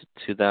tools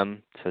to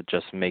them to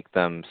just make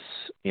them,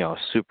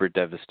 super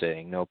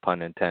devastating. No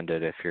pun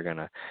intended. If you're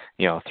gonna,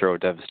 throw a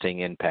devastating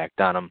impact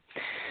on them.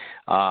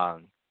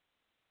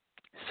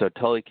 So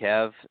Tully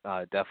Cav,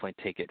 definitely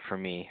take it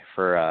from me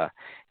for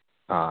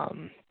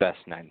best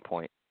 9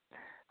 point.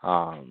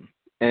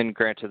 And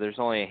granted, there's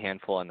only a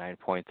handful of 9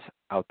 points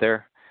out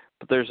there,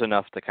 but there's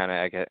enough to kind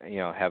of,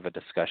 have a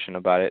discussion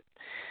about it.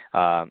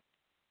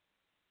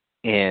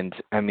 And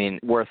I mean,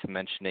 worth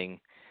mentioning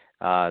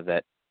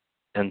that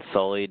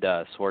Unsullied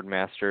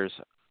Swordmasters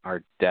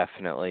are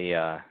definitely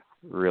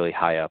really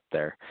high up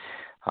there.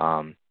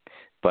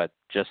 But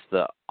just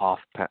the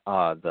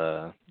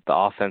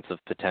offensive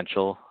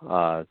potential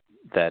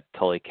that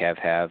Tully Cav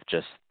have,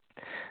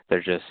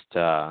 they're just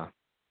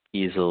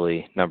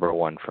easily number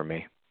one for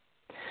me.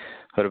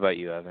 What about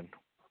you, Evan?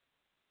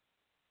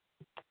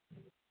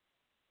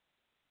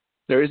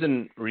 There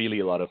isn't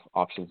really a lot of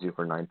options here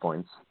for 9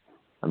 points.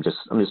 I'm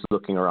just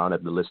looking around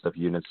at the list of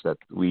units that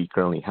we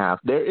currently have.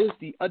 There is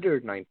the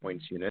other 9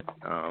 points unit,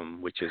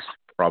 which is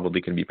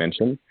probably can be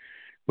mentioned,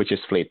 which is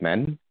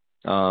Flateman.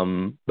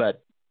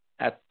 But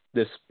at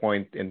this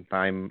point in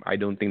time, I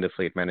don't think the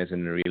Flateman is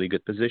in a really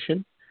good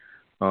position.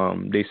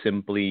 They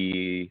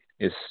simply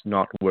is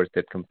not worth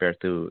it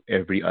compared to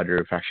every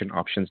other faction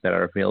options that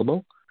are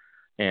available.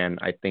 And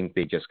I think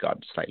they just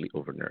got slightly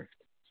overnerfed.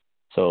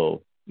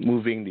 So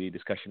moving the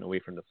discussion away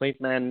from the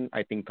Flateman,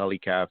 I think Tully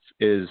Cav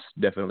is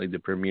definitely the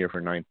premier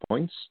for 9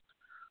 points.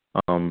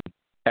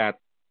 At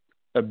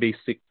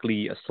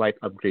basically a slight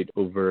upgrade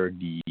over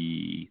the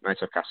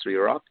Knights of Casterly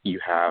Rock, you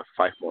have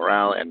 5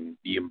 morale and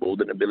the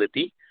Embolden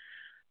ability.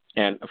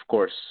 And of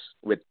course,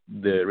 with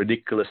the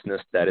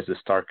ridiculousness that is the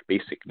Stark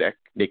basic deck,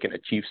 they can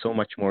achieve so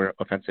much more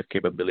offensive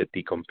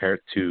capability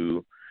compared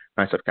to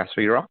Knights of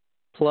Casterly Rock.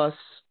 Plus,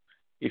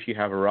 if you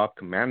have a Rock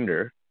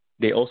Commander,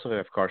 they also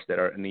have cards that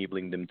are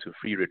enabling them to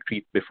free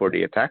retreat before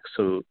they attack.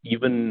 So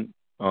even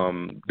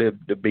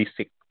the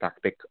basic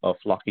tactic of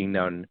locking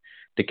down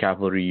the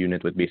cavalry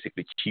unit with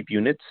basically cheap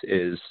units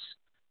is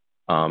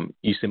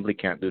you simply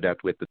can't do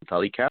that with the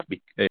Tully Cav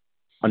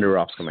under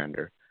Rock's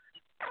Commander.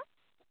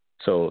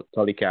 So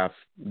Tully Cav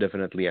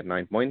definitely at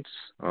 9 points.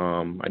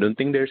 I don't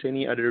think there's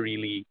any other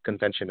really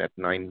contention at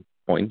 9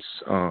 points.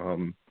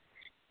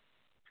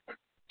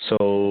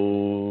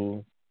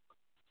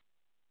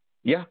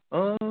 Yeah,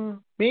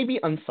 maybe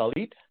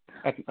Unsullied.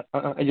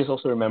 I just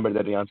also remember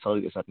that the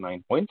Unsullied is at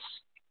 9 points.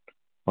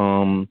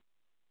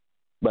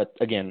 But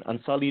again,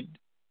 Unsullied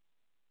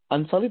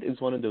is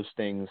one of those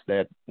things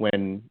that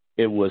when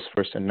it was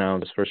first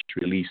announced, first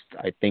released,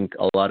 I think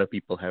a lot of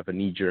people have a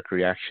knee-jerk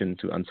reaction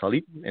to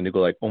Unsullied, and they go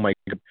like, "Oh my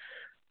God,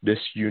 this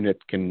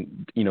unit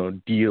can,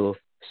 deal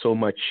so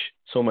much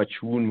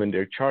wound when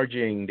they're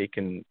charging. They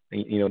can,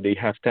 they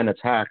have 10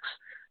 attacks,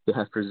 they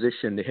have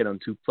precision, they hit on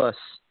 2+."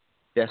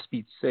 They have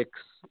speed 6,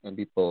 and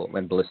people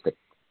went ballistic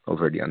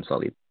over the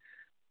Unsullied.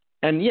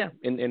 And yeah,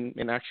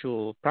 in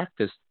actual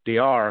practice, they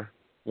are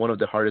one of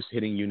the hardest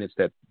hitting units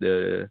that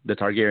the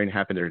Targaryen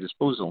have at their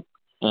disposal.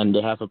 And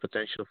they have a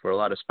potential for a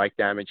lot of spike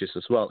damages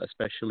as well,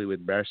 especially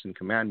with Barristan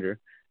Commander,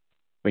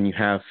 when you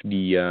have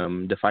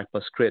the 5+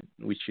 crit,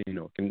 which,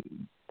 can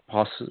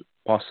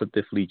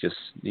positively just,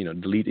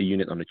 delete a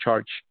unit on a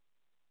charge.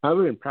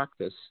 However, in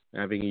practice,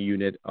 having a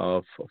unit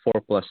of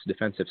 4+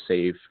 defensive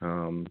save,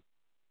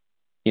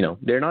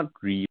 they're not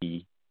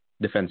really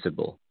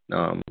defensible.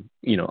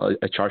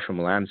 A charge from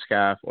a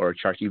Landscaff or a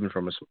charge even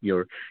from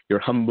your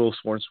humble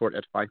Sworn Sword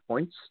at 5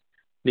 points,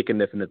 they can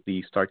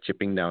definitely start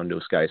chipping down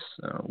those guys,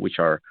 which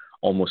are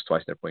almost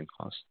twice their point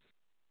cost.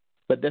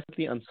 But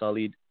definitely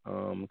Unsullied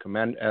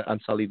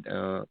Unsullied,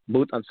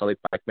 both Unsullied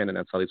Pikemen and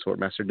Unsullied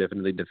Swordmaster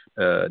definitely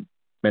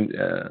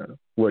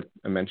worth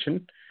a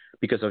mention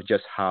because of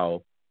just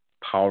how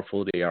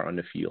powerful they are on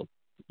the field.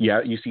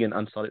 Yeah, you see an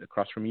Unsullied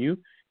across from you,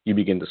 you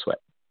begin to sweat.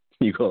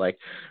 You go like,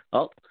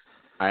 "Oh,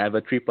 I have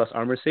a 3+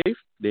 armor save.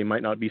 They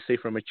might not be safe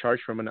from a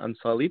charge from an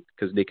Unsullied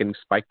because they can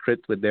spike crit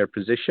with their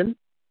position,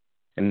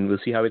 and we'll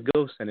see how it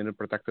goes." And in a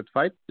protected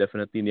fight,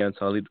 definitely the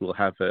Unsullied will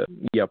have the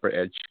upper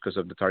edge because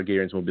of the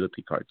Targaryen's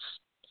mobility cards.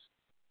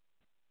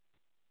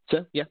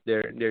 So yeah,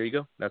 there you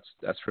go.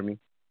 That's for me.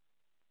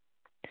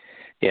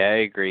 Yeah, I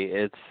agree.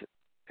 It's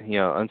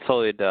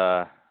Unsullied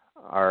they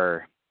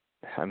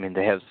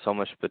have so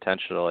much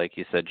potential, like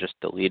you said, just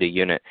to lead a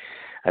unit.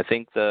 I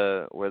think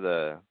where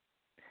the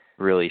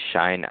really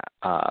shine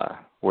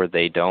where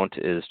they don't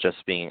is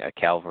just being a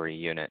cavalry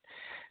unit,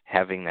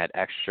 having that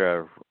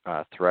extra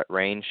threat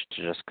range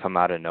to just come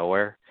out of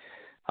nowhere.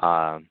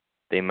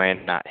 They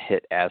might not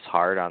hit as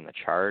hard on the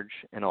charge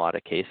in a lot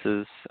of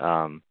cases,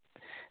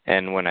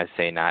 and when I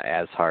say not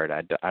as hard,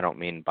 I don't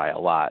mean by a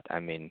lot. I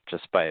mean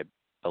just by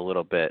a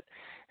little bit,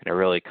 and it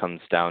really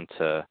comes down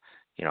to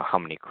how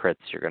many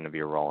crits you're going to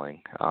be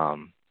rolling,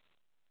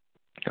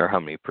 or how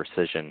many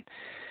precision.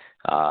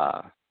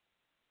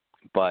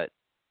 But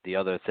the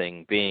other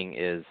thing being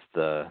is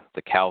the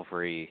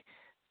cavalry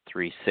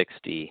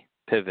 360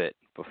 pivot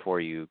before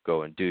you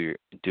go and do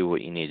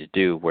what you need to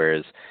do.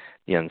 Whereas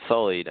the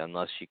Unsullied,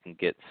 unless you can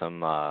get some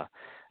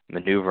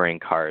maneuvering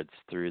cards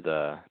through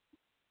the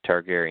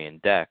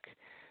Targaryen deck,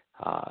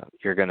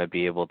 you're going to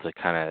be able to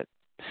kind of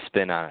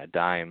spin on a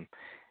dime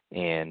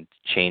and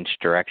change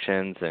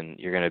directions, and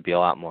you're going to be a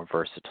lot more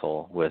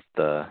versatile with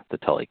the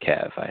Tully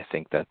Cav. I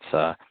think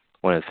that's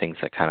one of the things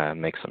that kind of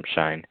makes them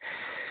shine.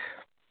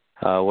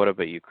 What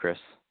about you, Chris?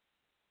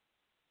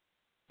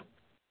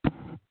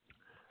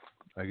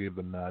 I gave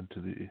the nod to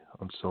the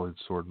Unsullied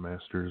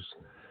Swordmasters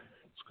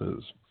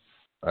because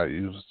I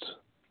used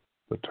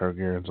the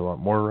Targaryens a lot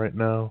more right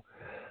now,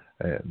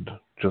 and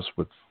just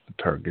with the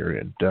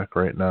Targaryen deck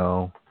right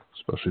now,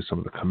 especially some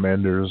of the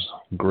commanders,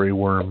 Grey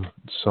Worm,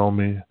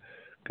 Selmy,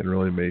 can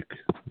really make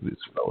these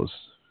fellas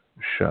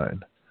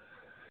shine.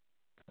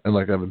 And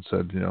like Evan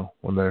said,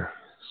 when they're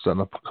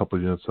setting up a couple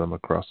of units of them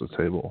across the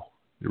table,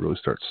 you really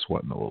start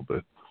sweating a little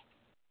bit.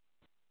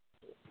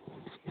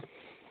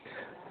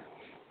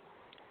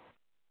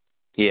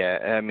 Yeah,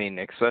 I mean,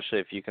 especially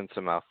if you can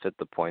somehow fit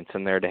the points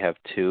in there to have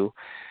two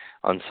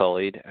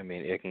Unsullied, I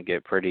mean, it can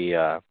get pretty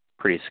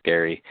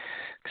scary,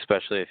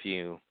 especially if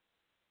you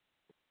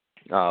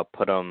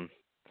put them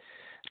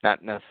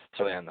not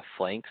necessarily on the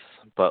flanks,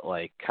 but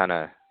like kind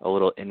of a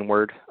little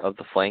inward of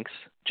the flanks,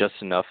 just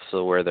enough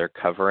so where they're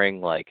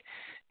covering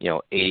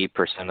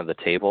 80% of the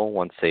table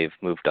once they've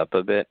moved up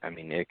a bit. I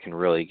mean, it can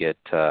really get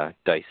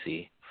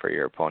dicey for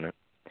your opponent.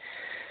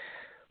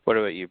 What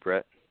about you,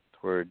 Brett?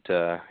 Where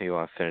you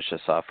want to finish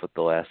us off with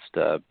the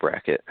last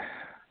bracket?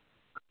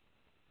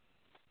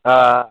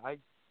 I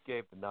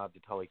gave the nod to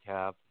Tully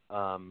Cav.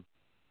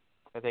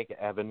 I think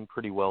Evan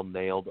pretty well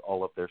nailed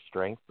all of their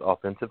strengths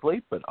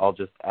offensively, but I'll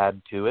just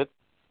add to it.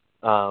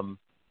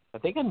 I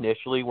think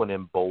initially when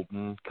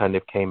Embolden kind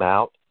of came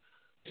out,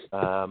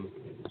 I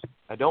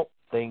don't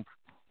think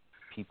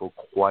people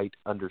quite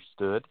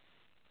understood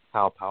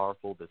how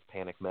powerful this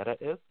panic meta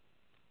is.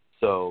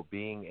 So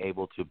being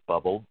able to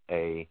bubble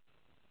a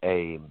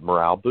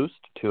morale boost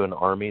to an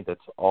army that's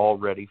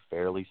already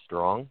fairly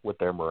strong with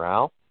their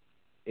morale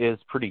is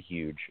pretty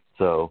huge.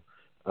 So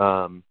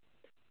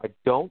I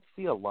don't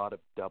see a lot of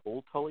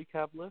double Tully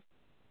Cav lists,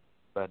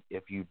 but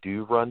if you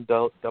do run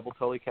double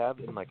Tully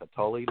Cav in like a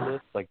Tully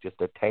list, like just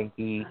a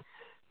tanky,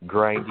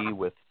 grindy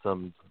with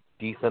some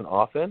decent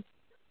offense,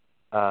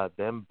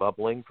 them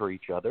bubbling for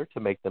each other to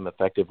make them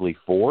effectively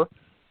 4,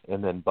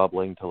 and then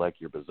bubbling to like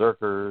your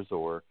Berserkers,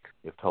 or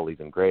if Tully's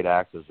in Great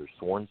Axes or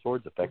Sworn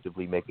Swords,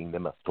 effectively making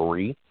them a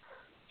 3.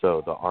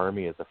 So the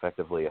army is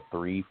effectively a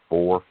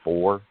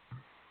 3-4-4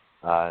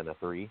 and a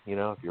 3,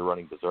 if you're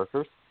running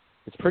Berserkers.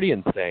 It's pretty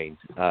insane.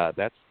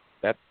 That's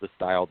the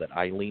style that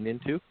I lean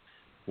into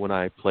when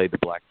I play the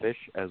Blackfish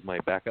as my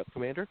backup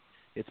commander.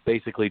 It's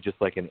basically just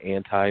like an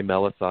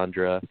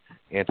anti-Melisandre,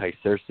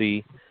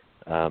 anti-Cersei,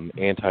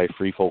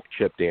 anti-Free Folk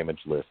chip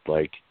damage list.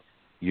 Like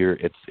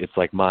it's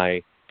like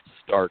my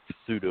Stark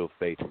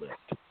pseudo-faith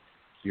list.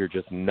 You're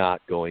just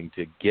not going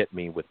to get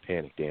me with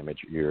panic damage.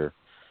 You're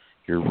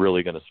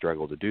really going to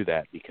struggle to do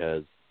that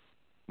because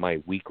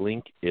my weak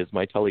link is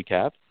my Tully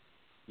Cav,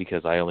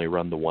 because I only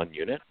run the one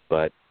unit.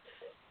 But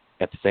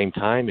at the same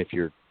time, if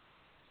you're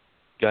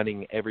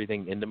gunning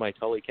everything into my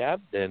Tully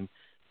Cav, then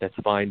that's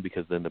fine,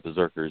 because then the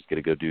Berserkers get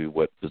to go do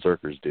what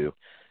Berserkers do.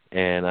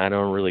 And I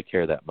don't really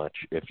care that much.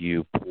 If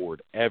you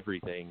poured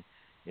everything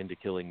into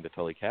killing the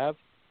Tully Cav,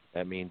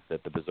 that means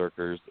that the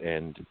Berserkers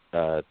and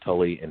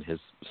Tully and his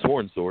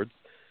Sworn Swords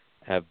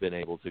have been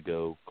able to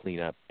go clean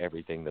up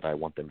everything that I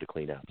want them to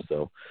clean up.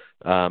 So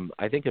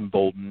I think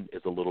Embolden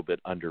is a little bit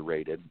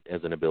underrated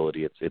as an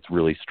ability. It's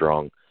really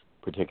strong,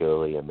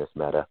 particularly in this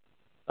meta,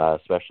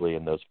 especially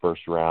in those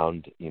first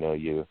round.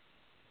 You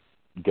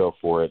go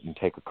for it and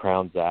take a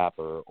Crown Zap,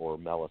 or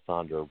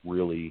Melisandre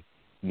really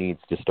needs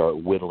to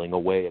start whittling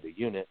away at a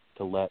unit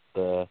to let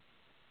the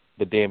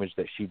damage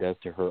that she does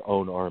to her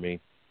own army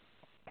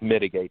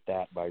mitigate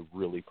that by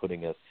really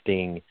putting a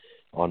sting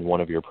on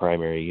one of your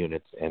primary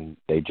units, and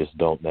they just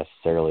don't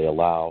necessarily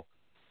allow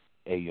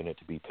a unit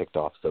to be picked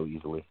off so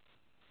easily.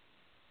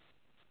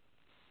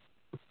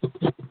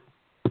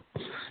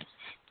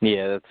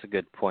 Yeah, that's a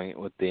good point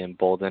with the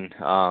Embolden.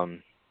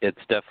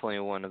 It's definitely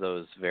one of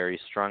those very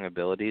strong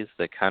abilities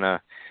that kind of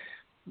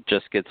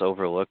just gets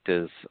overlooked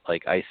as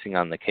like icing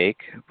on the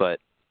cake, but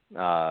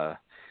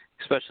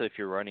especially if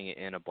you're running it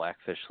in a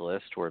Blackfish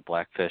list where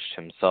Blackfish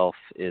himself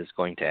is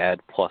going to add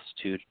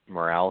 +2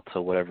 morale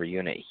to whatever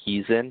unit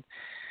he's in.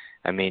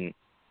 I mean,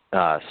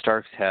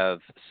 Starks have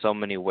so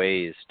many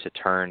ways to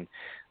turn,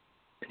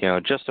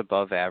 just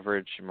above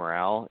average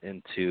morale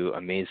into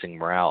amazing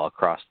morale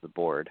across the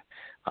board.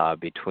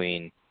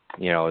 Between,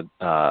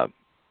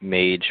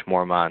 Mage,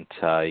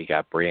 Mormont, you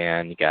got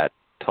Brienne, you got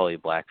Tully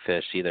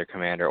Blackfish, either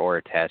commander or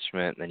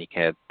attachment, and then you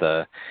can have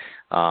the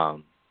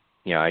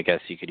I guess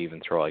you could even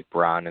throw like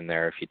Bronn in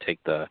there if you take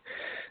the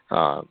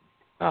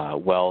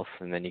wealth,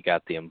 and then you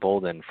got the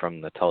Embolden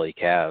from the Tully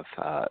Cav.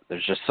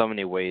 There's just so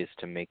many ways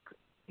to make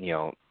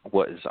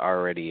what is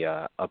already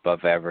a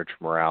above average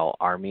morale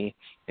army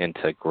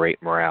into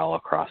great morale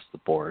across the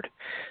board.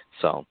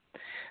 So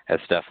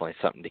that's definitely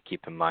something to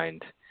keep in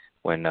mind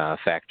when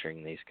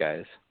factoring these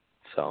guys.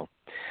 So,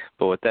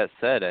 but with that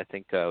said, I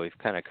think we've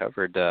kind of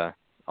covered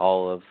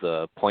all of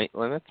the point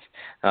limits.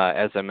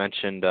 As I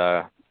mentioned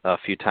a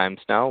few times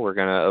now, we're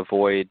going to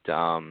avoid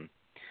the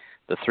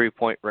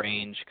 3-point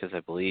range because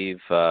I believe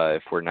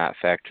if we're not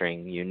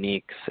factoring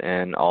uniques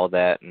and all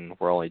that, and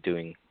we're only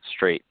doing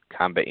straight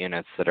combat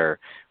units that are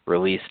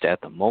released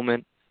at the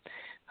moment,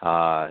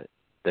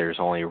 there's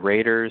only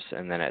raiders,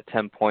 and then at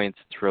 10 points,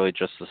 it's really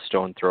just the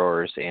stone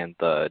throwers and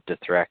the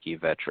Dothraki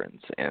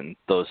veterans, and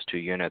those two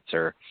units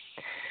are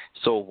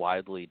so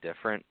widely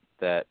different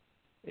that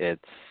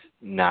it's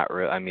not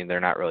I mean,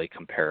 they're not really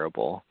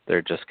comparable.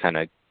 They're just kind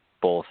of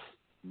both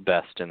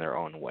best in their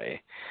own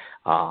way.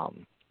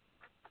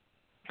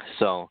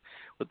 So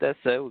with that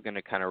said, we're going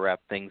to kind of wrap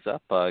things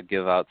up,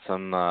 give out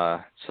some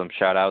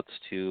shout outs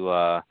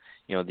to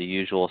the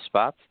usual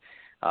spots.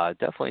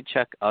 Definitely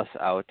check us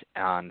out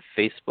on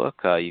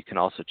Facebook. You can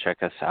also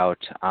check us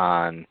out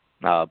on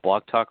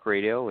Blog Talk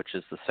Radio, which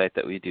is the site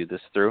that we do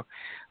this through.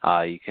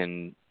 You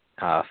can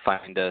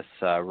find us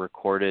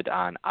recorded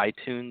on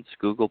iTunes,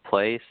 Google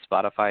Play,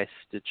 Spotify,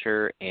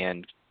 Stitcher,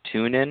 and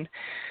TuneIn.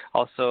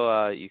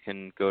 Also, you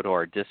can go to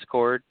our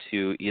Discord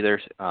to either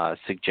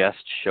suggest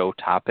show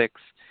topics,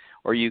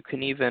 or you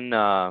can even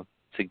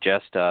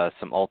suggest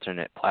some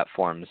alternate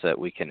platforms that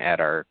we can add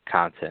our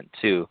content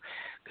to,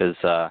 because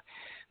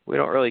we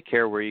don't really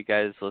care where you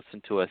guys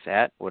listen to us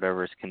at,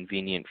 whatever is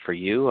convenient for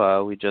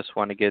you. We just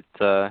want to get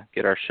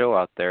our show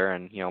out there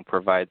and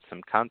provide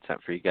some content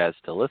for you guys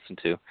to listen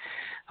to.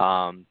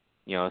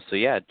 So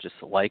yeah, just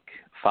like,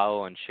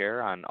 follow, and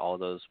share on all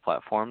those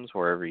platforms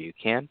wherever you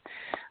can.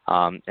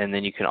 And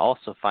then you can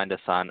also find us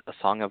on A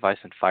Song of Ice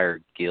and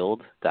Fire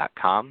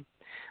Guild.com.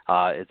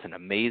 It's an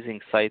amazing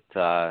site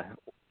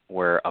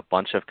where a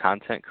bunch of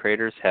content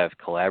creators have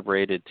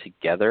collaborated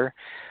together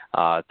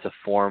to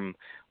form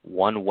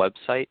one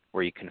website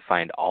where you can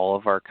find all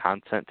of our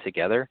content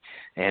together,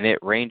 and it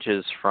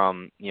ranges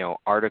from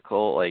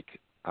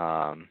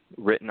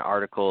written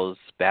articles,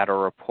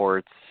 battle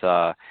reports,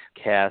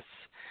 casts,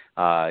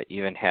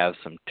 even have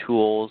some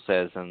tools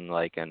as in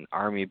like an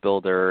army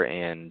builder,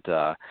 and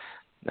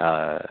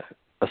A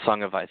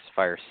Song of Ice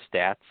Fire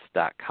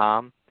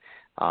Stats.com.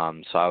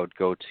 So I would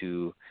go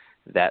to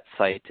that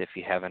site if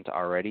you haven't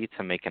already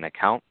to make an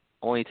account.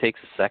 Only takes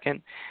a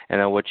second,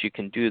 and then what you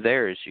can do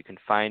there is you can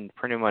find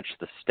pretty much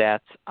the stats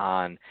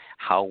on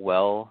how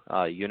well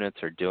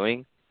units are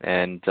doing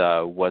and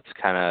what's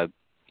kind of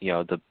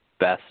the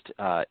best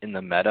in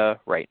the meta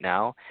right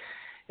now.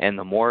 And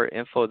the more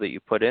info that you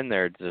put in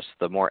there, just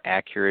the more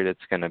accurate it's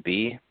going to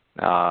be.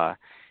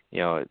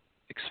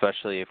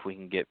 Especially if we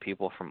can get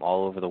people from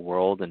all over the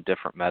world and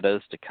different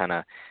metas to kind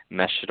of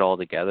mesh it all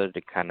together to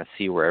kind of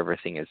see where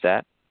everything is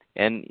at.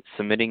 And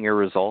submitting your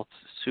results,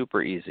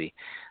 super easy.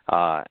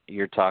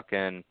 You're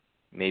talking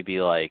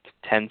maybe like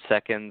 10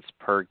 seconds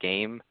per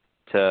game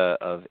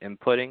of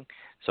inputting.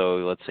 So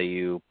let's say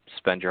you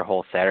spend your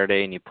whole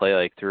Saturday and you play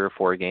like 3 or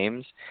 4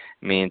 games.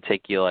 It'd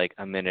take you like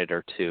a minute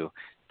or two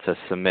to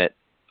submit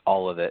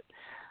all of it.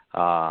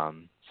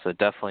 So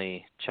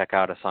definitely check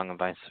out A Song of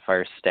Ice and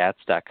Fire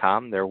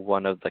Stats.com. They're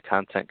one of the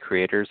content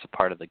creators, a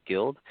part of the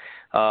guild.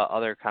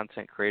 Other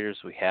content creators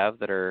we have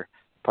that are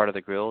part of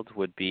the guild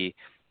would be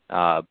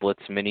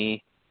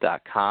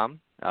blitzmini.com.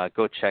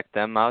 Go check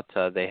them out.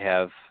 They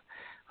have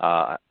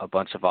a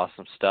bunch of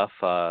awesome stuff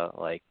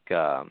like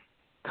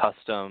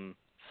custom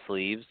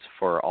sleeves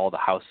for all the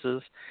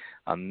houses.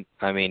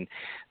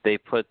 They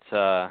put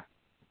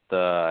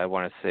I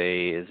want to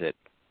say, is it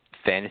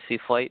Fantasy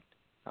Flight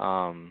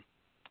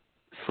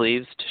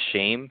sleeves to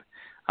shame,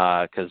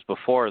 because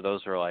before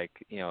those were like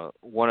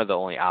one of the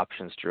only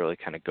options to really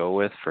kind of go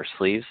with for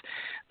sleeves.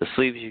 The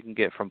sleeves you can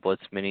get from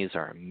Blitz Minis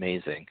are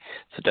amazing,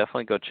 so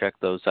definitely go check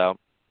those out.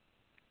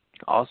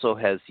 Also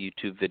has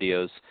YouTube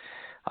videos.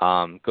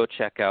 Go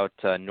check out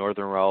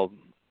Northern Realm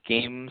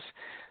Games,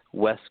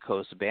 West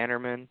Coast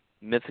Bannerman,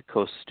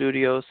 Mythicos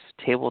Studios,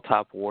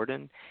 Tabletop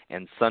Warden,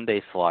 and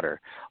Sunday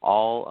Slaughter.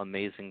 All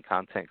amazing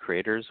content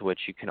creators, which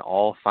you can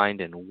all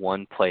find in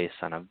one place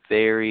on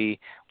which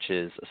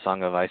is A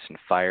Song of Ice and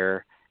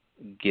Fire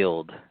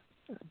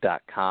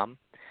Guild.com.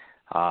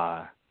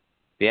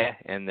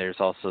 And there's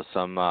also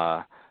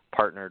some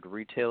partnered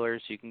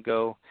retailers you can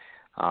go,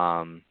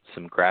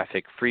 some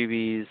graphic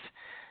freebies.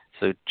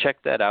 So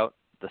check that out.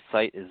 The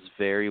site is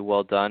very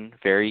well done,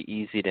 very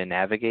easy to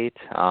navigate.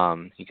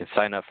 You can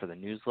sign up for the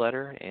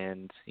newsletter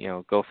and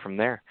go from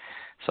there.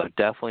 So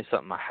definitely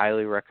something I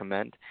highly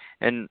recommend.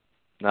 And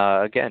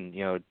again,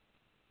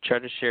 try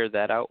to share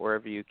that out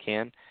wherever you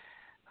can.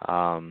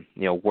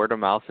 Word of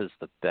mouth is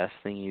the best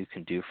thing you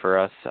can do for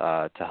us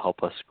to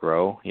help us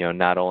grow.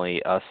 Not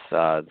only us,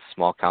 the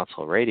Small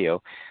Council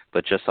Radio,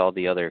 but just all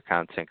the other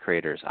content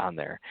creators on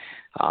there.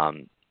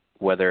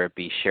 Whether it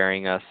be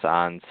sharing us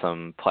on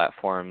some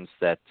platforms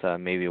that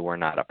maybe we're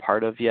not a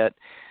part of yet,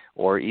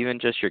 or even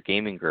just your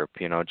gaming group,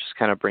 just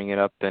kind of bring it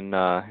up in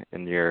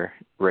your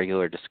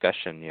regular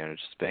discussion,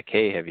 just be like,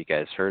 hey, have you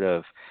guys heard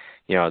of,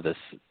 this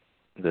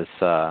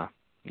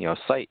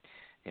site?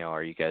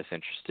 are you guys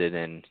interested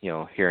in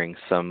hearing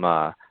some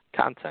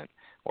content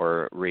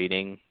or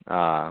reading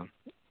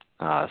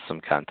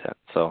some content?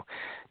 So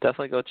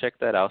definitely go check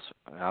that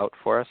out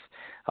for us.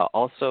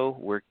 Also,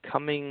 we're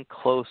coming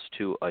close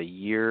to a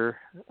year's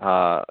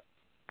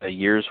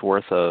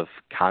worth of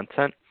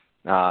content.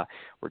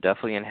 We're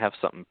definitely going to have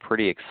something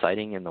pretty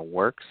exciting in the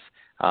works.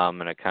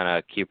 And I kind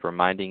of keep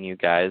reminding you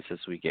guys as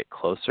we get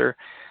closer.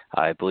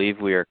 I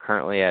believe we are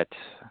currently at,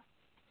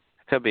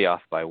 I could be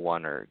off by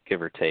one or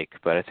give or take,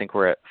 but I think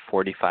we're at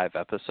 45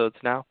 episodes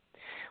now.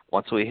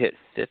 Once we hit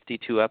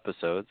 52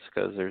 episodes,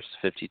 because there's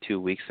 52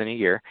 weeks in a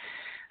year,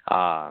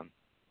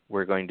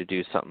 we're going to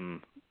do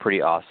something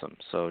pretty awesome.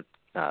 So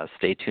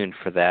stay tuned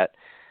for that.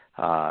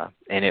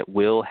 And it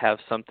will have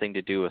something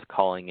to do with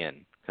calling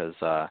in, because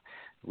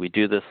we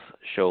do this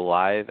show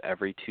live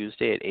every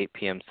Tuesday at 8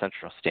 p.m.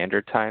 Central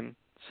Standard Time.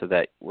 So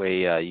that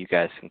way you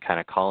guys can kind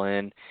of call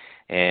in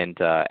and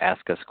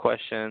ask us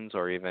questions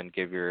or even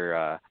give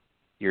your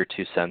 2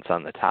 cents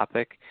on the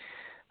topic.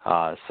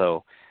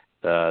 So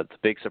the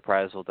big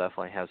surprise will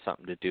definitely have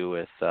something to do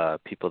with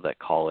people that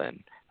call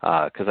in.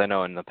 Because I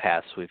know in the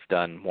past we've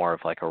done more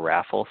of like a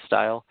raffle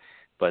style,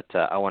 but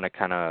I want to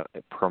kind of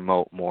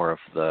promote more of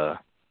the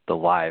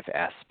live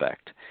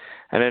aspect.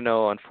 And I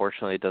know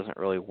unfortunately it doesn't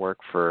really work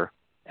for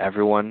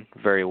everyone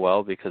very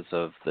well because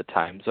of the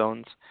time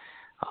zones.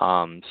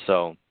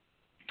 So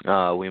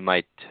we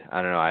might,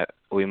 I don't know,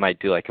 we might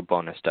do like a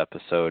bonus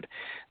episode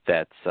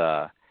that's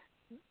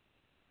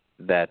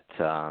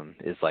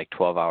is like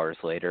 12 hours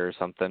later or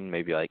something,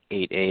 maybe like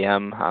 8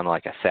 a.m. on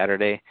like a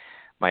Saturday.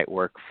 Might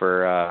work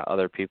for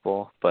other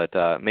people, but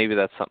maybe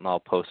that's something I'll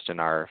post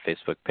in our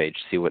Facebook page,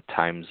 see what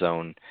time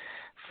zone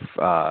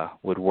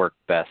would work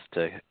best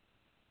to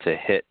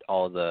hit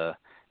all the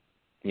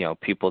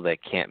people that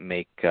can't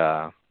make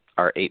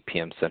our 8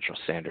 p.m. Central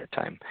Standard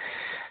Time.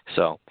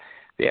 So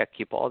yeah,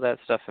 keep all that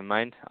stuff in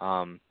mind.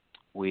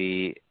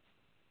 We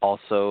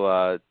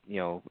also,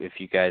 if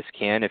you guys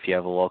can, if you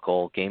have a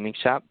local gaming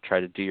shop,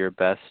 try to do your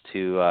best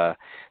to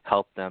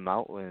help them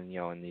out when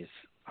in these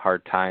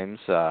hard times.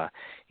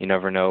 You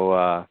never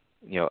know,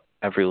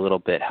 every little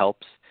bit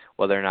helps,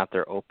 whether or not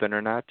they're open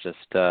or not. Just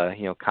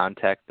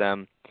contact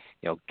them.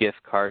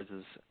 Gift cards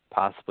is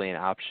possibly an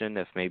option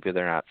if maybe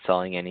they're not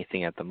selling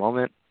anything at the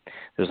moment.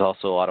 There's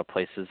also a lot of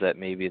places that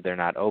maybe they're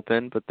not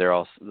open, but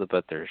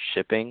they're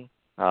shipping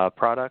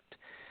product.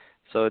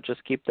 So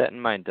just keep that in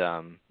mind.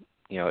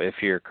 If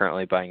you're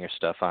currently buying your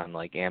stuff on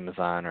like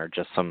Amazon or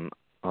just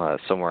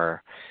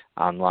somewhere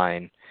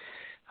online,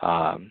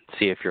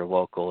 see if your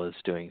local is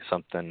doing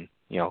something,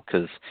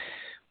 because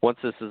once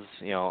this is,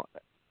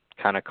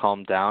 kind of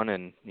calmed down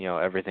and,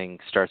 everything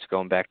starts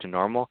going back to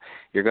normal,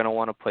 you're going to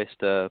want a place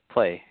to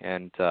play.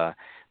 And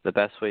the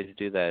best way to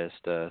do that is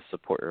to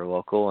support your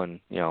local and,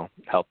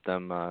 help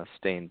them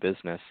stay in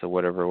business so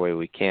whatever way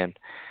we can.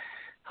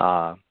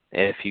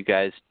 If you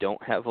guys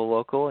don't have a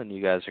local and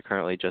you guys are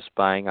currently just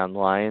buying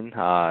online,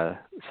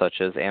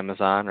 such as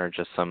Amazon or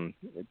just some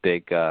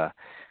big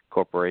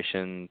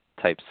corporation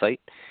type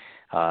site,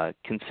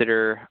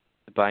 consider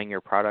buying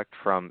your product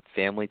from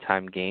Family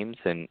Time Games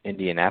in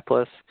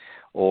Indianapolis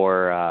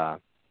or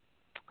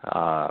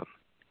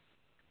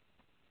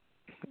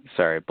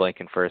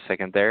blanking for a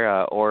second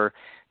there, or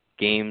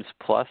Games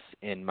Plus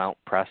in Mount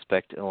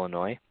Prospect,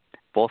 Illinois.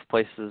 Both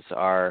places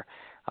are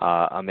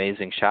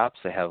amazing shops.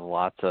 They have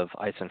lots of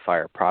Ice and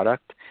Fire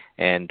product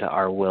and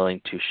are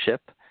willing to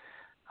ship.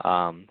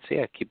 So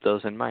yeah, keep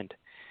those in mind.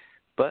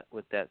 But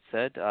with that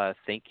said,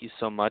 thank you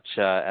so much,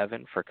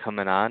 Evan, for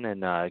coming on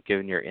and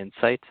giving your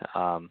insight.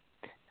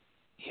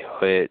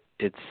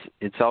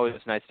 It's always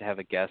nice to have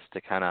a guest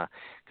to kind of,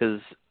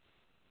 because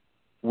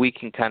we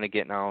can kind of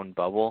get in our own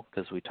bubble,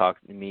 because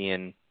me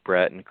and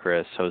Brett and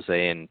Chris,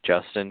 Jose and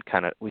Justin,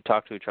 we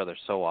talk to each other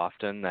so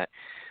often that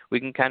we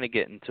can kind of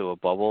get into a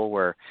bubble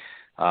where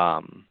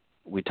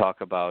we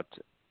talk about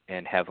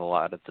and have a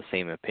lot of the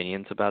same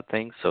opinions about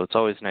things. So it's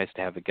always nice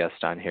to have a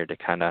guest on here to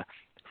kind of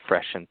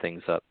freshen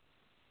things up.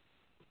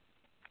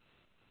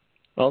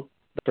 Well,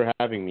 thanks for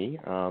having me.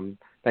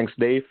 Thanks,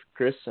 Dave,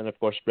 Chris, and of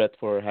course, Brett,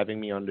 for having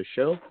me on the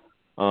show.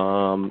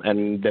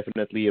 And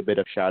definitely a bit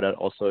of shout out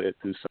also to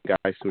some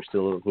guys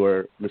who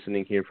are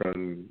listening here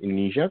from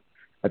Indonesia.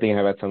 I think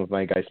I've had some of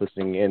my guys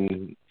listening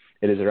in.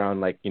 It is around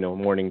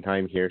morning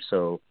time here,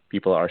 so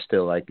people are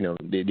still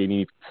they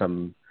need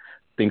some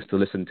things to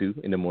listen to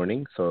in the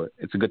morning. So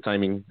it's a good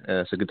timing.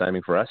 It's a good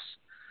timing for us.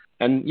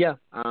 And yeah,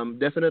 I'm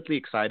definitely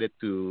excited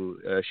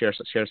to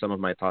share some of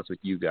my thoughts with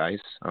you guys.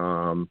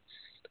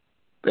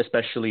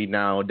 Especially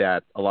now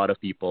that a lot of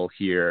people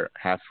here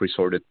have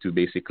resorted to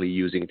basically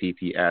using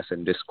TTS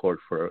and Discord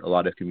for a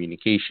lot of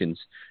communications.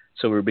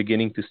 So we're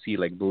beginning to see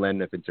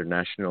blend of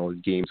international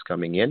games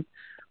coming in,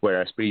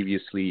 whereas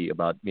previously,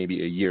 about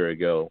maybe a year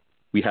ago,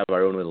 we have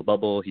our own little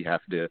bubble. You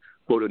have the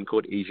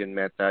quote-unquote Asian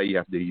meta, you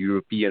have the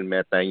European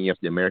meta, and you have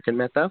the American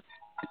meta.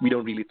 We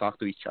don't really talk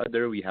to each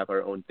other. We have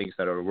our own things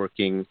that are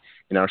working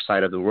in our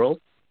side of the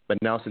world. But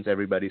now, since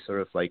everybody's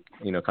sort of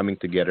coming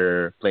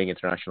together, playing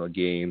international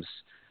games,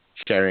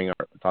 sharing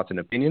our thoughts and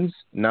opinions.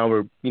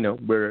 Now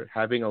we're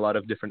having a lot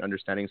of different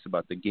understandings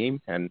about the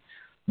game, and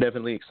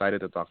definitely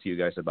excited to talk to you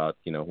guys about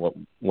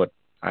what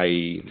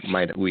we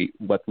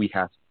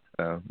have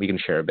we can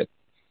share a bit.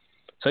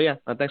 So yeah,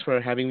 thanks for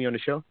having me on the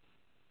show.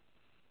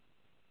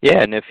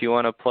 Yeah, and if you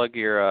want to plug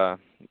your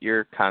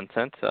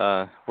content,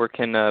 where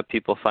can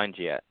people find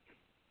you at?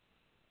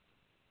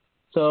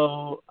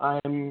 So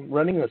I'm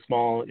running a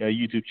small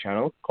YouTube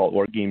channel called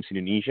War Games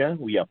Indonesia.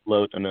 We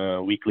upload on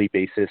a weekly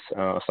basis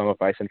Song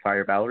of Ice and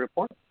Fire Battle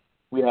Report.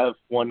 We have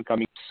one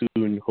coming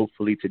soon,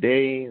 hopefully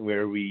today,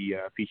 where we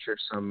feature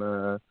some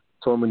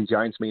Tormund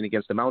Giants main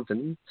against the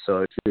Mountain.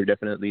 So if you're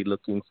definitely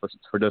looking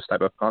for those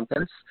type of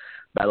contents,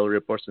 battle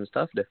reports and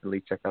stuff,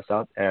 definitely check us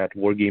out at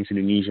War Games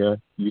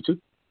Indonesia YouTube.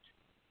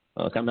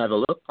 Come have a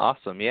look.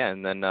 Awesome, yeah.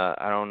 And then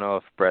I don't know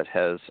if Brett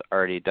has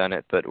already done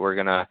it, but we're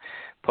gonna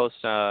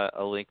post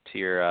a link to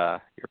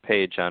your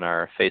page on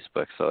our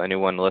Facebook. So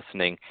anyone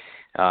listening,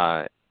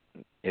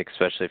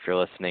 especially if you're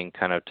listening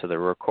kind of to the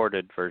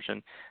recorded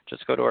version,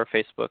 just go to our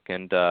Facebook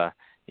and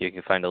you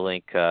can find a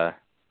link to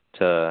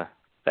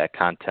that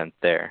content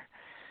there.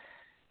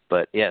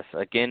 But yes,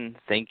 again,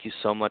 thank you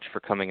so much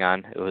for coming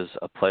on. It was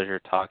a pleasure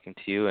talking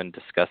to you and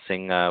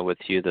discussing with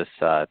you this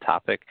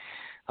topic.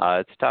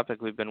 It's a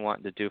topic we've been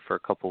wanting to do for a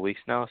couple of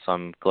weeks now, so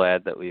I'm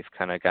glad that we've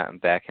kind of gotten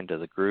back into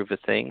the groove of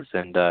things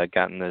and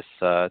gotten this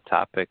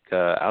topic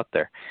out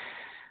there.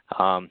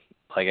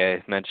 Like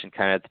I mentioned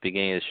kind of at the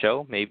beginning of the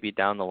show, maybe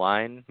down the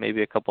line,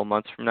 maybe a couple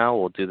months from now,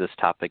 we'll do this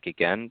topic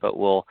again, but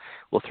we'll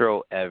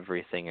throw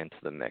everything into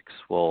the mix.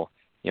 We'll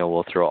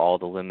throw all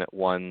the limit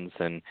ones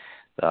and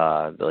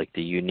like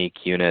the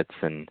unique units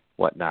and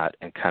whatnot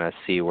and kind of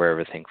see where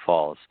everything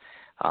falls.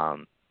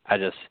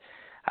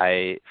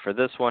 For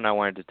this one, I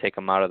wanted to take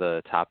them out of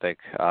the topic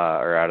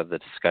or out of the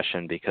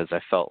discussion because I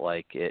felt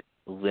like it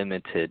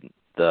limited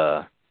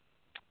the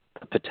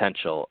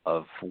potential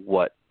of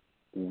what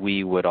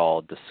we would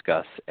all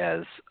discuss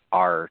as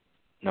our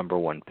number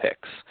one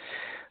picks.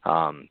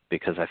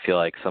 Because I feel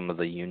like some of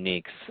the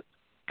uniques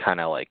kind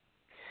of like,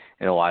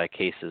 in a lot of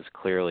cases,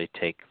 clearly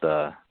take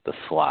the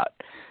slot.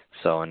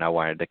 So, and I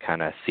wanted to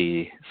kind of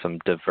see some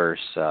diverse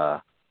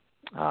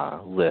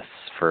lists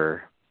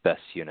for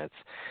best units.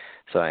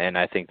 So, and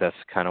I think that's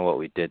kind of what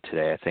we did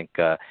today. I think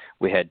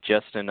we had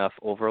just enough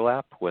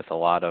overlap with a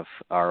lot of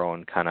our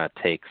own kind of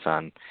takes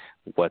on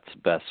what's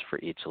best for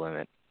each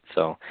limit.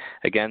 So,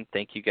 again,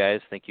 thank you guys.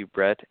 Thank you,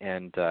 Brett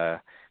and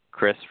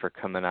Chris, for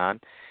coming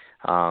on.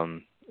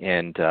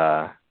 And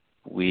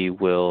we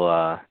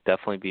will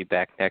definitely be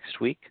back next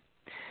week.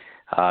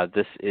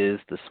 This is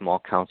the Small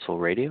Council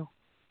Radio,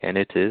 and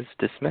it is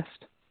dismissed.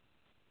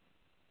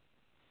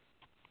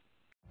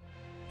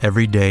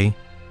 Every day,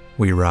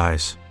 we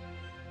rise,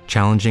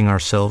 challenging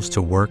ourselves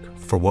to work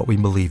for what we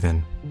believe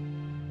in.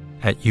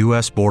 At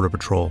U.S. Border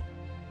Patrol,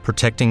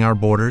 protecting our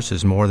borders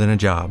is more than a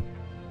job.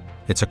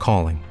 It's a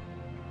calling.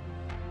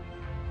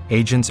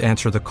 Agents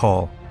answer the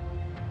call,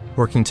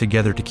 working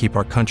together to keep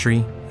our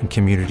country and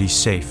communities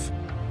safe.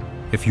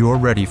 If you're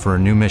ready for a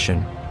new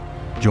mission,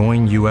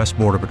 join U.S.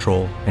 Border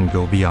Patrol and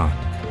go beyond.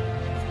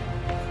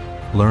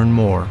 Learn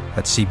more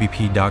at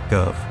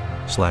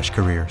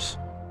cbp.gov/careers.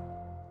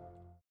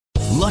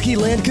 Lucky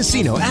Land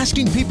Casino,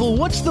 asking people,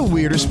 what's the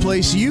weirdest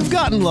place you've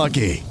gotten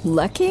lucky?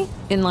 Lucky?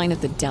 In line at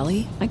the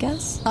deli, I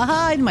guess?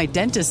 Aha, in my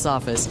dentist's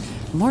office.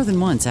 More than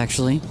once,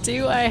 actually.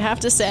 Do I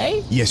have to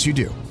say? Yes, you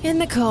do. In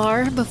the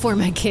car before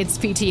my kids'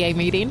 PTA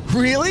meeting.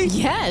 Really?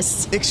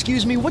 Yes.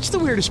 Excuse me, what's the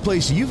weirdest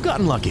place you've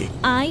gotten lucky?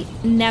 I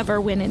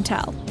never win and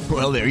tell.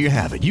 Well, there you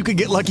have it. You can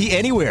get lucky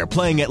anywhere,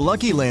 playing at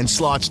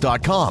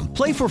LuckyLandSlots.com.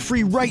 Play for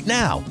free right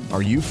now.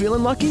 Are you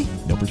feeling lucky?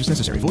 No purchase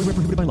necessary. Void where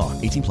prohibited by law.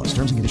 18+.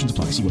 Terms and conditions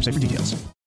apply. See website for details.